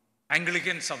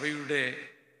 ആംഗ്ലിക്കൻ സഭയുടെ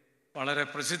വളരെ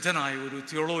പ്രസിദ്ധനായ ഒരു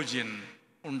തിയോളോജിയൻ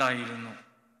ഉണ്ടായിരുന്നു.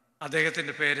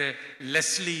 അദ്ദേഹത്തിൻ്റെ പേര്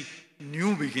ലെസ്ലി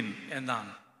ന്യൂബിഗിൻ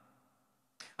എന്നാണ്.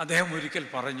 അദ്ദേഹം ഒരിക്കൽ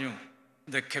പറഞ്ഞു,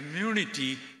 the community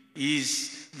is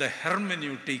the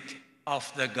ഹെർമന്യൂട്ടിക്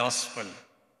of the gospel.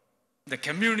 The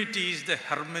community is the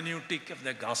ഹെർമന്യൂട്ടിക് of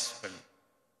the gospel.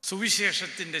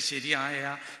 സുവിശേഷത്തിൻ്റെ ശരിയായ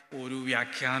ഒരു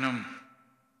വ്യാഖ്യാനം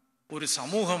ഒരു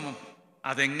സമൂഹം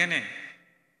അതെങ്ങനെ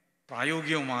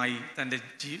പ്രായോഗികമായി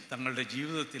തങ്ങളുടെ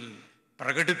ജീവിതത്തിൽ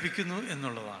പ്രകടിപ്പിക്കുന്നു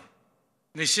എന്നുള്ളതാണ്.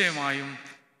 നിശ്ചയമായും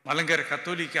മലങ്കര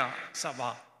കത്തോലിക്ക സഭ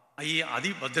ഈ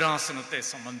അതിഭദ്രാസനത്തെ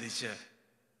സംബന്ധിച്ച്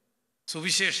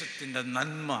സുവിശേഷത്തിൻ്റെ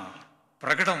നന്മ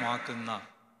പ്രകടമാക്കുന്ന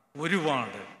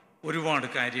ഒരുപാട്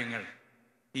കാര്യങ്ങൾ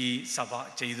ഈ സഭ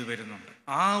ചെയ്തു വരുന്നുണ്ട്.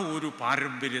 ആ ഒരു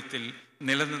പാരമ്പര്യത്തിൽ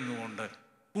നിലനിന്നുകൊണ്ട്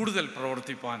കൂടുതൽ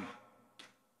പ്രവർത്തിപ്പാൻ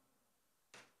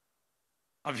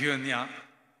അഭിവന്യ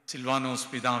സിൽവാനോസ്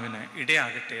പിതാവിന്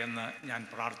ഇടയാകട്ടെ എന്ന് ഞാൻ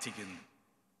പ്രാർത്ഥിക്കുന്നു.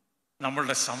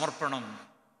 നമ്മളുടെ സമർപ്പണം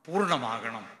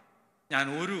പൂർണ്ണമാകണം. ഞാൻ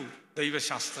ഒരു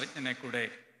ദൈവശാസ്ത്രജ്ഞനെ കൂടെ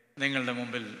നിങ്ങളുടെ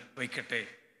മുമ്പിൽ വയ്ക്കട്ടെ.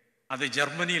 അത്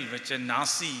ജർമ്മനിയിൽ വെച്ച്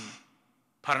നാസി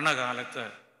ഭരണകാലത്ത്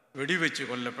വെടിവെച്ച്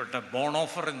കൊല്ലപ്പെട്ട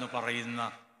ബോണോഫർ എന്ന് പറയുന്ന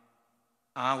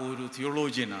ആ ഒരു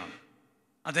തിയോളോജിയനാണ്.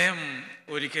 അദ്ദേഹം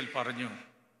ഒരിക്കൽ പറഞ്ഞു,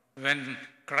 when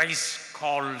Christ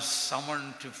calls someone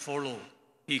to follow,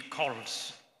 he calls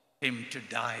him to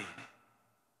die.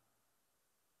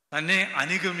 തന്നെ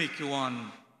അനുഗമിക്കുവാൻ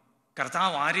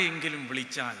കർത്താവ് ആരെയെങ്കിലും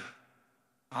വിളിച്ചാൽ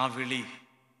ആ വിളി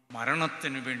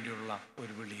മരണത്തിന് വേണ്ടിയുള്ള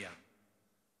ഒരു വിളിയാണ്.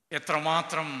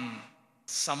 എത്രമാത്രം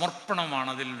സമർപ്പണമാണ്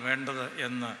അതിൽ വേണ്ടത്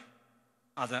എന്ന്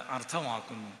അത്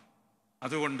അർത്ഥമാക്കുന്നു.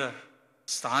 അതുകൊണ്ട്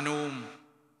സ്ഥാനവും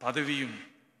പദവിയും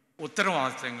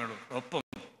ഉത്തരവാദിത്തങ്ങളും ഒപ്പം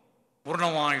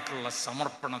പൂർണ്ണമായിട്ടുള്ള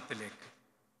സമർപ്പണത്തിലേക്ക്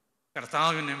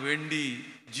കർത്താവിന് വേണ്ടി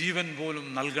ജീവൻ പോലും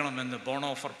നൽകണമെന്ന്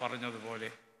ബോണോഫർ പറഞ്ഞതുപോലെ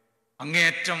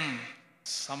അങ്ങേയറ്റം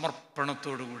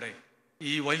സമർപ്പണത്തോടുകൂടെ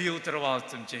ഈ വലിയ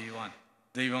ഉത്തരവാദിത്വം ചെയ്യുവാൻ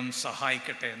ദൈവം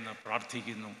സഹായിക്കട്ടെ എന്ന്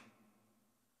പ്രാർത്ഥിക്കുന്നു.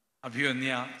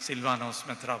 അഭിവന്യ സിൽവാനോസ്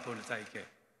മെത്രാപ്പോലിത്തായ്ക്ക്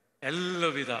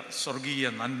എല്ലാവിധ സ്വർഗീയ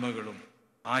നന്മകളും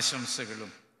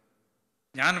ആശംസകളും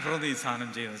ഞാൻ പ്രതിനിധാനം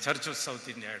ചെയ്യുന്ന ചർച്ച് ഓഫ് സൗത്ത്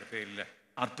ഇന്ത്യയുടെ പേരിൽ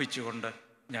അർപ്പിച്ചുകൊണ്ട്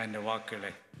ഞാൻ എൻ്റെ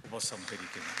വാക്കുകളെ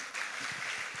ഉപസംഹരിക്കുന്നു.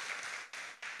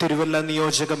 തിരുവല്ല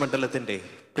നിയോജക മണ്ഡലത്തിന്റെ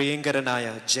പ്രിയങ്കരനായ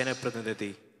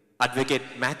ജനപ്രതിനിധി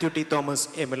advocate Mathew T Thomas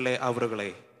MLA അവറുകളെ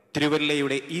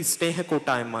തിരുവല്ലയുടെ ഈ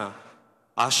സ്നേഹക്കൂട്ടായ്മ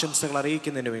ആശംസകൾ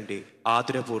അറിയിക്കുന്നതിന് വേണ്ടി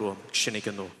ആദരപൂർവ്വം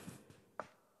ക്ഷണിക്കുന്നു.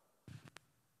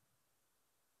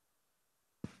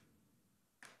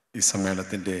 ഈ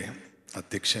സമ്മേളനത്തിൻ്റെ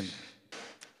അധ്യക്ഷൻ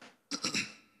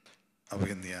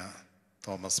അഭിനന്ദ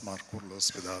തോമസ് മാർ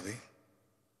കുർലോസ് പിതാവേ,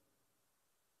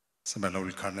 സമ്മേളനം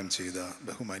ഉദ്ഘാടനം ചെയ്ത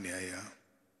ബഹുമാന്യായ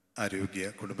ആരോഗ്യ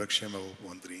കുടുംബക്ഷേമ വകുപ്പ്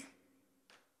മന്ത്രി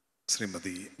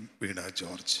ശ്രീമതി വീണ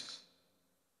ജോർജ്,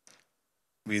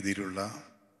 വേദിയിലുള്ള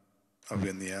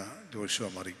അഭിനന്ദ ജോഷുവ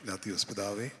മാർ ഇഗ്നാത്തിയോസ്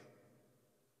പിതാവേ,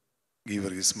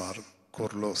 ഗീവർഗീസ് മാർ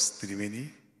കോർലോസ് തിരുമേനി,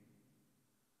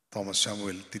 തോമസ്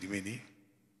ശാമുവേൽ തിരുമേനി,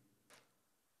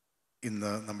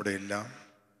 ഇന്ന് നമ്മുടെ എല്ലാം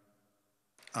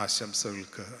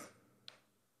ആശംസകൾക്ക്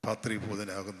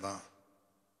പാത്രീഭൂതനാകുന്ന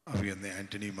അഭിനന്ദ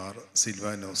ആന്റണി മാർ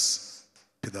സിൽവാനോസ്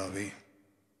പിതാവേ,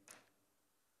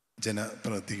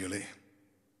 ജനപ്രതിനിധികളെ,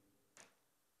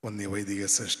 വന്യവൈദിക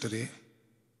ശ്രേഷ്ഠരെ,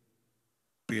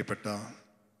 പ്രിയപ്പെട്ട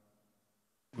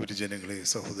ഗുരുജനങ്ങളെ,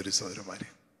 സഹോദരി സഹോദരന്മാരെ,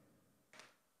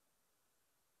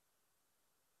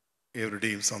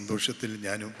 ഏവരുടെയും സന്തോഷത്തിൽ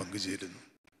ഞാനും പങ്കുചേരുന്നു.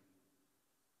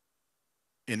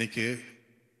 എനിക്ക്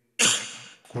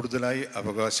കൂടുതലായി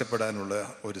അവകാശപ്പെടാനുള്ള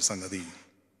ഒരു സംഗതി,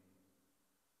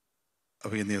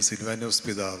 അഭിനന്ദ സിൽവാനോസ്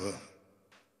പിതാവ്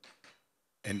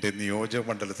എൻ്റെ നിയോജക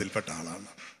മണ്ഡലത്തിൽപ്പെട്ട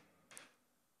ആളാണ്.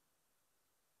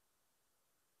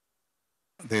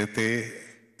 അദ്ദേഹത്തെ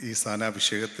ഈ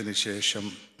സ്ഥാനാഭിഷേകത്തിന് ശേഷം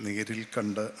നേരിൽ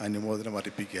കണ്ട് അനുമോദനം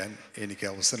അർപ്പിക്കാൻ എനിക്ക്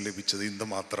അവസരം ലഭിച്ചത് ഇന്ന്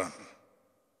മാത്രമാണ്.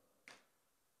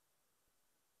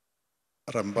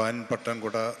 റംബാൻ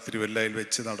പട്ടംകുട തിരുവല്ലയിൽ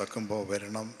വെച്ച് നടക്കുമ്പോൾ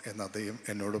വരണം എന്ന് അദ്ദേഹം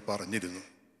എന്നോട് പറഞ്ഞിരുന്നു.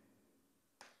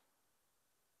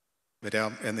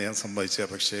 വരാം എന്ന് ഞാൻ സമ്മതിച്ച,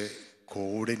 പക്ഷേ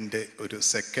കോവിഡിൻ്റെ ഒരു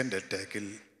സെക്കൻഡ് അറ്റാക്കിൽ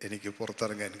എനിക്ക്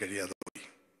പുറത്തിറങ്ങാൻ കഴിയാതെ പോയി.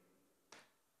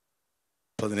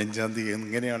 15-ാം തീയതി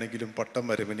എങ്ങനെയാണെങ്കിലും പട്ടം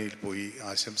വരവനയിൽ പോയി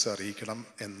ആശംസ അറിയിക്കണം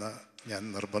എന്ന് ഞാൻ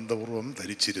നിർബന്ധപൂർവം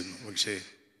ധരിച്ചിരുന്നു. പക്ഷേ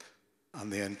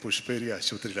അന്ന് ഞാൻ പുഷ്പേരി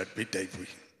ആശുപത്രിയിൽ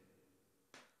അഡ്മിറ്റായിപ്പോയി.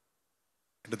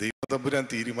 എൻ്റെ ദൈവതമ്പുരാൻ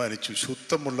തീരുമാനിച്ചു,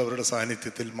 ശുദ്ധമുള്ളവരുടെ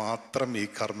സാന്നിധ്യത്തിൽ മാത്രം ഈ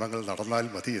കർമ്മങ്ങൾ നടന്നാൽ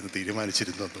മതി എന്ന്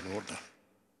തീരുമാനിച്ചിരുന്നു എന്നുള്ളതുകൊണ്ടാണ്.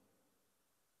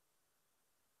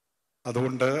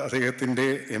 അതുകൊണ്ട് അദ്ദേഹത്തിൻ്റെ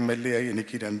MLA ആയി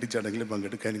എനിക്ക് 2 ചടങ്ങിലും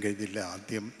പങ്കെടുക്കാൻ കഴിഞ്ഞില്ല.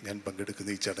 ആദ്യം ഞാൻ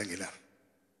പങ്കെടുക്കുന്ന ഈ ചടങ്ങിലാണ്.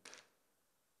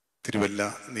 തിരുവല്ല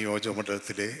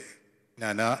നിയോജകമണ്ഡലത്തിലെ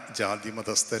നാനാ ജാതി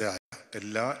മതസ്ഥരായ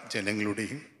എല്ലാ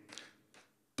ജനങ്ങളുടെയും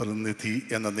പ്രതിനിധി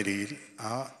എന്ന നിലയിൽ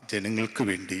ആ ജനങ്ങൾക്ക്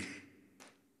വേണ്ടി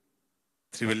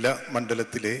തിരുവല്ല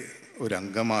മണ്ഡലത്തിലെ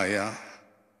ഒരംഗമായ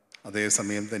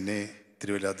അതേസമയം തന്നെ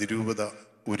തിരുവല്ല അതിരൂപത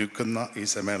ഒരുക്കുന്ന ഈ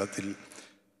സമ്മേളനത്തിൽ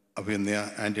അഭിനന്ദ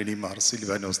ആൻ്റണി മാർ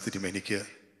സിൽവാനോസ് തിരുമേനിക്ക്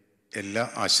എല്ലാ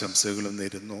ആശംസകളും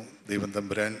നേരുന്നു. ദൈവം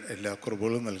തമ്പുരാൻ എല്ലാ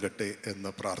കുറവുകളും നൽകട്ടെ എന്ന്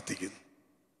പ്രാർത്ഥിക്കുന്നു.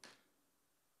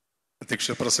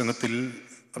 അധ്യക്ഷ പ്രസംഗത്തിൽ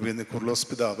അഭിനന്ദ കുർലോസ്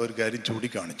പിതാവ് ഒരു കാര്യം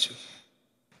ചൂണ്ടിക്കാണിച്ചു.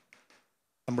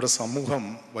 നമ്മുടെ സമൂഹം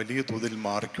വലിയ തോതിൽ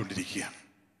മാറിക്കൊണ്ടിരിക്കുകയാണ്.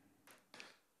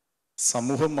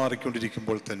 സമൂഹം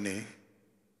മാറിക്കൊണ്ടിരിക്കുമ്പോൾ തന്നെ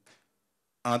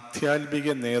ആധ്യാത്മിക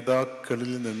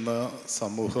നേതാക്കളിൽ നിന്ന്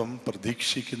സമൂഹം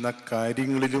പ്രതീക്ഷിക്കുന്ന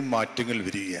കാര്യങ്ങളിലും മാറ്റങ്ങൾ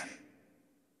വരികയാണ്.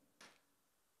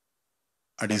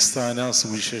 അടിസ്ഥാന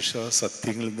സുവിശേഷ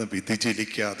സത്യങ്ങളിൽ നിന്ന്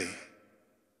വ്യതിചലിക്കാതെ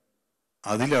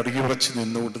അതിലടിയുറച്ച്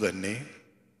നിന്നുകൊണ്ട് തന്നെ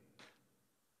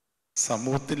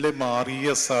സമൂഹത്തിലെ മാറിയ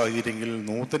സാഹചര്യങ്ങളിൽ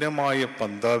നൂതനമായ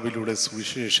പന്താവിലൂടെ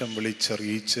സുവിശേഷം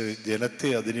വിളിച്ചറിയിച്ച് ജനത്തെ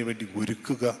അതിനുവേണ്ടി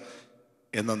ഒരുക്കുക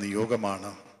എന്ന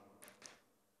നിയോഗമാണ്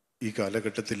ഈ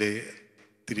കാലഘട്ടത്തിലെ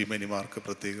തിരുമേനിമാർക്ക്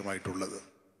പ്രത്യേകമായിട്ടുള്ളത്.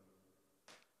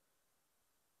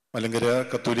 മലങ്കര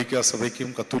കത്തോലിക്ക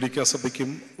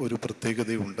സഭയ്ക്കും ഒരു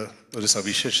പ്രത്യേകതയുണ്ട്, ഒരു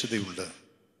സവിശേഷതയുണ്ട്.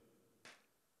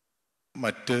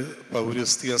 മറ്റ്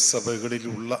പൗരസ്ത്യ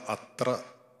സഭകളിലുള്ള അത്ര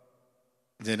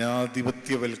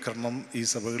ജനാധിപത്യവൽക്കരണം ഈ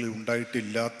സഭകളിൽ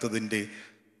ഉണ്ടായിട്ടില്ലാത്തതിൻ്റെ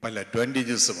പല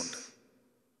അഡ്വാൻറ്റേജസുമുണ്ട്.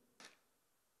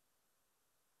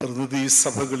 പ്രതിനിധി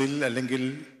സഭകളിൽ അല്ലെങ്കിൽ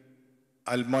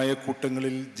ആത്മായ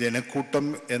കൂട്ടങ്ങളിൽ ജനക്കൂട്ടം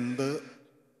എന്ത്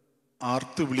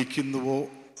ആർത്തു വിളിക്കുന്നുവോ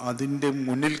അതിൻ്റെ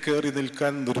മുന്നിൽ കയറി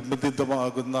നിൽക്കാൻ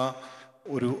നിർബന്ധിതമാകുന്ന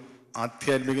ഒരു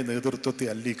ആധ്യാത്മിക നേതൃത്വത്തെ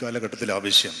അല്ല ഈ കാലഘട്ടത്തിൽ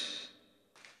ആവശ്യം.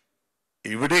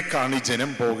 എവിടേക്കാണ് ഈ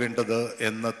ജനം പോകേണ്ടത്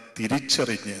എന്ന്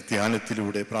തിരിച്ചറിഞ്ഞ്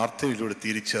ധ്യാനത്തിലൂടെ പ്രാർത്ഥനയിലൂടെ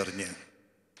തിരിച്ചറിഞ്ഞ്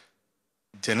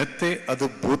ജനത്തെ അത്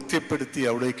ബോധ്യപ്പെടുത്തി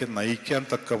അവിടേക്ക് നയിക്കാൻ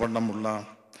തക്കവണ്ണമുള്ള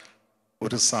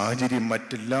ഒരു സാഹചര്യം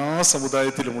മറ്റെല്ലാ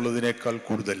സമുദായത്തിലും ഉള്ളതിനേക്കാൾ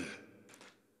കൂടുതൽ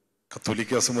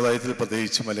കത്തോലിക്ക സമുദായത്തിൽ,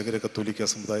 പ്രത്യേകിച്ച് മലങ്കര കത്തോലിക്ക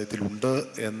സമുദായത്തിലുണ്ട്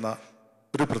എന്ന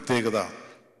ഒരു പ്രത്യേകത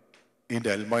ഇതിൻ്റെ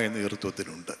ആത്മായ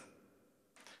നേതൃത്വത്തിനുണ്ട്.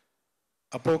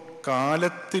 അപ്പോൾ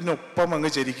കാലത്തിനൊപ്പം അങ്ങ്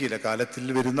ചരിക്കില്ല.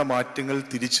 കാലത്തിൽ വരുന്ന മാറ്റങ്ങൾ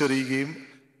തിരിച്ചറിയുകയും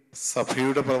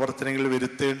സഭയുടെ പ്രവർത്തനങ്ങളിൽ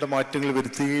വരുത്തേണ്ട മാറ്റങ്ങൾ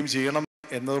വരുത്തുകയും ചെയ്യണം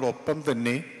എന്നതോടൊപ്പം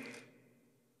തന്നെ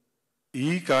ഈ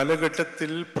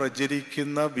കാലഘട്ടത്തിൽ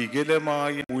പ്രചരിക്കുന്ന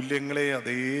വികലമായ മൂല്യങ്ങളെ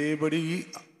അതേപടി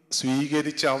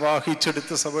സ്വീകരിച്ച്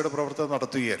ആവാഹിച്ചെടുത്ത് സഭയുടെ പ്രവർത്തനം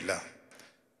നടത്തുകയല്ല.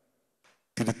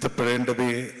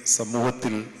 തിരുത്തപ്പെടേണ്ടവയെ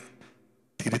സമൂഹത്തിൽ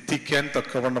തിരുത്തിക്കാൻ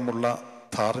തക്കവണ്ണമുള്ള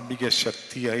ധാർമ്മിക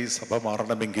ശക്തിയായി സഭ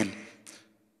മാറണമെങ്കിൽ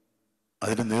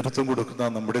അതിന് നേതൃത്വം കൊടുക്കുന്ന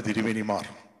നമ്മുടെ തിരുമേനിമാർ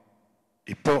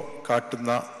ഇപ്പോൾ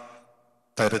കാട്ടുന്ന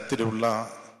തരത്തിലുള്ള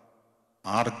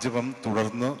ആർജവം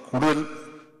തുടർന്ന് കൂടുതൽ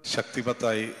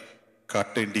ശക്തിമത്തായി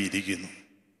കാട്ടേണ്ടിയിരിക്കുന്നു.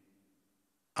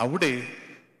 അവിടെ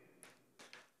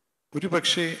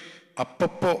ഒരുപക്ഷെ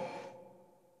അപ്പപ്പോ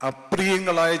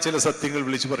അപ്രിയങ്ങളായ ചില സത്യങ്ങൾ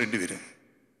വിളിച്ചു പറയേണ്ടി വരും.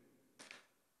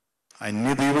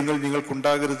 അന്യദൈവങ്ങൾ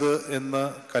നിങ്ങൾക്കുണ്ടാകരുത് എന്ന്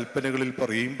കൽപ്പനകളിൽ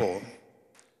പറയുമ്പോൾ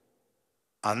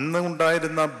അന്ന്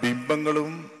ഉണ്ടായിരുന്ന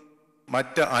ബിംബങ്ങളും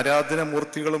മറ്റ്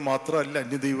ആരാധനാമൂർത്തികളും മാത്രമല്ല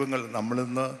അന്യദൈവങ്ങൾ.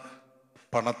 നമ്മളിന്ന്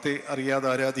പണത്തെ അറിയാതെ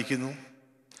ആരാധിക്കുന്നു,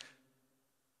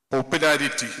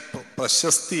 പോപ്പുലാരിറ്റി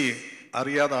പ്രശസ്തിയെ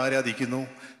അറിയാതെ ആരാധിക്കുന്നു.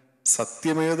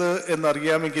 സത്യമേത്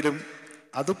എന്നറിയാമെങ്കിലും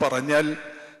അത് പറഞ്ഞാൽ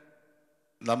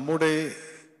നമ്മുടെ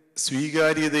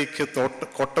സ്വീകാര്യതയ്ക്ക്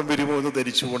കോട്ടം വരുമോ എന്ന്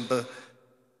ധരിച്ചുകൊണ്ട്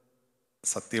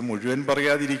സത്യം മുഴുവൻ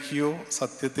പറയാതിരിക്കുകയോ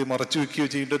സത്യത്തെ മറച്ചു വയ്ക്കുകയോ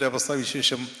ചെയ്യേണ്ട ഒരു അവസ്ഥ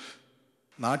വിശേഷം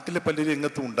നാട്ടിലെ പല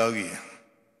രംഗത്തും ഉണ്ടാവുകയാണ്.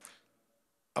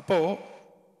 അപ്പോൾ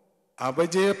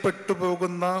അപജയപ്പെട്ടു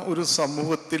പോകുന്ന ഒരു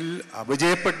സമൂഹത്തിൽ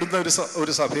അപജയപ്പെടുന്ന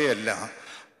ഒരു സഭയല്ല,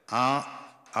 ആ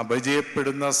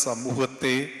അപജയപ്പെടുന്ന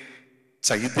സമൂഹത്തെ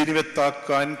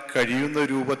ചൈതന്യവത്താക്കാൻ കഴിയുന്ന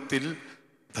രൂപത്തിൽ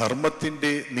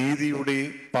ധർമ്മത്തിൻ്റെ നീതിയുടെ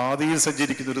പാതയിൽ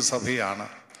സഞ്ചരിക്കുന്ന ഒരു സഭയാണ്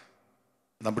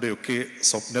നമ്മുടെയൊക്കെ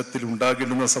സ്വപ്നത്തിൽ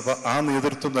ഉണ്ടാകേണ്ടുന്ന സഭ. ആ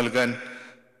നേതൃത്വം നൽകാൻ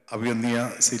അഭിനന്ദ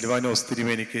സിൽവാനോസ്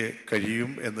തിരുമേനിക്ക്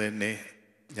കഴിയും എന്ന് തന്നെ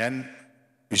ഞാൻ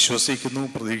വിശ്വസിക്കുന്നു,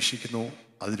 പ്രതീക്ഷിക്കുന്നു,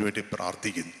 അതിനുവേണ്ടി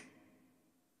പ്രാർത്ഥിക്കുന്നു.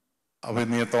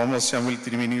 അഭിനന്ദ തോമസ് ശാമുവേൽ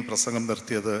തിരുമേനി പ്രസംഗം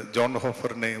നിർത്തിയത് ജോൺ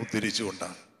ഹോഫറിനെ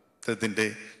ഉദ്ധരിച്ചുകൊണ്ടാണ്. അദ്ദേഹത്തിൻ്റെ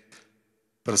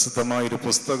പ്രസിദ്ധമായൊരു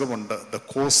പുസ്തകമുണ്ട്, ദ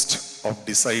കോസ്റ്റ് ഓഫ്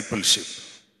ഡിസൈപ്പിൾഷിപ്പ്,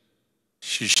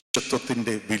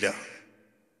 ശിഷ്യത്വത്തിൻ്റെ വില.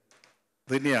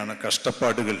 തന്നെയാണ്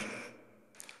കഷ്ടപ്പാടുകൾ,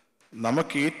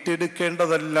 നമുക്ക്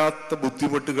ഏറ്റെടുക്കേണ്ടതല്ലാത്ത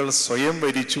ബുദ്ധിമുട്ടുകൾ സ്വയം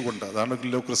വരിച്ചുകൊണ്ട്,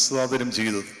 അതാണല്ലോ ക്രിസ്തുനാഥനും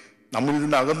ചെയ്തത്. നമ്മളിൽ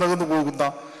നിന്ന് അകന്നകന്നു പോകുന്ന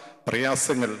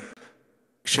പ്രയാസങ്ങൾ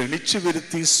ക്ഷണിച്ചു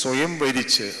വരുത്തി സ്വയം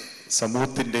വരിച്ച്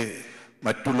സമൂഹത്തിൻ്റെ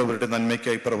മറ്റുള്ളവരുടെ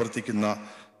നന്മയ്ക്കായി പ്രവർത്തിക്കുന്ന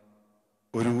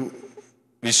ഒരു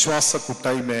വിശ്വാസ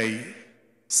കൂട്ടായ്മയായി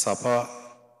സഭ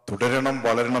തുടരണം,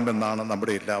 വളരണമെന്നാണ്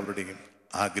നമ്മുടെ എല്ലാവരുടെയും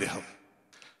ആഗ്രഹം.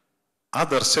 ആ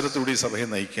ദർശനത്തോടെ സഭയെ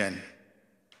നയിക്കാൻ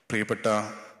പ്രിയപ്പെട്ട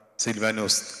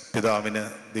സിൽവാനോസ് പിതാവിന്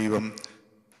ദൈവം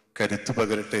കരുത്തു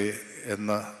പകരട്ടെ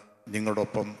എന്ന്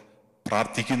നിങ്ങളോടൊപ്പം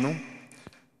പ്രാർത്ഥിക്കുന്നു.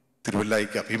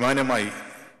 തിരുവല്ലായ്ക്ക് അഭിമാനമായി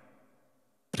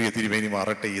പ്രിയ തിരുമേനി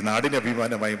മാറട്ടെ, ഈ നാടിന്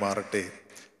അഭിമാനമായി മാറട്ടെ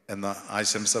എന്ന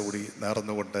ആശംസ കൂടി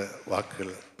നേർന്നുകൊണ്ട് വാക്കുകൾ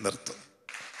നിർത്തും.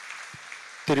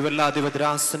 Thiruvalla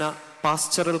അതിഭദ്രാസന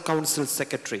pastoral council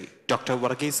secretary doctor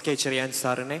Varghese K Cherian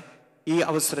സാറിനെ ഈ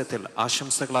അവസരത്തിൽ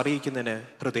ആശംസകൾ അറിയിക്കുന്നതിന്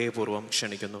ഹൃദയപൂർവ്വം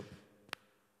ക്ഷണിക്കുന്നു.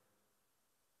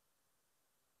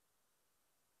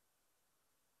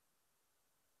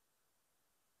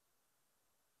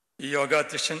 ഈ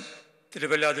യോഗാധ്യക്ഷൻ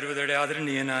തിരുവല്ല അതിരൂപതയുടെ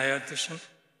ആദരണീയനായ അധ്യക്ഷൻ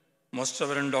most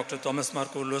reverend doctor Thomas Mar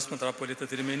Coorilos മെത്രാപ്പൊലീത്ത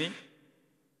തിരുമേനി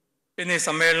എന്നീ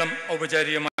സമ്മേളനം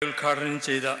ഔപചാരികമായി ഉദ്ഘാടനം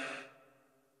ചെയ്ത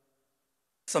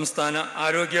സംസ്ഥാന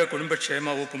ആരോഗ്യ കുടുംബക്ഷേമ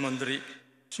വകുപ്പ് മന്ത്രി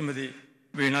ശ്രീമതി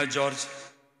വീണ ജോർജ്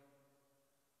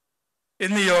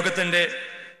എന്നീ യോഗത്തിൻ്റെ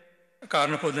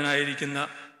കാരണഭൂതനായിരിക്കുന്ന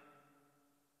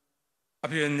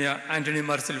അഭിവന്യ ആന്റണി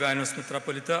മാർ സിൽവാനോസ്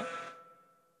മെത്രാപ്പൊലീത്ത,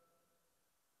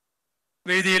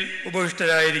 വേദിയിൽ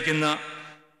ഉപവിഷ്ടരായിരിക്കുന്ന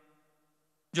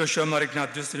ജോഷുവ മാർ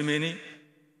ഇഗ്നാത്യോസ് തിരുമേനി,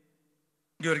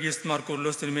 ഗീവർഗീസ് മാർ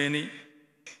കൂർലോസ് തിരുമേനി,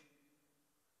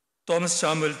 തോമസ്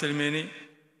ചാമ്പൽ തിരുമേനി,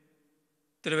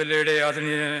 തിരുവല്ലയുടെ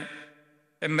ആദരണീയ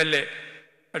MLA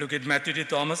advocate Mathew T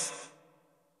Thomas,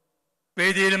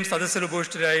 വേദിയിലും സദസ്സിൽ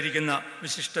ഉപവിഷ്ടരായിരിക്കുന്ന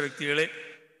വിശിഷ്ട വ്യക്തികളെ,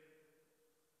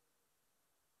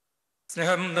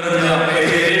 സ്നേഹം നിറഞ്ഞ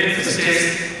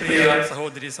പ്രിയ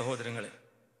സഹോദരി സഹോദരങ്ങളെ,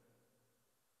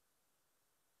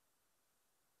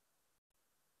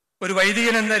 ഒരു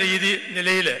വൈദികൻ എന്ന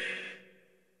നിലയിൽ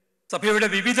സഭയുടെ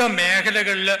വിവിധ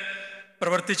മേഖലകളിൽ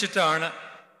പ്രവർത്തിച്ചിട്ടാണ്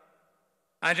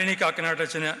ആന്റണി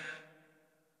കാക്കനാട്ടച്ചന്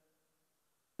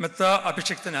മെത്ര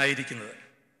അഭിഷിക്തനായിരിക്കുന്നത്.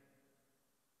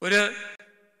 ഒരു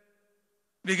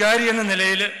വികാരി എന്ന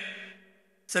നിലയിൽ,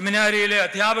 സെമിനാരിയിലെ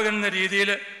അധ്യാപകൻ എന്ന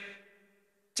രീതിയിൽ,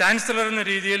 ചാൻസലർ എന്ന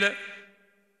രീതിയിൽ,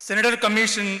 സെനഡർ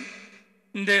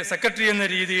കമ്മീഷൻ്റെ സെക്രട്ടറി എന്ന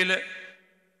രീതിയിൽ,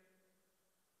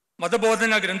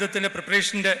 മതബോധന ഗ്രന്ഥത്തിൻ്റെ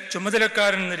പ്രിപ്പറേഷൻ്റെ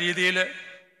ചുമതലക്കാരൻ എന്ന രീതിയിൽ,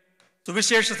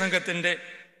 സുവിശേഷ സംഘത്തിൻ്റെ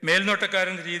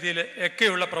മേൽനോട്ടക്കാരൻ എന്ന രീതിയിൽ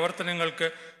ഒക്കെയുള്ള പ്രവർത്തനങ്ങൾക്ക്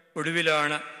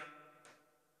ഒടുവിലാണ്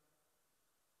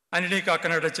ആന്റണി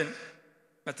കാക്കനാട്ടച്ചൻ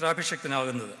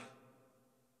മെത്രാഭിഷിക്തനാകുന്നത്.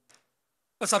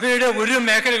 സഭയുടെ ഒരു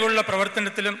മേഖലകളുള്ള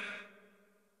പ്രവർത്തനത്തിലും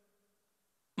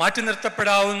മാറ്റി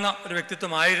നിർത്തപ്പെടാവുന്ന ഒരു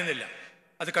വ്യക്തിത്വമായിരുന്നില്ല.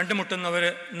 അത്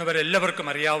കണ്ടുമുട്ടുന്നവരെല്ലാവർക്കും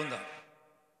അറിയാവുന്നതാണ്.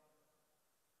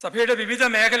 സഭയുടെ വിവിധ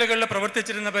മേഖലകളിൽ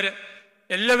പ്രവർത്തിച്ചിരുന്നവർ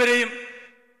എല്ലാവരെയും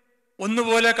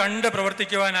ഒന്നുപോലെ കണ്ട്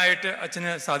പ്രവർത്തിക്കുവാനായിട്ട്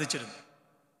അച്ഛന് സാധിച്ചിരുന്നു.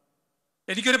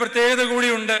 എനിക്കൊരു പ്രത്യേകത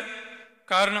കൂടിയുണ്ട്.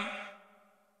 കാരണം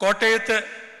കോട്ടയത്ത്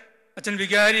അച്ഛൻ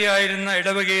വികാരിയായിരുന്ന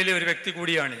ഇടവകയിലെ ഒരു വ്യക്തി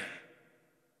കൂടിയാണ് ഞാൻ.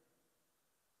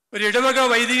 ഒരു ഇടവക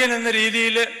വൈദികൻ എന്ന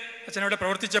രീതിയിൽ അച്ഛനവിടെ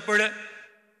പ്രവർത്തിച്ചപ്പോൾ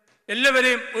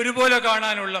എല്ലാവരെയും ഒരുപോലെ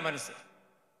കാണാനുള്ള മനസ്സ്,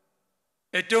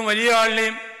 ഏറ്റവും വലിയ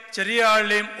ആളിനെയും ചെറിയ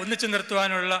ആളിനെയും ഒന്നിച്ചു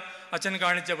നിർത്തുവാനുള്ള അച്ഛൻ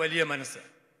കാണിച്ച വലിയ മനസ്സ്,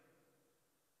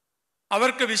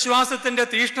 അവർക്ക് വിശ്വാസത്തിൻ്റെ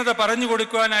തീഷ്ണത പറഞ്ഞു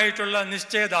കൊടുക്കുവാനായിട്ടുള്ള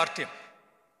നിശ്ചയദാർഢ്യം.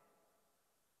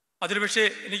 അതിൽ പക്ഷേ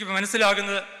എനിക്ക്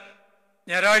മനസ്സിലാകുന്നത്,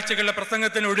 ഞായറാഴ്ചകളുടെ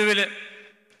പ്രസംഗത്തിനൊടുവിൽ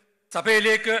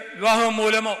സഭയിലേക്ക് വിവാഹം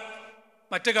മൂലമോ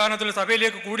മറ്റു കാരണത്തിലുള്ള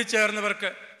സഭയിലേക്ക് കൂടിച്ചേർന്നവർക്ക്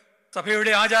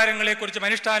സഭയുടെ ആചാരങ്ങളെക്കുറിച്ചും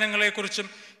അനുഷ്ഠാനങ്ങളെക്കുറിച്ചും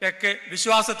ഒക്കെ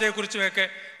വിശ്വാസത്തെക്കുറിച്ചും ഒക്കെ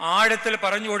ആഴത്തിൽ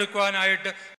പറഞ്ഞു കൊടുക്കുവാനായിട്ട്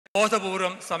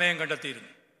ബോധപൂർവം സമയം കണ്ടെത്തിയിരുന്നു.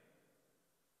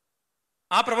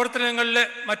 ആ പ്രവർത്തനങ്ങളിൽ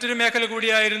മറ്റൊരു മേഖല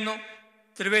കൂടിയായിരുന്നു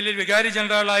തിരുവല്ലയിൽ വികാരി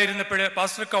ജനറൽ ആയിരുന്നപ്പോൾ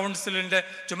പാസ്റ്റർ കൗൺസിലിൻ്റെ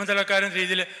ചുമതലക്കാരൻ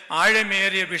രീതിയിൽ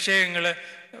ആഴമേറിയ വിഷയങ്ങൾ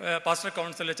പാസ്റ്റർ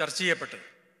കൗൺസിലിൽ ചർച്ച ചെയ്യപ്പെട്ടത്.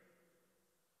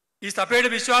 ഈ സഭയുടെ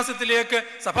വിശ്വാസത്തിലേക്ക്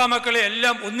സഭാമക്കളെ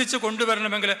എല്ലാം ഒന്നിച്ചു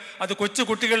കൊണ്ടുവരണമെങ്കിൽ അത് കൊച്ചു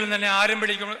കുട്ടികളിൽ തന്നെ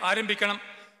ആരംഭിക്കണം.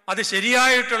 അത്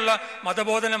ശരിയായിട്ടുള്ള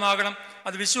മതബോധനമാകണം.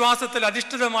 അത് വിശ്വാസത്തിൽ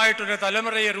അധിഷ്ഠിതമായിട്ടൊരു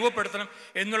തലമുറയെ രൂപപ്പെടുത്തണം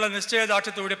എന്നുള്ള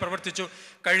നിശ്ചയദാർഢ്യത്തോടെ പ്രവർത്തിച്ചു.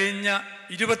 കഴിഞ്ഞ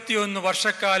 21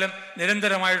 വർഷക്കാലം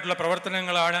നിരന്തരമായിട്ടുള്ള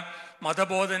പ്രവർത്തനങ്ങളാണ്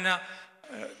മതബോധന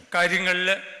കാര്യങ്ങളിൽ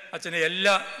അച്ഛനെ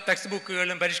എല്ലാ ടെക്സ്റ്റ്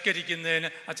ബുക്കുകളും പരിഷ്കരിക്കുന്നതിന്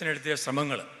അച്ഛനെടുത്തിയ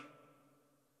ശ്രമങ്ങൾ.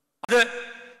 അത്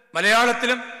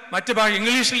മലയാളത്തിലും മറ്റ്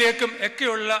ഇംഗ്ലീഷിലേക്കും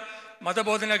ഒക്കെയുള്ള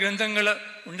മതബോധന ഗ്രന്ഥങ്ങൾ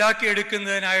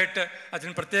ഉണ്ടാക്കിയെടുക്കുന്നതിനായിട്ട്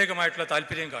അച്ഛൻ പ്രത്യേകമായിട്ടുള്ള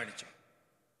താല്പര്യം കാണിച്ചു.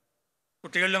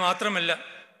 കുട്ടികളിൽ മാത്രമല്ല,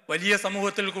 വലിയ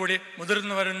സമൂഹത്തിൽ കൂടി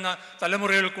മുതിർന്നു വരുന്ന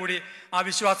തലമുറയിൽ കൂടി ആ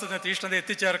വിശ്വാസത്തിന് തീഷ്ണത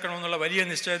എത്തിച്ചേർക്കണമെന്നുള്ള വലിയ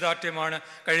നിശ്ചയദാർഢ്യമാണ്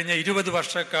കഴിഞ്ഞ 20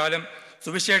 വർഷക്കാലം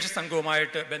സുവിശേഷ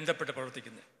സംഘവുമായിട്ട് ബന്ധപ്പെട്ട്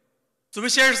പ്രവർത്തിക്കുന്നത്.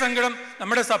 സുവിശേഷ സംഘം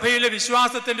നമ്മുടെ സഭയിലെ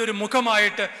വിശ്വാസത്തിൻ്റെ ഒരു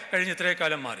മുഖമായിട്ട് കഴിഞ്ഞ ഇത്രയും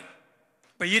കാലം മാറി.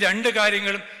 അപ്പം ഈ രണ്ട്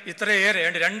കാര്യങ്ങളും ഇത്രയേറെ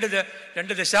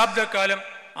രണ്ട് ദശാബ്ദക്കാലം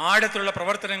ആഴത്തുള്ള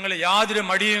പ്രവർത്തനങ്ങൾ യാതൊരു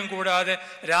മടിയും കൂടാതെ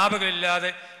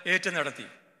രാപകലില്ലാതെ ഏറ്റു നടത്തി.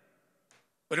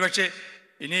 ഒരുപക്ഷെ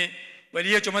ഇനി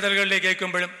വലിയ ചുമതലകളിലേക്ക്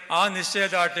ഏൽക്കുമ്പോഴും ആ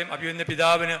നിശ്ചയദാർഢ്യം അഭിമന്യ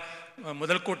പിതാവിന്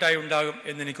മുതൽക്കൂട്ടായി ഉണ്ടാകും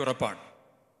എന്നെനിക്ക് ഉറപ്പാണ്.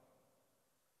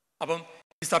 അപ്പം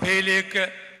ഈ സഭയിലേക്ക്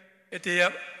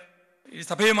എത്തിയ, ഈ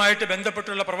സഭയുമായിട്ട്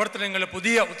ബന്ധപ്പെട്ടുള്ള പ്രവർത്തനങ്ങൾ,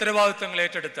 പുതിയ ഉത്തരവാദിത്വങ്ങൾ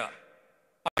ഏറ്റെടുത്ത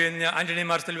അഭിമന്യ ആന്റണി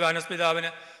മാർ സിൽവാനോസ്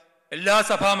പിതാവിന് എല്ലാ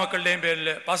സഭാമക്കളുടെയും പേരിൽ,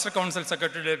 പാസ്റ്റർ കൗൺസിൽ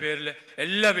സെക്രട്ടറിയുടെ പേരിൽ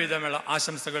എല്ലാവിധമുള്ള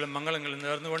ആശംസകളും മംഗളങ്ങളും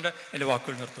നേർന്നുകൊണ്ട് എൻ്റെ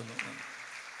വാക്കുകൾ നിർത്തുന്നു.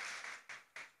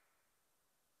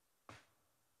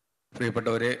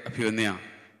 പ്രിയപ്പെട്ടവരെ, അഭിമന്യ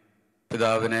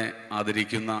പിതാവിനെ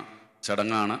ആദരിക്കുന്ന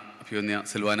ചടങ്ങാണ്. അഭിമന്യ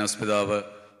സിൽവാനോസ് പിതാവ്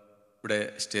ഇവിടെ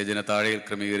സ്റ്റേജിന് താഴെയിൽ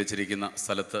ക്രമീകരിച്ചിരിക്കുന്ന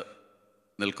സ്ഥലത്ത്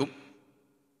നിൽക്കും.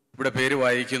 ഇവിടെ പേര്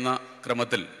വായിക്കുന്ന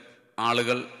ക്രമത്തിൽ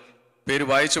ആളുകൾ പേര്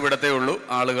വായിച്ചു വിടത്തേ ഉള്ളൂ.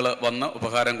 ആളുകൾ വന്ന്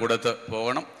ഉപഹാരം കൊടുത്ത്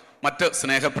പോകണം. മറ്റ്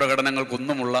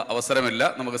സ്നേഹപ്രകടനങ്ങൾക്കൊന്നുമുള്ള അവസരമില്ല.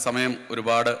 നമുക്ക് സമയം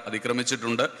ഒരുപാട്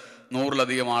അതിക്രമിച്ചിട്ടുണ്ട്.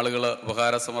 100-ലധികം ആളുകൾ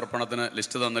ഉപഹാര സമർപ്പണത്തിന്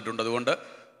ലിസ്റ്റ് തന്നിട്ടുണ്ട്. അതുകൊണ്ട്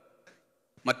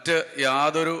മറ്റ്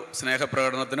യാതൊരു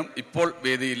സ്നേഹപ്രകടനത്തിനും ഇപ്പോൾ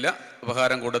വേദിയില്ല.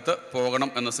 ഉപഹാരം കൊടുത്ത് പോകണം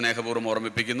എന്ന് സ്നേഹപൂർവ്വം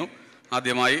ഓർമ്മിപ്പിക്കുന്നു.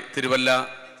 ആദ്യമായി തിരുവല്ല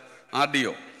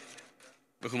RDO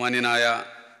ബഹുമാന്യനായ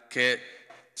കെ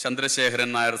ചന്ദ്രശേഖരൻ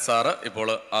നായർ സാറ് ഇപ്പോൾ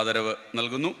ആദരവ്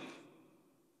നൽകുന്നു.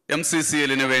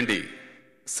 MCCL വേണ്ടി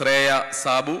ശ്രേയ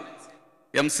സാബു,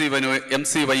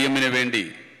 MCYM വേണ്ടി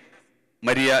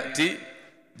മരിയ ടി,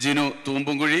 ജിനു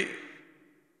തൂമ്പുംകുഴി,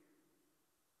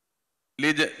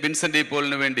 വിൻസെന്റ്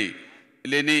പോളിന് വേണ്ടി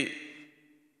ലെനി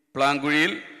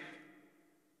പ്ലാങ്കുഴിയിൽ,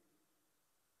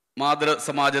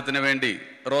 മാതൃസമാജത്തിന് വേണ്ടി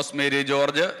റോസ്മേരി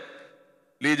ജോർജ്,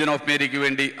 ലീജൻ ഓഫ് മേരിക്ക്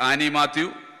വേണ്ടി ആനി മാത്യു,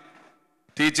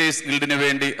 ടീച്ചേഴ്സ് ഗിൽഡിന്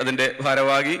വേണ്ടി അതിൻ്റെ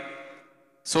ഭാരവാഹി,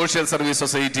 സോഷ്യൽ സർവീസ്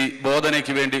സൊസൈറ്റി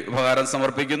ബോധനയ്ക്ക് വേണ്ടി ഉപഹാരം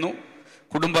സമർപ്പിക്കുന്നു.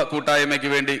 കുടുംബ കൂട്ടായ്മയ്ക്ക്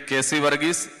വേണ്ടി KC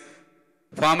വർഗീസ്,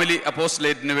 ഫാമിലി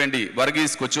അപ്പോസ്റ്റലേറ്റിന് വേണ്ടി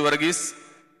വർഗീസ് കൊച്ചു Varghese,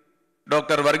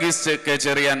 doctor Varghese K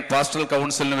Cherian pastoral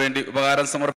കൗൺസിലിന് വേണ്ടി ഉപഹാരം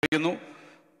സമർപ്പിക്കുന്നു.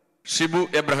 ഷിബു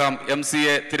എബ്രഹാം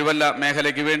MCA തിരുവല്ല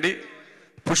മേഖലയ്ക്ക് വേണ്ടി,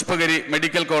 പുഷ്പഗിരി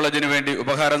മെഡിക്കൽ കോളേജിന് വേണ്ടി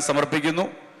ഉപഹാരം സമർപ്പിക്കുന്നു.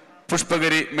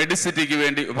 പുഷ്പഗിരി മെഡിസിറ്റിക്ക്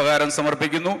വേണ്ടി ഉപഹാരം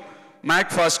സമർപ്പിക്കുന്നു.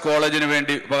 മാക്ഫാസ്റ്റ് കോളേജിന്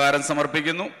വേണ്ടി ഉപഹാരം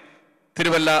സമർപ്പിക്കുന്നു.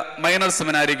 തിരുവല്ല മൈനർ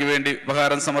സെമിനാരിക്ക് വേണ്ടി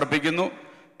ഉപഹാരം സമർപ്പിക്കുന്നു.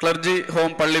 ക്ലർജി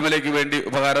ഹോം പള്ളിമലയ്ക്ക് വേണ്ടി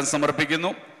ഉപഹാരം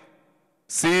സമർപ്പിക്കുന്നു.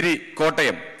 സീരി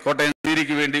കോട്ടയം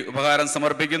സീരിക്ക് വേണ്ടി ഉപഹാരം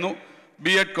സമർപ്പിക്കുന്നു.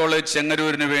 BEd കോളേജ്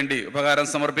ചെങ്ങന്നൂരിന് വേണ്ടി ഉപഹാരം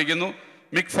സമർപ്പിക്കുന്നു.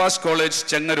 മിക്ഫാസ്റ്റ് കോളേജ്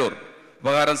ചെങ്ങന്നൂർ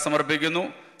ഉപഹാരം സമർപ്പിക്കുന്നു.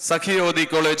 സഖിയോദി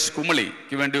കോളേജ്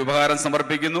കുമളിക്ക് വേണ്ടി ഉപഹാരം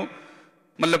സമർപ്പിക്കുന്നു.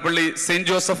 Mallappally Saint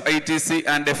Joseph ITC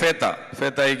and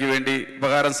ഫേത്തയ്ക്ക് വേണ്ടി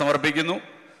ഉപഹാരം സമർപ്പിക്കുന്നു.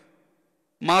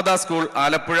 മാതാ school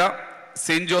Alappuzha,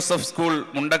 Saint Joseph school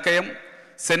Mundakayam,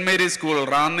 saint Mary's school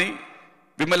Ranni,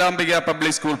 Vimalambika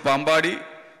public school Pampady,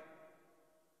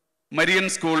 Marian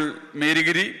school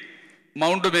Marygiri,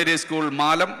 mount Mary school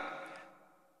മാലം,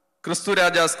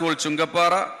 ക്രിസ്തുരാജ school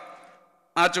Chungappara,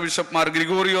 arch bishop Mar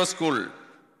Gregorio school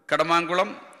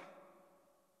Kadamankulam,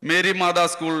 Mary മാതാ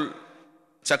സ്കൂൾ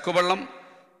ചക്കുവള്ളം,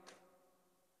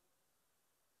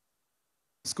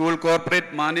 സ്കൂൾ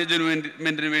കോർപ്പറേറ്റ്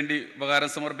മാനേജ്മെന്റിന് വേണ്ടി ഉപഹാരം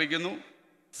സമർപ്പിക്കുന്നു.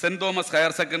 Saint Thomas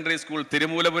higher secondary school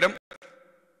Thirumoolapuram,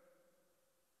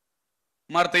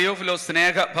 Mar Theophilos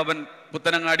സ്നേഹ ഭവൻ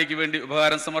പുത്തനങ്ങാടിക്ക് വേണ്ടി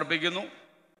ഉപഹാരം സമർപ്പിക്കുന്നു.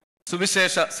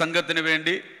 സുവിശേഷ സംഘത്തിന്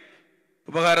വേണ്ടി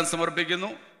ഉപഹാരം സമർപ്പിക്കുന്നു.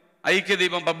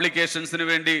 ഐക്യദീപം പബ്ലിക്കേഷൻസിന്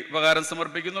വേണ്ടി ഉപഹാരം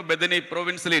സമർപ്പിക്കുന്നു. ബദനി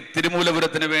പ്രൊവിൻസിലെ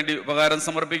തിരുമൂലപുരത്തിന് വേണ്ടി ഉപഹാരം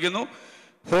സമർപ്പിക്കുന്നു.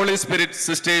 ഹോളി സ്പിരിറ്റ്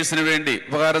സിസ്റ്റേഴ്സിന് വേണ്ടി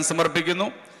ഉപഹാരം സമർപ്പിക്കുന്നു.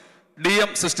 DM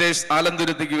സിസ്റ്റേഴ്സ്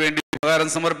ആലന്തുരുത്തിക്ക് വേണ്ടി ഉപഹാരം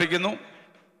സമർപ്പിക്കുന്നു.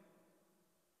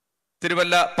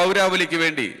 തിരുവല്ല പൗരാവലിക്ക്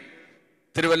വേണ്ടി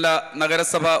തിരുവല്ല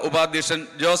നഗരസഭ ഉപാധ്യക്ഷൻ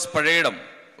ജോസ് പഴയിടം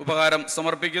ഉപഹാരം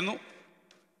സമർപ്പിക്കുന്നു.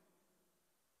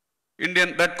 ഇന്ത്യൻ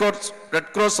റെഡ്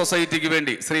ക്രോസ് സൊസൈറ്റിക്ക്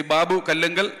വേണ്ടി ശ്രീ ബാബു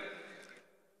കല്ലുങ്കൽ,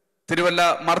 തിരുവല്ല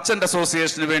മർച്ചന്റ്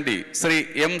അസോസിയേഷന് വേണ്ടി ശ്രീ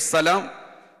M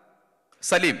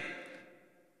സലീം,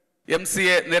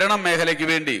 MCA നിരണം മേഖലയ്ക്ക്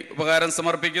വേണ്ടി ഉപഹാരം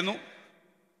സമർപ്പിക്കുന്നു.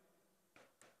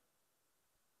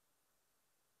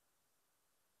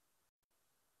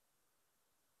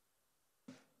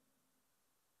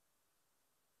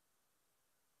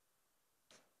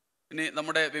 ഇനി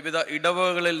നമ്മുടെ വിവിധ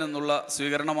ഇടവകകളിൽ നിന്നുള്ള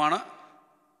സ്വീകരണമാണ്.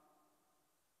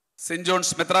 Saint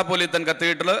John's മെത്രാപ്പൊലീത്തൻ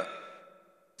cathedral,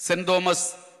 saint Thomas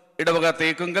ഇടവക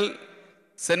തേക്കുങ്കൽ,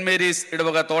 സെന്റ് മേരീസ്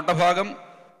ഇടവക തോട്ടഭാഗം,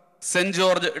 സെന്റ്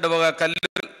ജോർജ് ഇടവക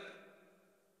കല്ലുകൾ,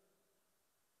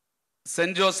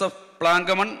 saint Joseph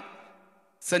Plankamon,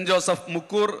 saint Joseph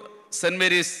Mukkoor, saint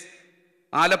Mary's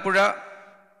Alappuzha,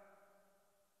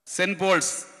 saint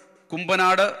Paul's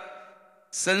Kumbanad,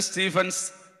 saint Stephen's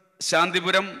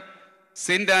Shanthipuram,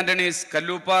 saint Antony's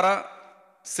Kallooppara,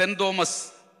 saint Thomas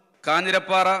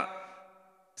Kanjirappara,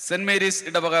 cent Mary's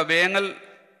ഇടവക Vengal,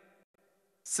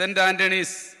 cent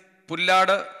Antony's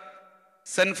Pullad,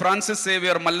 cent Francis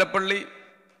Xavier Mallappally,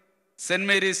 cent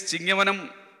Mary's Chingavanam,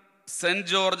 saint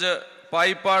George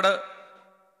Payippad,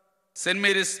 cent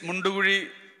Mary's Mundukuzhi,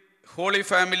 holy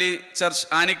family church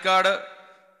Anikkad,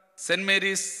 cent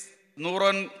Mary's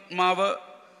നൂറോന്മാവ്,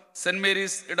 cent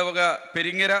Mary's ഇടവക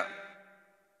Peringara,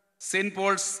 saint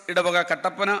Paul's ഇടവക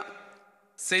Kattappana,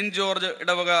 saint George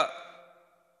ഇടവക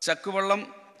Chakkuvallam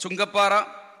Chungappara,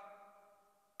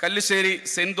 Kallissery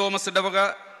saint Thomas ഇടവക,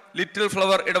 little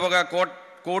flower ഇടവക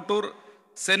Kottoor,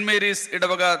 cent Mary's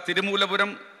ഇടവക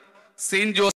Thirumoolapuram,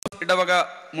 saint Joseph ഇടവക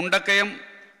മുണ്ടക്കയം,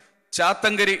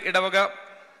 ചാത്തങ്കരി ഇടവക,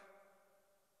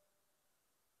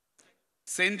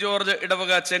 saint George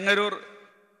ഇടവക ചെങ്ങരൂർ,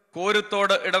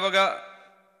 കോരുത്തോട് ഇടവക,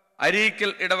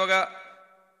 അരീക്കൽ ഇടവക,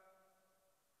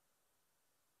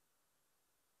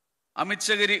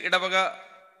 അമിച്ചഗിരി ഇടവക,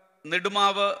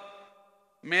 നെടുമാവ്,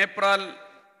 മേപ്രാൽ,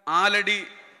 ആലടി,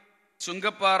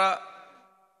 ചുങ്കപ്പാറ,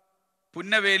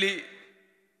 പുന്നവേലി,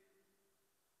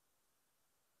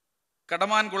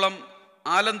 കടമാൻകുളം,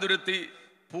 ആലന്തുരുത്തി,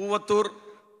 പൂവത്തൂർ,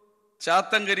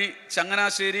 ചാത്തങ്കരി,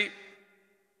 ചങ്ങനാശ്ശേരി,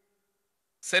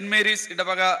 സെൻറ് മേരീസ്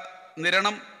ഇടവക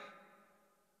നിരണം,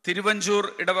 തിരുവഞ്ചൂർ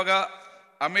ഇടവക,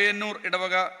 അമയന്നൂർ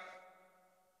ഇടവക,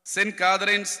 cent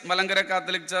കാതറീൻസ് Malankara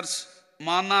Catholic church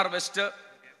Mannar west,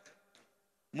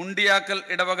 മുണ്ടിയാക്കൽ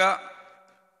ഇടവക.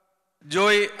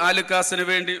 ജോയ് ആലുക്കാസിന്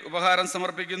വേണ്ടി ഉപഹാരം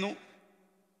സമർപ്പിക്കുന്നു.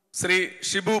 ശ്രീ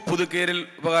ഷിബു പുതുക്കേരിൽ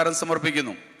ഉപഹാരം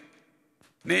സമർപ്പിക്കുന്നു.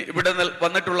 ഇനി ഇവിടെ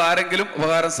വന്നിട്ടുള്ള ആരെങ്കിലും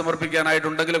ഉപഹാരം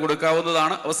സമർപ്പിക്കാനായിട്ടുണ്ടെങ്കിൽ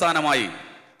കൊടുക്കാവുന്നതാണ്. അവസാനമായി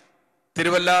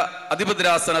തിരുവല്ല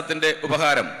അധിപതിരാസനത്തിന്റെ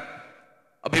ഉപഹാരം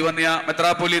അഭിവന്യ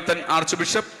മെത്രാപ്പൊലീത്തൻ arch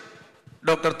bishop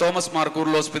doctor Thomas Mar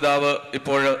Coorilos പിതാവ്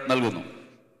ഇപ്പോൾ നൽകുന്നു.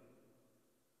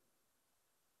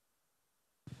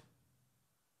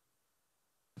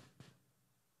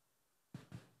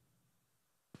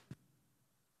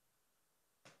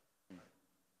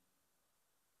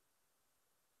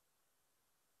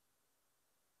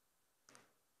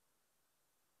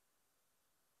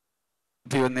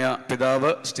 അഭിവന്യ പിതാവ്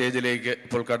സ്റ്റേജിലേക്ക്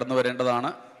ഇപ്പോൾ കടന്നു വരേണ്ടതാണ്.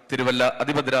 തിരുവല്ല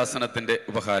അധിപതിരാസനത്തിന്റെ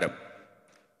ഉപഹാരം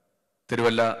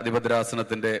Thiruvalla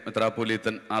അധിപതിരാസനത്തിന്റെ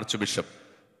മെത്രാപ്പൊലീത്തൻ arch bishop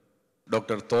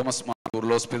doctor Thomas Mar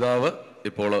Coorilos പിതാവ്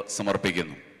ഇപ്പോൾ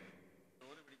സമർപ്പിക്കുന്നു.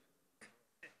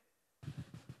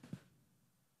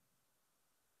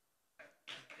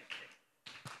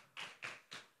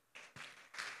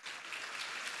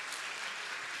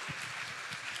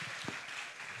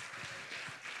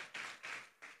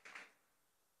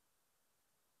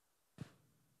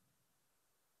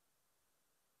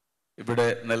 ഇവിടെ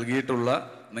നൽകിയിട്ടുള്ള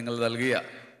നിങ്ങൾ നൽകിയ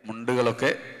മുണ്ടുകളൊക്കെ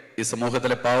ഈ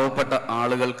സമൂഹത്തിലെ പാവപ്പെട്ട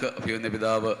ആളുകൾക്ക് അഭിവന്യ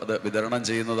പിതാവ് അത് വിതരണം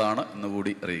ചെയ്യുന്നതാണ്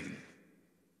എന്നുകൂടി അറിയിക്കുന്നു.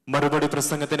 മറുപടി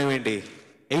പ്രസംഗത്തിന് വേണ്ടി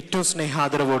ഏറ്റവും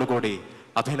സ്നേഹാദരവോടുകൂടി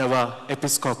അഭിനവ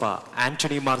എപ്പിസ്കോപ്പ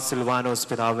ആന്റണി മാർ സിൽവാനോസ്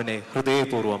പിതാവിനെ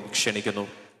ഹൃദയപൂർവ്വം ക്ഷണിക്കുന്നു.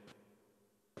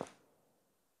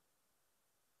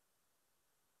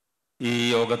 ഈ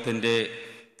യോഗത്തിൻ്റെ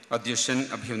അധ്യക്ഷൻ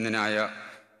അഭിവന്ദനായ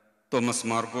തോമസ്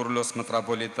മാർ കൂർലോസ്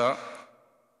മെത്രാപ്പൊലീത്ത,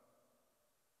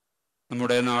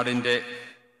 നമ്മുടെ നാടിൻ്റെ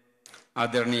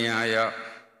ആദരണീയായ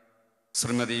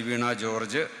ശ്രീമതി വീണ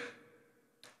ജോർജ്,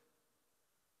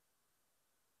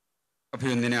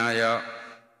 അഭിവന്ദനായ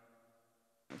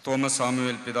തോമസ്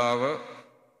സാമുവേൽ പിതാവ്,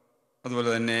 അതുപോലെ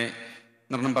തന്നെ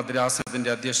നിർണം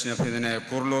ഭദ്രാസനത്തിൻ്റെ അധ്യക്ഷൻ അഭിവന്ദനായ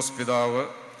കൂർലോസ് പിതാവ്,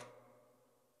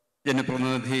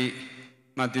 ജനപ്രതിനിധി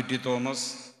മാത്യു ടി തോമസ്,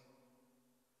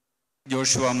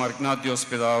 ജോഷുവ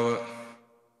മർഗ്നാത്യോസ് പിതാവ്,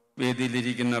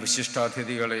 വേദിയിലിരിക്കുന്ന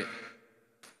വിശിഷ്ടാതിഥികളെ,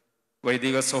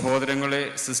 വൈദിക സഹോദരങ്ങളെ,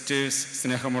 സിസ്റ്റേഴ്സ്,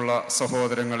 സ്നേഹമുള്ള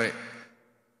സഹോദരങ്ങളെ,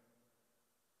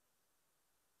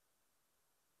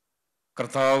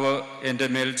 കർത്താവ് എൻ്റെ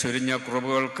മേൽ ചൊരിഞ്ഞ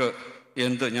കുറവുകൾക്ക്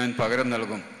എന്ത് ഞാൻ പകരം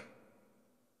നൽകും?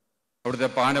 അവിടുത്തെ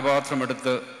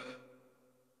പാനപാത്രമെടുത്ത്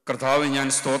കർത്താവിന് ഞാൻ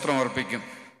സ്തോത്രം അർപ്പിക്കും.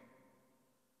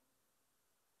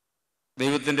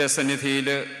 ദൈവത്തിൻ്റെ സന്നിധിയിൽ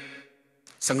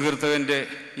സങ്കീർത്തകൻ്റെ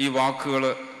ഈ വാക്കുകൾ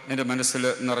എൻ്റെ മനസ്സിൽ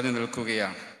നിറഞ്ഞു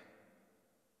നിൽക്കുകയാണ്.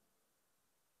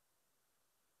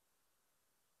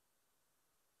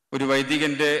 ഒരു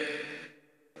വൈദികൻ്റെ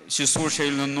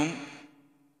ശുശ്രൂഷയിൽ നിന്നും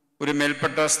ഒരു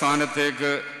മേൽപ്പെട്ട സ്ഥാനത്തേക്ക്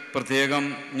പ്രത്യേകം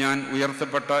ഞാൻ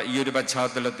ഉയർത്തപ്പെട്ട ഈ ഒരു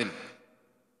പശ്ചാത്തലത്തിൽ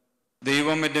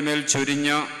ദൈവം എൻ്റെ മേൽ ചൊരിഞ്ഞ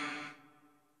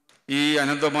ഈ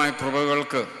അനന്തമായ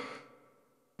കൃപകൾക്ക്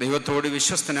ദൈവത്തോട്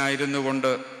വിശ്വസ്തനായിരുന്നു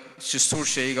കൊണ്ട്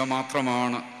ശുശ്രൂഷ ചെയ്യുക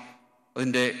മാത്രമാണ്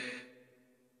അതിൻ്റെ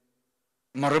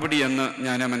മറുപടി എന്ന്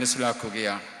ഞാൻ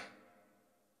മനസ്സിലാക്കുകയാണ്.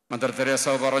 മദർ തെരേസ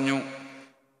പറഞ്ഞു,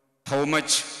 how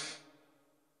much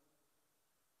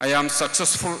I am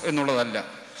successful എന്നുള്ളതല്ല,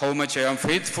 how much I am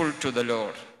faithful to the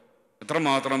Lord.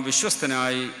 എത്രമാത്രം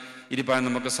വിശ്വസ്തനായി ഇരിപ്പാൻ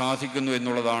നമുക്ക് സാധിക്കുന്നു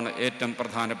എന്നുള്ളതാണ് ഏറ്റവും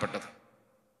പ്രധാനപ്പെട്ടത്.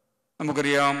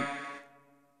 നമുക്കറിയാം,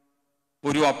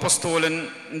 ഒരു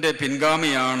അപ്പസ്തോലൻ്റെ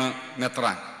പിൻഗാമിയാണ്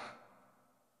മെത്രാൻ.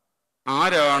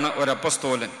 ആരാണ്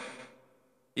ഒരപ്പസ്തോലൻ?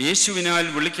 യേശുവിനാൽ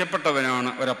വിളിക്കപ്പെട്ടവനാണ്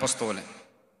ഒരപ്പസ്തോലൻ.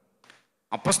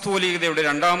 അപ്പസ്തോലികതയുടെ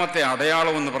രണ്ടാമത്തെ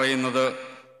അടയാളം എന്ന് പറയുന്നത്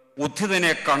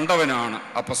ഉദ്ധിതനെ കണ്ടവനാണ്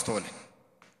അപ്പസ്തോലൻ.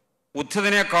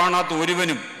 ഉദ്ധിതനെ കാണാത്ത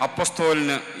ഒരുവനും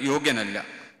അപ്പസ്തോലന് യോഗ്യനല്ല,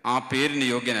 ആ പേരിന്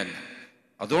യോഗ്യനല്ല.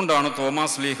 അതുകൊണ്ടാണ്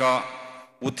തോമാസ് ലീഹ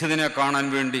ഉദ്ധിതനെ കാണാൻ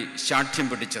വേണ്ടി ശാഠ്യം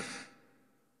പിടിച്ചത്.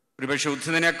 ഒരുപക്ഷെ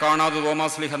ഉദ്ധിതനെ കാണാതെ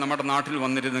തോമാസ് ലീഹ നമ്മുടെ നാട്ടിൽ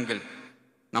വന്നിരുന്നെങ്കിൽ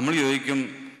നമ്മൾ ചോദിക്കും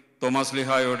തോമാസ്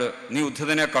ലീഹായോട്, നീ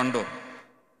ഉദ്ധിതനെ കണ്ടോ?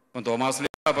 അപ്പം തോമാസ്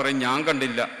ലീഹ പറയും, ഞാൻ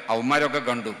കണ്ടില്ല, അവന്മാരൊക്കെ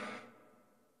കണ്ടു.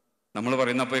 നമ്മൾ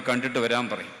പറയുന്ന പോയി കണ്ടിട്ട് വരാൻ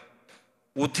പറയും.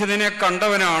 ഉദ്ധിതനെ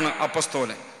കണ്ടവനാണ്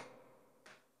അപ്പസ്തോലൻ.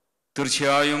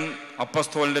 തീർച്ചയായും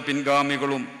അപ്പസ്തോലന്റെ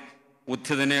പിൻഗാമികളും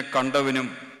ഉദ്ധിതനെ കണ്ടവനും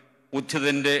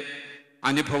ഉദ്ധിതന്റെ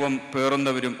അനുഭവം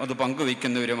പേറുന്നവരും അത്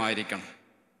പങ്കുവയ്ക്കുന്നവരുമായിരിക്കണം.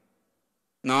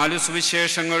 4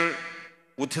 സുവിശേഷങ്ങൾ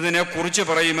ഉദ്ധിതനെ കുറിച്ച്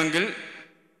പറയുമെങ്കിൽ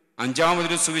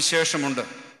 5-മതൊരു സുവിശേഷമുണ്ട്.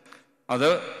 അത്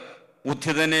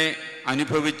ഉദ്ധിതനെ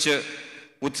അനുഭവിച്ച്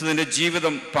ഉദ്ധിതന്റെ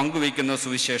ജീവിതം പങ്കുവയ്ക്കുന്ന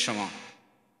സുവിശേഷമാണ്.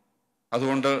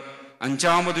 അതുകൊണ്ട്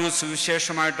 5-മതൊരു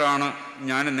സുവിശേഷമായിട്ടാണ്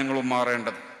ഞാനും നിങ്ങളും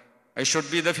മാറേണ്ടത്. I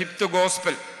should be the 5th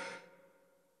gospel.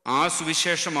 ആ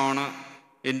സുവിശേഷമാണ്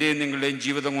എൻ്റെയും നിങ്ങളുടെയും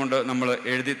ജീവിതം കൊണ്ട് നമ്മൾ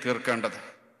എഴുതി തീർക്കേണ്ടത്.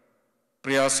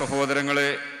 പ്രിയ സഹോദരങ്ങളെ,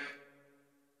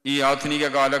 ഈ ആധുനിക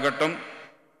കാലഘട്ടം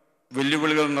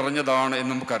വെല്ലുവിളികൾ നിറഞ്ഞതാണ്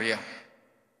എന്ന് നമുക്കറിയാം.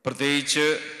 പ്രത്യേകിച്ച്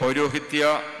പൗരോഹിത്യ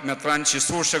മെത്രാൻ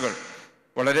ശുശ്രൂഷകൾ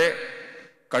വളരെ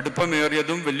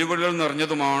കടുപ്പമേറിയതും വെല്ലുവിളികൾ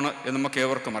നിറഞ്ഞതുമാണ് എന്ന് നമുക്ക്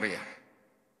ഏവർക്കും അറിയാം.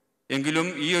 എങ്കിലും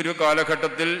ഈ ഒരു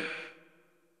കാലഘട്ടത്തിൽ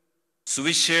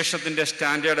സുവിശേഷത്തിൻ്റെ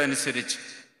സ്റ്റാൻഡേർഡ് അനുസരിച്ച്,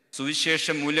 സുവിശേഷ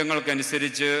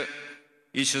മൂല്യങ്ങൾക്കനുസരിച്ച്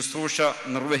ഈ ശുശ്രൂഷ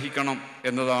നിർവഹിക്കണം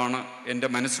എന്നതാണ് എൻ്റെ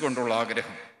മനസ്സുകൊണ്ടുള്ള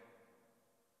ആഗ്രഹം.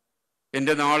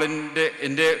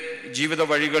 എൻ്റെ ജീവിത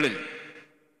വഴികളിൽ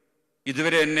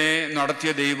ഇതുവരെ എന്നെ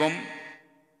നടത്തിയ ദൈവം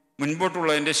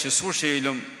മുൻപോട്ടുള്ള എൻ്റെ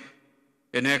ശുശ്രൂഷയിലും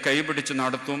എന്നെ കൈപിടിച്ച്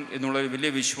നടത്തും എന്നുള്ള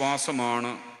വലിയ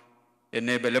വിശ്വാസമാണ്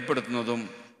എന്നെ ബലപ്പെടുത്തുന്നതും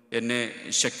എന്നെ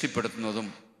ശക്തിപ്പെടുത്തുന്നതും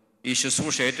ഈ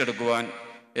ശുശ്രൂഷ ഏറ്റെടുക്കുവാൻ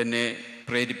എന്നെ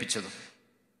പ്രേരിപ്പിച്ചതും.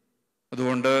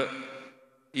 അതുകൊണ്ട്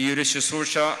ഈ ഒരു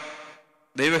ശുശ്രൂഷ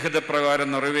ദൈവഹിതപ്രകാരം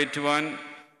നിറവേറ്റുവാൻ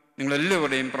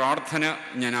നിങ്ങളെല്ലാവരുടെയും പ്രാർത്ഥന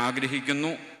ഞാൻ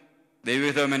ആഗ്രഹിക്കുന്നു.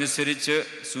 ദൈവഹിതമനുസരിച്ച്,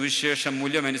 സുവിശേഷ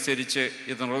മൂല്യമനുസരിച്ച്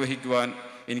ഇത് നിർവഹിക്കുവാൻ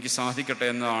എനിക്ക് സാധിക്കട്ടെ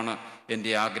എന്നതാണ്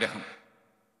എൻ്റെ ആഗ്രഹം.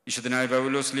 വിശുദ്ധനായ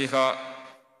പൗലോസ് ലീഹ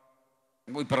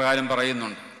ഇപ്രകാരം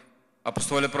പറയുന്നുണ്ട്,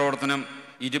 അപ്പസ്തോല പ്രവർത്തനം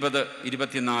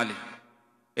 20:24,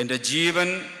 എൻ്റെ ജീവൻ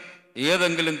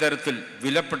ഏതെങ്കിലും തരത്തിൽ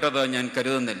വിലപ്പെട്ടത് ഞാൻ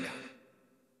കരുതുന്നില്ല.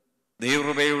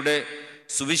 ദൈവകൃപയുടെ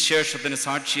സുവിശേഷത്തിന്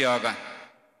സാക്ഷിയാകാൻ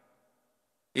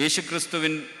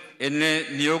യേശുക്രിസ്തുവിൻ എന്നെ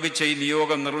നിയോഗിച്ച ഈ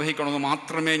നിയോഗം നിർവഹിക്കണമെന്ന്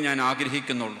മാത്രമേ ഞാൻ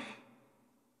ആഗ്രഹിക്കുന്നുള്ളൂ.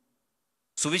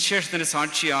 സുവിശേഷത്തിന്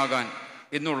സാക്ഷിയാകാൻ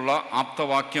എന്നുള്ള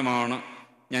ആപ്തവാക്യമാണ്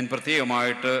ഞാൻ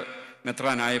പ്രത്യേകമായിട്ട്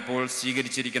മെത്രാനായപ്പോൾ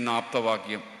സ്വീകരിച്ചിരിക്കുന്ന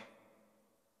ആപ്തവാക്യം.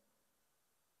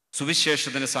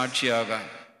 സുവിശേഷത്തിന് സാക്ഷിയാകാൻ,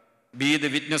 B the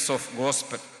witness of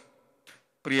gospel.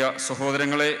 പ്രിയ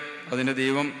സഹോദരങ്ങളെ, അതിന്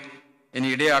ദൈവം എന്നെ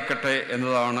ഇടയാക്കട്ടെ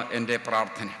എന്നതാണ് എൻ്റെ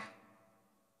പ്രാർത്ഥന.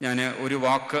 ഞാൻ ഒരു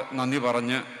വാക്ക് നന്ദി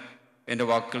പറഞ്ഞ് എൻ്റെ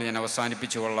വാക്കുകൾ ഞാൻ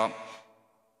അവസാനിപ്പിച്ചു കൊള്ളാം.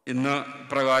 ഇന്ന്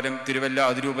ഇപ്രകാരം തിരുവല്ല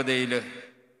അതിരൂപതയിൽ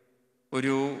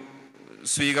ഒരു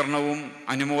സ്വീകരണവും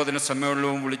അനുമോദന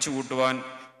സമ്മേളനവും വിളിച്ചു കൂട്ടുവാൻ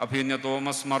അഭിനന്ദ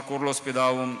തോമസ് മാർ കൂർലോസ്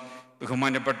പിതാവും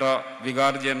ബഹുമാനപ്പെട്ട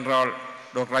വികാർ ജനറൽ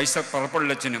ഡോക്ടർ ഐസക്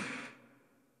പറപ്പള്ളച്ചനും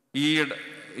ഈ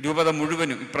രൂപത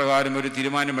മുഴുവനും ഇപ്രകാരം ഒരു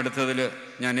തീരുമാനമെടുത്തതിൽ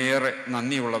ഞാൻ ഏറെ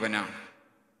നന്ദിയുള്ളവനാണ്.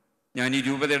 ഞാൻ ഈ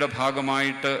രൂപതയുടെ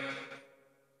ഭാഗമായിട്ട്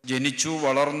ജനിച്ചു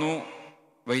വളർന്നു,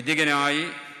 വൈദികനായി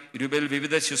രൂപയിൽ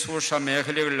വിവിധ ശുശ്രൂഷ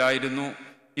മേഖലകളിലായിരുന്നു.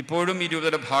 ഇപ്പോഴും ഈ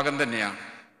രൂപതയുടെ ഭാഗം തന്നെയാണ്.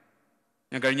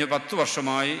 ഞാൻ കഴിഞ്ഞ 10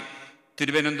 വർഷമായി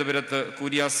തിരുവനന്തപുരത്ത്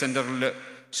കൂരിയാസ് സെൻറ്ററിൽ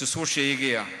ശുശ്രൂഷ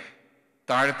ചെയ്യുകയാണ്.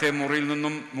 താഴത്തെ മുറിയിൽ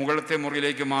നിന്നും മുകളിലത്തെ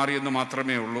മുറിയിലേക്ക് മാറിയെന്ന്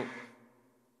മാത്രമേ ഉള്ളൂ.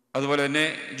 അതുപോലെ തന്നെ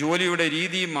ജോലിയുടെ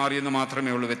രീതിയും മാറിയെന്ന്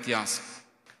മാത്രമേ ഉള്ളൂ വ്യത്യാസം.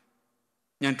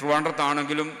 ഞാൻ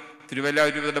ട്രിവാൻഡ്രത്താണെങ്കിലും തിരുവല്ല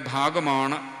രൂപതയുടെ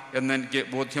ഭാഗമാണ് എന്നെനിക്ക്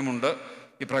ബോധ്യമുണ്ട്.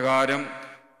 ഇപ്രകാരം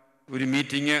ഒരു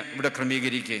മീറ്റിംഗ് ഇവിടെ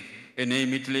ക്രമീകരിക്കുകയും എന്നെ ഈ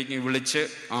മീറ്റിലേക്ക് വിളിച്ച്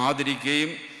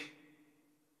ആദരിക്കുകയും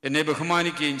എന്നെ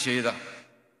ബഹുമാനിക്കുകയും ചെയ്ത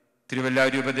തിരുവല്ല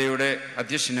രൂപതയുടെ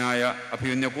അധ്യക്ഷനായ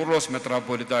അഭിമന്യ കൂർലോസ്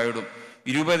മെത്രാപ്പോലിത്തായോടും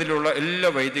രൂപതയിലുള്ള എല്ലാ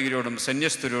വൈദികരോടും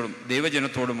സന്യസ്തരോടും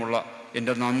ദൈവജനത്തോടുമുള്ള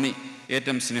എൻ്റെ നന്ദി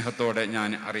ഏറ്റവും സ്നേഹത്തോടെ ഞാൻ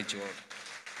അറിയിച്ചു കൊള്ളട്ടെ.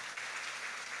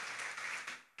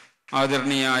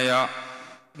 ആദരണീയായ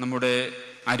നമ്മുടെ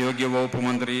ആരോഗ്യവകുപ്പ്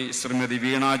മന്ത്രി ശ്രീമതി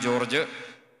വീണ ജോർജ്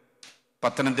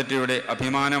പത്തനംതിട്ടയുടെ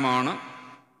അഭിമാനമാണ്,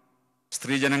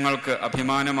 സ്ത്രീജനങ്ങൾക്ക്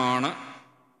അഭിമാനമാണ്.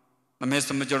 നമ്മെ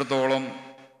സംബന്ധിച്ചിടത്തോളം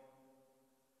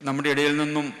നമ്മുടെ ഇടയിൽ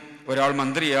നിന്നും ഒരാൾ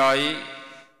മന്ത്രിയായി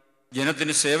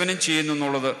ജനത്തിന് സേവനം ചെയ്യുന്നു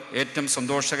എന്നുള്ളത് ഏറ്റവും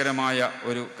സന്തോഷകരമായ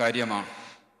ഒരു കാര്യമാണ്.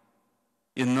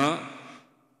 ഇന്ന്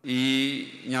ഈ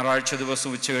ഞായറാഴ്ച ദിവസം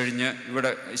ഉച്ച കഴിഞ്ഞ്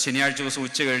ശനിയാഴ്ച ദിവസം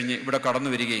ഉച്ച കഴിഞ്ഞ് ഇവിടെ കടന്നു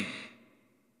വരികയും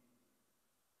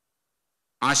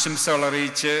ആശംസകൾ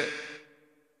അറിയിച്ച്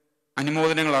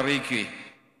അനുമോദനങ്ങൾ അറിയിക്കുകയും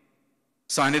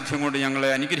സാന്നിധ്യം കൊണ്ട് ഞങ്ങളെ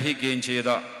അനുഗ്രഹിക്കുകയും ചെയ്ത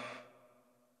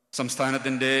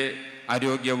സംസ്ഥാനത്തിൻ്റെ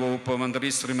ആരോഗ്യ വകുപ്പ് മന്ത്രി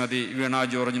ശ്രീമതി വീണ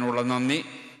ജോർജിനുള്ള നന്ദി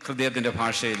ഹൃദയത്തിൻ്റെ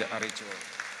ഭാഷയിൽ അറിയിച്ചു.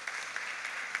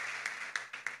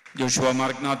 ജോഷുവ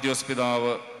മാർഗ്നാത്യോസ്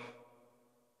പിതാവ്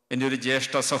എൻ്റെ ഒരു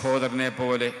ജ്യേഷ്ഠ സഹോദരനെ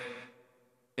പോലെ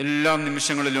എല്ലാ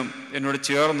നിമിഷങ്ങളിലും എന്നോട്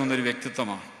ചേർന്ന് നിന്നൊരു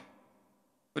വ്യക്തിത്വമാണ്.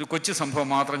 ഒരു കൊച്ചു സംഭവം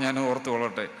മാത്രം ഞാൻ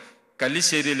ഓർത്തുകൊള്ളട്ടെ.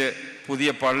 കല്ലിശ്ശേരിയിൽ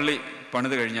പുതിയ പള്ളി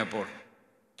പണിത് കഴിഞ്ഞപ്പോൾ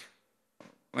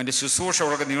എൻ്റെ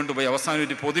ശുശ്രൂഷകളൊക്കെ നീണ്ടുപോയി. അവസാനം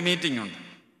ഒരു പൊതു മീറ്റിംഗ് ഉണ്ട്.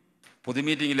 പൊതു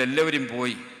മീറ്റിങ്ങിൽ എല്ലാവരും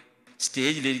പോയി.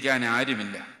 സ്റ്റേജിലിരിക്കാൻ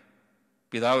ആരുമില്ല.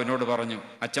 പിതാവ് എന്നോട് പറഞ്ഞു,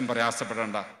 അച്ഛൻ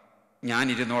പ്രയാസപ്പെടേണ്ട, ഞാൻ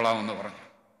ഇരുന്നോളാമെന്ന് പറഞ്ഞു.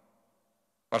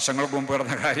 വർഷങ്ങൾക്ക് മുമ്പ്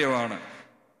നടന്ന കാര്യമാണ്.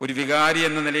 ഒരു വികാരി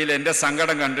എന്ന നിലയിൽ എൻ്റെ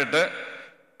സങ്കടം കണ്ടിട്ട്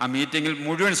ആ മീറ്റിങ്ങിൽ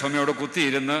മുഴുവൻ സമയോട്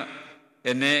കുത്തിയിരുന്ന്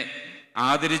എന്നെ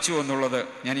ആദരിച്ചു എന്നുള്ളത്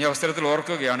ഞാൻ ഈ അവസരത്തിൽ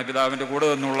ഓർക്കുകയാണ്. പിതാവിൻ്റെ കൂടെ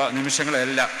നിന്നുള്ള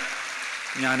നിമിഷങ്ങളെല്ലാം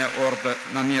ഞാൻ ഓർത്ത്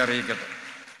നന്ദി അറിയിക്കട്ടെ.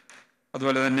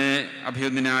 അതുപോലെ തന്നെ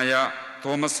അഭിനന്ദനായ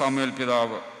തോമസ് സാമുവേൽ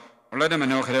പിതാവ് വളരെ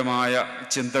മനോഹരമായ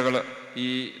ചിന്തകൾ ഈ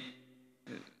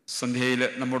സന്ധ്യയിൽ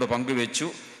നമ്മോട് പങ്കുവെച്ചു.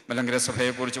 മലങ്കര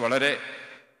സഭയെക്കുറിച്ച് വളരെ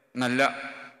നല്ല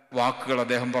വാക്കുകൾ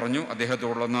അദ്ദേഹം പറഞ്ഞു.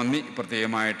 അദ്ദേഹത്തോടുള്ള നന്ദി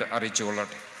പ്രത്യേകമായിട്ട് അറിയിച്ചു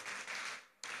കൊള്ളട്ടെ.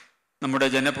 നമ്മുടെ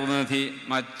ജനപ്രതിനിധി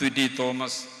മാത്യു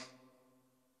തോമസ്,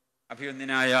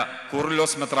 അഭിനന്ദനായ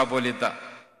കൂർലോസ് മെത്രാപ്പോലീത്ത,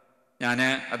 ഞാൻ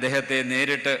അദ്ദേഹത്തെ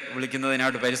നേരിട്ട്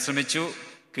വിളിക്കുന്നതിനായിട്ട് പരിശ്രമിച്ചു,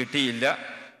 കിട്ടിയില്ല.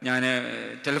 ഞാൻ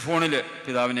ടെലിഫോണിൽ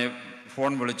പിതാവിനെ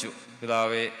ഫോൺ വിളിച്ചു.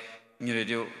 പിതാവെ,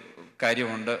 ഇങ്ങനൊരു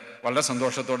കാര്യമുണ്ട്, വളരെ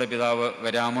സന്തോഷത്തോടെ പിതാവ്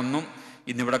വരാമെന്നും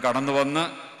ഇന്നിവിടെ കടന്നു വന്ന്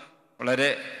വളരെ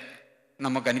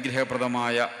നമുക്ക്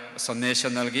അനുഗ്രഹപ്രദമായ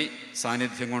സന്ദേശം നൽകി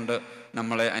സാന്നിധ്യം കൊണ്ട്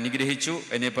നമ്മളെ അനുഗ്രഹിച്ചു.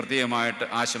 എന്നെ പ്രത്യേകമായിട്ട്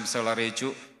ആശംസകൾ അറിയിച്ചു.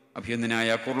 അഭിനന്ദനായ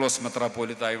കൂർലോസ്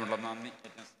മെത്രാപ്പോലീത്തായുള്ള നന്ദി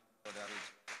അറിയിച്ചു.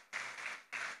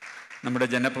 നമ്മുടെ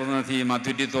ജനപ്രതിനിധി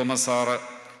മാത്യു തോമസ് സാറ്,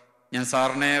 ഞാൻ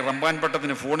സാറിനെ റമ്പാൻ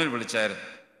പട്ടത്തിന് ഫോണിൽ വിളിച്ചായിരുന്നു.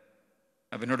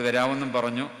 എന്നോട് വരാമെന്നും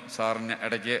പറഞ്ഞു. സാറിന്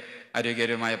ഇടയ്ക്ക്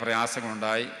ആരോഗ്യപരമായ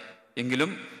പ്രയാസങ്ങളുണ്ടായി.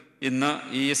 എങ്കിലും ഇന്ന്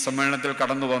ഈ സമ്മേളനത്തിൽ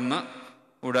കടന്നു വന്ന്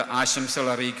ഇവിടെ ആശംസകൾ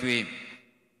അറിയിക്കുകയും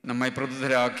നമ്മെ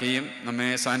പ്രബുദ്ധരാക്കുകയും നമ്മെ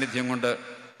സാന്നിധ്യം കൊണ്ട്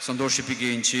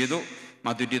സന്തോഷിപ്പിക്കുകയും ചെയ്തു.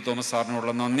 മാത്യു തോമസ്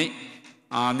സാറിനുള്ള നന്ദി.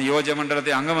 ആ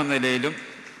നിയോജകമണ്ഡലത്തെ അംഗമെന്ന നിലയിലും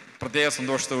പ്രത്യേക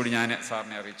സന്തോഷത്തോടെ ഞാൻ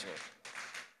സാറിനെ അറിയിച്ചു.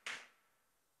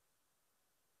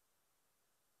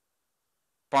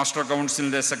 പാസ്റ്റർ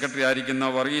കൗൺസിലിൻ്റെ സെക്രട്ടറി ആയിരിക്കുന്ന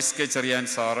വർഗീസ് കെ ചെറിയാൻ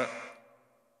സാറ്,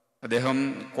 അദ്ദേഹം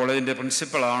കോളേജിൻ്റെ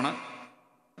പ്രിൻസിപ്പളാണ്.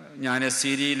 ഞാൻ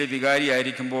സീരിയയിലെ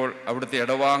വികാരിയായിരിക്കുമ്പോൾ അവിടുത്തെ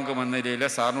ഇടവാംഗം എന്ന നിലയിൽ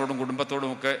സാറിനോടും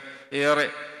കുടുംബത്തോടുമൊക്കെ ഏറെ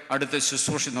അടുത്ത്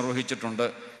ശുശ്രൂഷ നിർവഹിച്ചിട്ടുണ്ട്.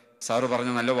 സാറ്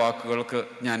പറഞ്ഞ നല്ല വാക്കുകൾക്ക്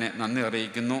ഞാൻ നന്ദി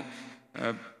അറിയിക്കുന്നു.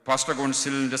 പാസ്റ്റർ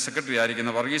കൗൺസിലിൻ്റെ സെക്രട്ടറി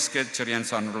ആയിരിക്കുന്ന വർഗീസ് കെ ചെറിയാൻ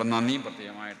സാറിനുള്ള നന്ദിയും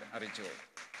പ്രത്യേകമായിട്ട് അറിയിച്ചു.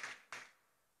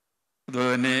 അതുപോലെ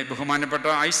തന്നെ ബഹുമാനപ്പെട്ട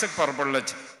ഐസക്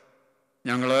പറപ്പള്ളച്ച്,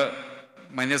 ഞങ്ങൾ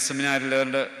മൈനർ സെമിനാരിൽ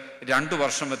 2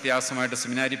 വർഷം വ്യത്യാസമായിട്ട്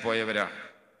സെമിനാരിൽ പോയവരാണ്.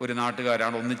 ഒരു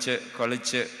നാട്ടുകാരാണ്, ഒന്നിച്ച്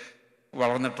കളിച്ച്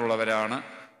വളർന്നിട്ടുള്ളവരാണ്.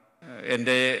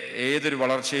 എൻ്റെ ഏതൊരു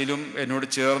വളർച്ചയിലും എന്നോട്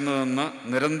ചേർന്ന് നിന്ന്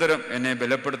നിരന്തരം എന്നെ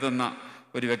ബലപ്പെടുത്തുന്ന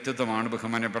ഒരു വ്യക്തിത്വമാണ്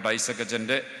ബഹുമാനപ്പെട്ട ഐസക്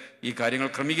അച്ഛൻ്റെ. ഈ കാര്യങ്ങൾ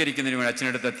ക്രമീകരിക്കുന്നതിന് വേണ്ടി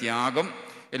അച്ഛനെടുത്ത ത്യാഗം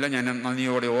എല്ലാം ഞാൻ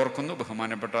നന്ദിയോടെ ഓർക്കുന്നു.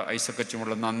 ബഹുമാനപ്പെട്ട ഐസക്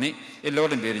അച്ഛനുള്ള നന്ദി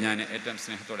എല്ലാവരുടെയും പേര് ഞാൻ ഏറ്റവും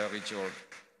സ്നേഹത്തോടെ അറിയിച്ചുകൊള്ളു.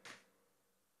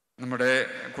 നമ്മുടെ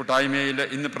കൂട്ടായ്മയിൽ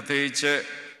ഇന്ന് പ്രത്യേകിച്ച്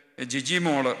ജിജി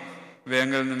മോള്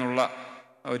വേങ്ങലിൽ നിന്നുള്ള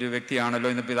ഒരു വ്യക്തിയാണല്ലോ.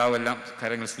 ഇന്ന് പിതാവെല്ലാം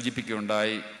കാര്യങ്ങൾ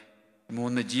സൂചിപ്പിക്കുകയുണ്ടായി.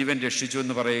 3 ജീവൻ രക്ഷിച്ചു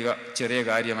എന്ന് പറയുക ചെറിയ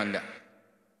കാര്യമല്ല.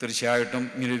 തീർച്ചയായിട്ടും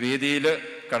ഇങ്ങനൊരു വേദിയിൽ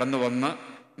കടന്നു വന്ന്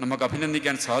നമുക്ക്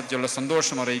അഭിനന്ദിക്കാൻ സാധിച്ചുള്ള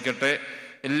സന്തോഷം അറിയിക്കട്ടെ.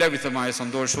 എല്ലാവിധമായ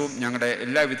സന്തോഷവും ഞങ്ങളുടെ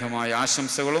എല്ലാവിധമായ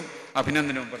ആശംസകളും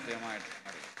അഭിനന്ദനവും പ്രത്യേകമായിട്ട്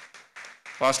അറിയിക്കും.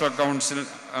 പാസ്റ്റർ കൗൺസിൽ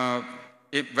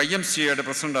YMCAയുടെ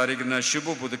പ്രസിഡൻ്റായിരിക്കുന്ന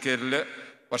ഷിബു പുതുക്കേരിൽ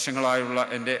വർഷങ്ങളായുള്ള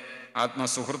എൻ്റെ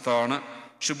ആത്മസുഹൃത്താണ്.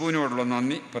 ഷിബുവിനോടുള്ള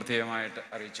നന്ദി പ്രത്യേകമായിട്ട്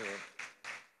അറിയിച്ചു.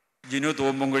 ജിനു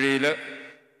തോമ്പുംകുഴിയിൽ,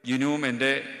 ജിനുവും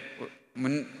എൻ്റെ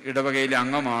മുൻ ഇടവകയിലെ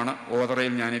അംഗമാണ്.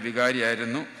 ഓതറയിൽ ഞാൻ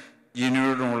വികാരിയായിരുന്നു.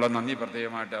 ജിനുവിനോടുള്ള നന്ദി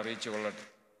പ്രത്യേകമായിട്ട് അറിയിച്ചു കൊള്ളട്ടെ.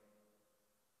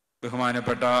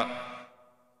 ബഹുമാനപ്പെട്ട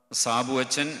സാബു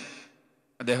അച്ഛൻ,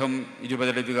 അദ്ദേഹം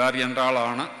 20 വികാരി എന്ന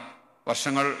ആളാണ്.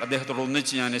 വർഷങ്ങൾ അദ്ദേഹത്തോട്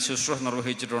ഒന്നിച്ച് ഞാൻ ശുശ്രൂഷ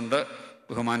നിർവഹിച്ചിട്ടുണ്ട്.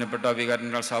 ബഹുമാനപ്പെട്ട വികാരി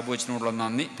ജനറൽ സാബു അച്ഛനോടുള്ള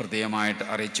നന്ദി പ്രത്യേകമായിട്ട്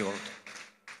അറിയിച്ചു കൊള്ളട്ടെ.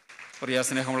 പ്രിയ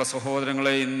സ്നേഹമുള്ള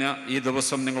സഹോദരങ്ങളെ, ഇന്ന് ഈ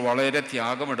ദിവസം നിങ്ങൾ വളരെ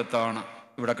ത്യാഗമെടുത്താണ്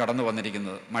ഇവിടെ കടന്നു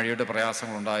വന്നിരിക്കുന്നത്. മഴയുടെ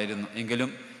പ്രയാസങ്ങളുണ്ടായിരുന്നു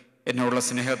എങ്കിലും എന്നോടുള്ള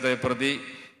സ്നേഹത്തെ പ്രതി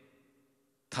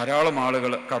ധാരാളം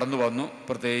ആളുകൾ കടന്നു വന്നു.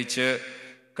 പ്രത്യേകിച്ച്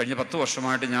കഴിഞ്ഞ 10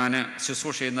 വർഷമായിട്ട് ഞാൻ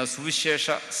ശുശ്രൂഷ ചെയ്യുന്ന സുവിശേഷ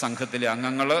സംഘത്തിലെ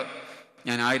അംഗങ്ങൾ,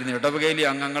 ഞാനായിരുന്ന ഇടവകയിലെ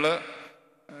അംഗങ്ങൾ,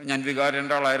 ഞാൻ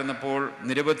വികാരണ്ടാളായിരുന്നപ്പോൾ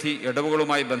നിരവധി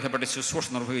ഇടവുകളുമായി ബന്ധപ്പെട്ട് ശുശ്രൂഷ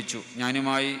നിർവഹിച്ചു.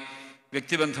 ഞാനുമായി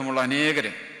വ്യക്തിബന്ധമുള്ള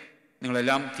അനേകരെ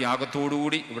നിങ്ങളെല്ലാം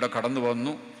ത്യാഗത്തോടുകൂടി ഇവിടെ കടന്നു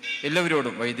വന്നു.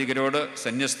 എല്ലാവരോടും, വൈദികരോട്,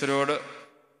 സന്യസ്തരോട്,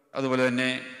 അതുപോലെ തന്നെ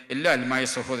എല്ലാ അൽമായ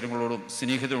സഹോദരങ്ങളോടും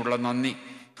സ്നേഹിതരോടുള്ള നന്ദി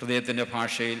ഹൃദയത്തിൻ്റെ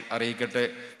ഭാഷയിൽ അറിയിക്കട്ടെ.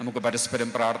 നമുക്ക് പരസ്പരം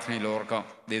പ്രാർത്ഥനയിൽ ഓർക്കാം.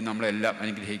 ദൈവം നമ്മളെല്ലാം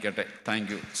അനുഗ്രഹിക്കട്ടെ.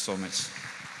 Thank you so much.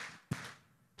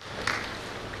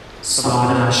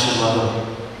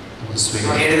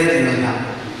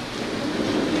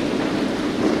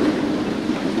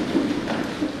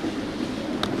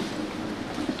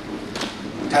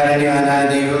 കാരുണ്യവാനായ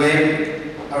ദൈവമേ,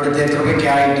 അവിടുത്തെ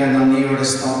കൃപയ്ക്കായിട്ട് നന്ദിയോടെ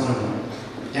സ്തോത്രം.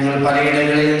 ഞങ്ങൾ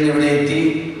പലയിടങ്ങളിൽ നിന്ന് ഇവിടെ എത്തി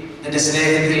എൻ്റെ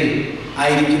സ്നേഹത്തിൽ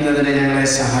ആയിരിക്കുന്നതിന് ഞങ്ങളെ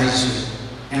സഹായിച്ചു.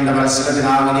 ഞങ്ങളുടെ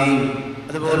മത്സരപിതാവിനെയും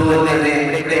അതുപോലെ തന്നെ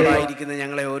ഇവിടെ ആയിരിക്കുന്ന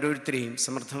ഞങ്ങളെ ഓരോരുത്തരെയും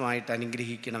സമർത്ഥമായിട്ട്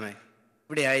അനുഗ്രഹിക്കണമേ.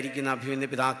 ഇവിടെ ആയിരിക്കുന്ന അഭിമന്യ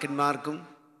പിതാക്കന്മാർക്കും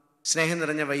സ്നേഹം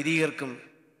നിറഞ്ഞ വൈദികർക്കും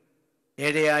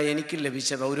ഏഴയായ എനിക്ക്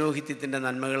ലഭിച്ച പൗരോഹിത്യത്തിൻ്റെ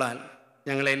നന്മകളാൽ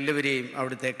ഞങ്ങളെല്ലാവരെയും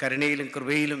അവിടുത്തെ കരുണയിലും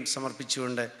കൃപയിലും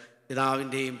സമർപ്പിച്ചുകൊണ്ട്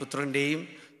പിതാവിൻ്റെയും പുത്രൻ്റെയും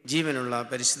ജീവനുള്ള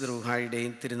പരിശുദ്ധ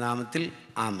റൂഹായുടെയും തിരുനാമത്തിൽ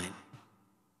ആമേൻ.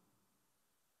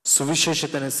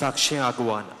 സുവിശേഷത്തിന്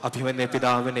സാക്ഷിയാകുവാൻ അഭിമന്യ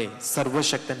പിതാവിനെ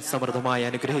സർവശക്തൻ സമൃദ്ധമായി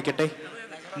അനുഗ്രഹിക്കട്ടെ.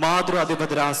 മാതൃ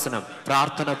അധിപതിരാസനം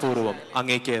പ്രാർത്ഥനാപൂർവം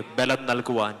അങ്ങേക്ക് ബലം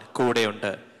നൽകുവാൻ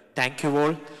കൂടെയുണ്ട്. Thank you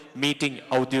all. മീറ്റിംഗ്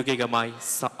ഔദ്യോഗികമായി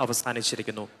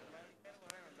അവസാനിച്ചിരിക്കുന്നു.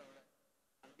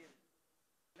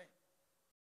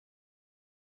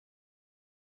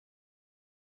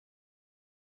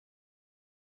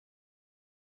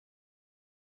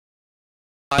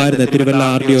 തിരുവല്ല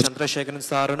RDO ചന്ദ്രശേഖരൻ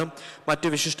സാറിനും മറ്റു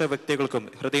വിശിഷ്ട വ്യക്തികൾക്കും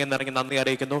ഹൃദയം നിറഞ്ഞ നന്ദി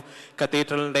അറിയിക്കുന്നു.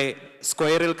 കത്തീഡ്രലിന്റെ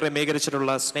സ്ക്വയറിൽ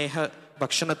ക്രമീകരിച്ചിട്ടുള്ള സ്നേഹ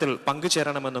ഭക്ഷണത്തിൽ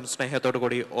പങ്കുചേരണമെന്നും സ്നേഹത്തോടു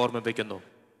കൂടി ഓർമ്മിപ്പിക്കുന്നു.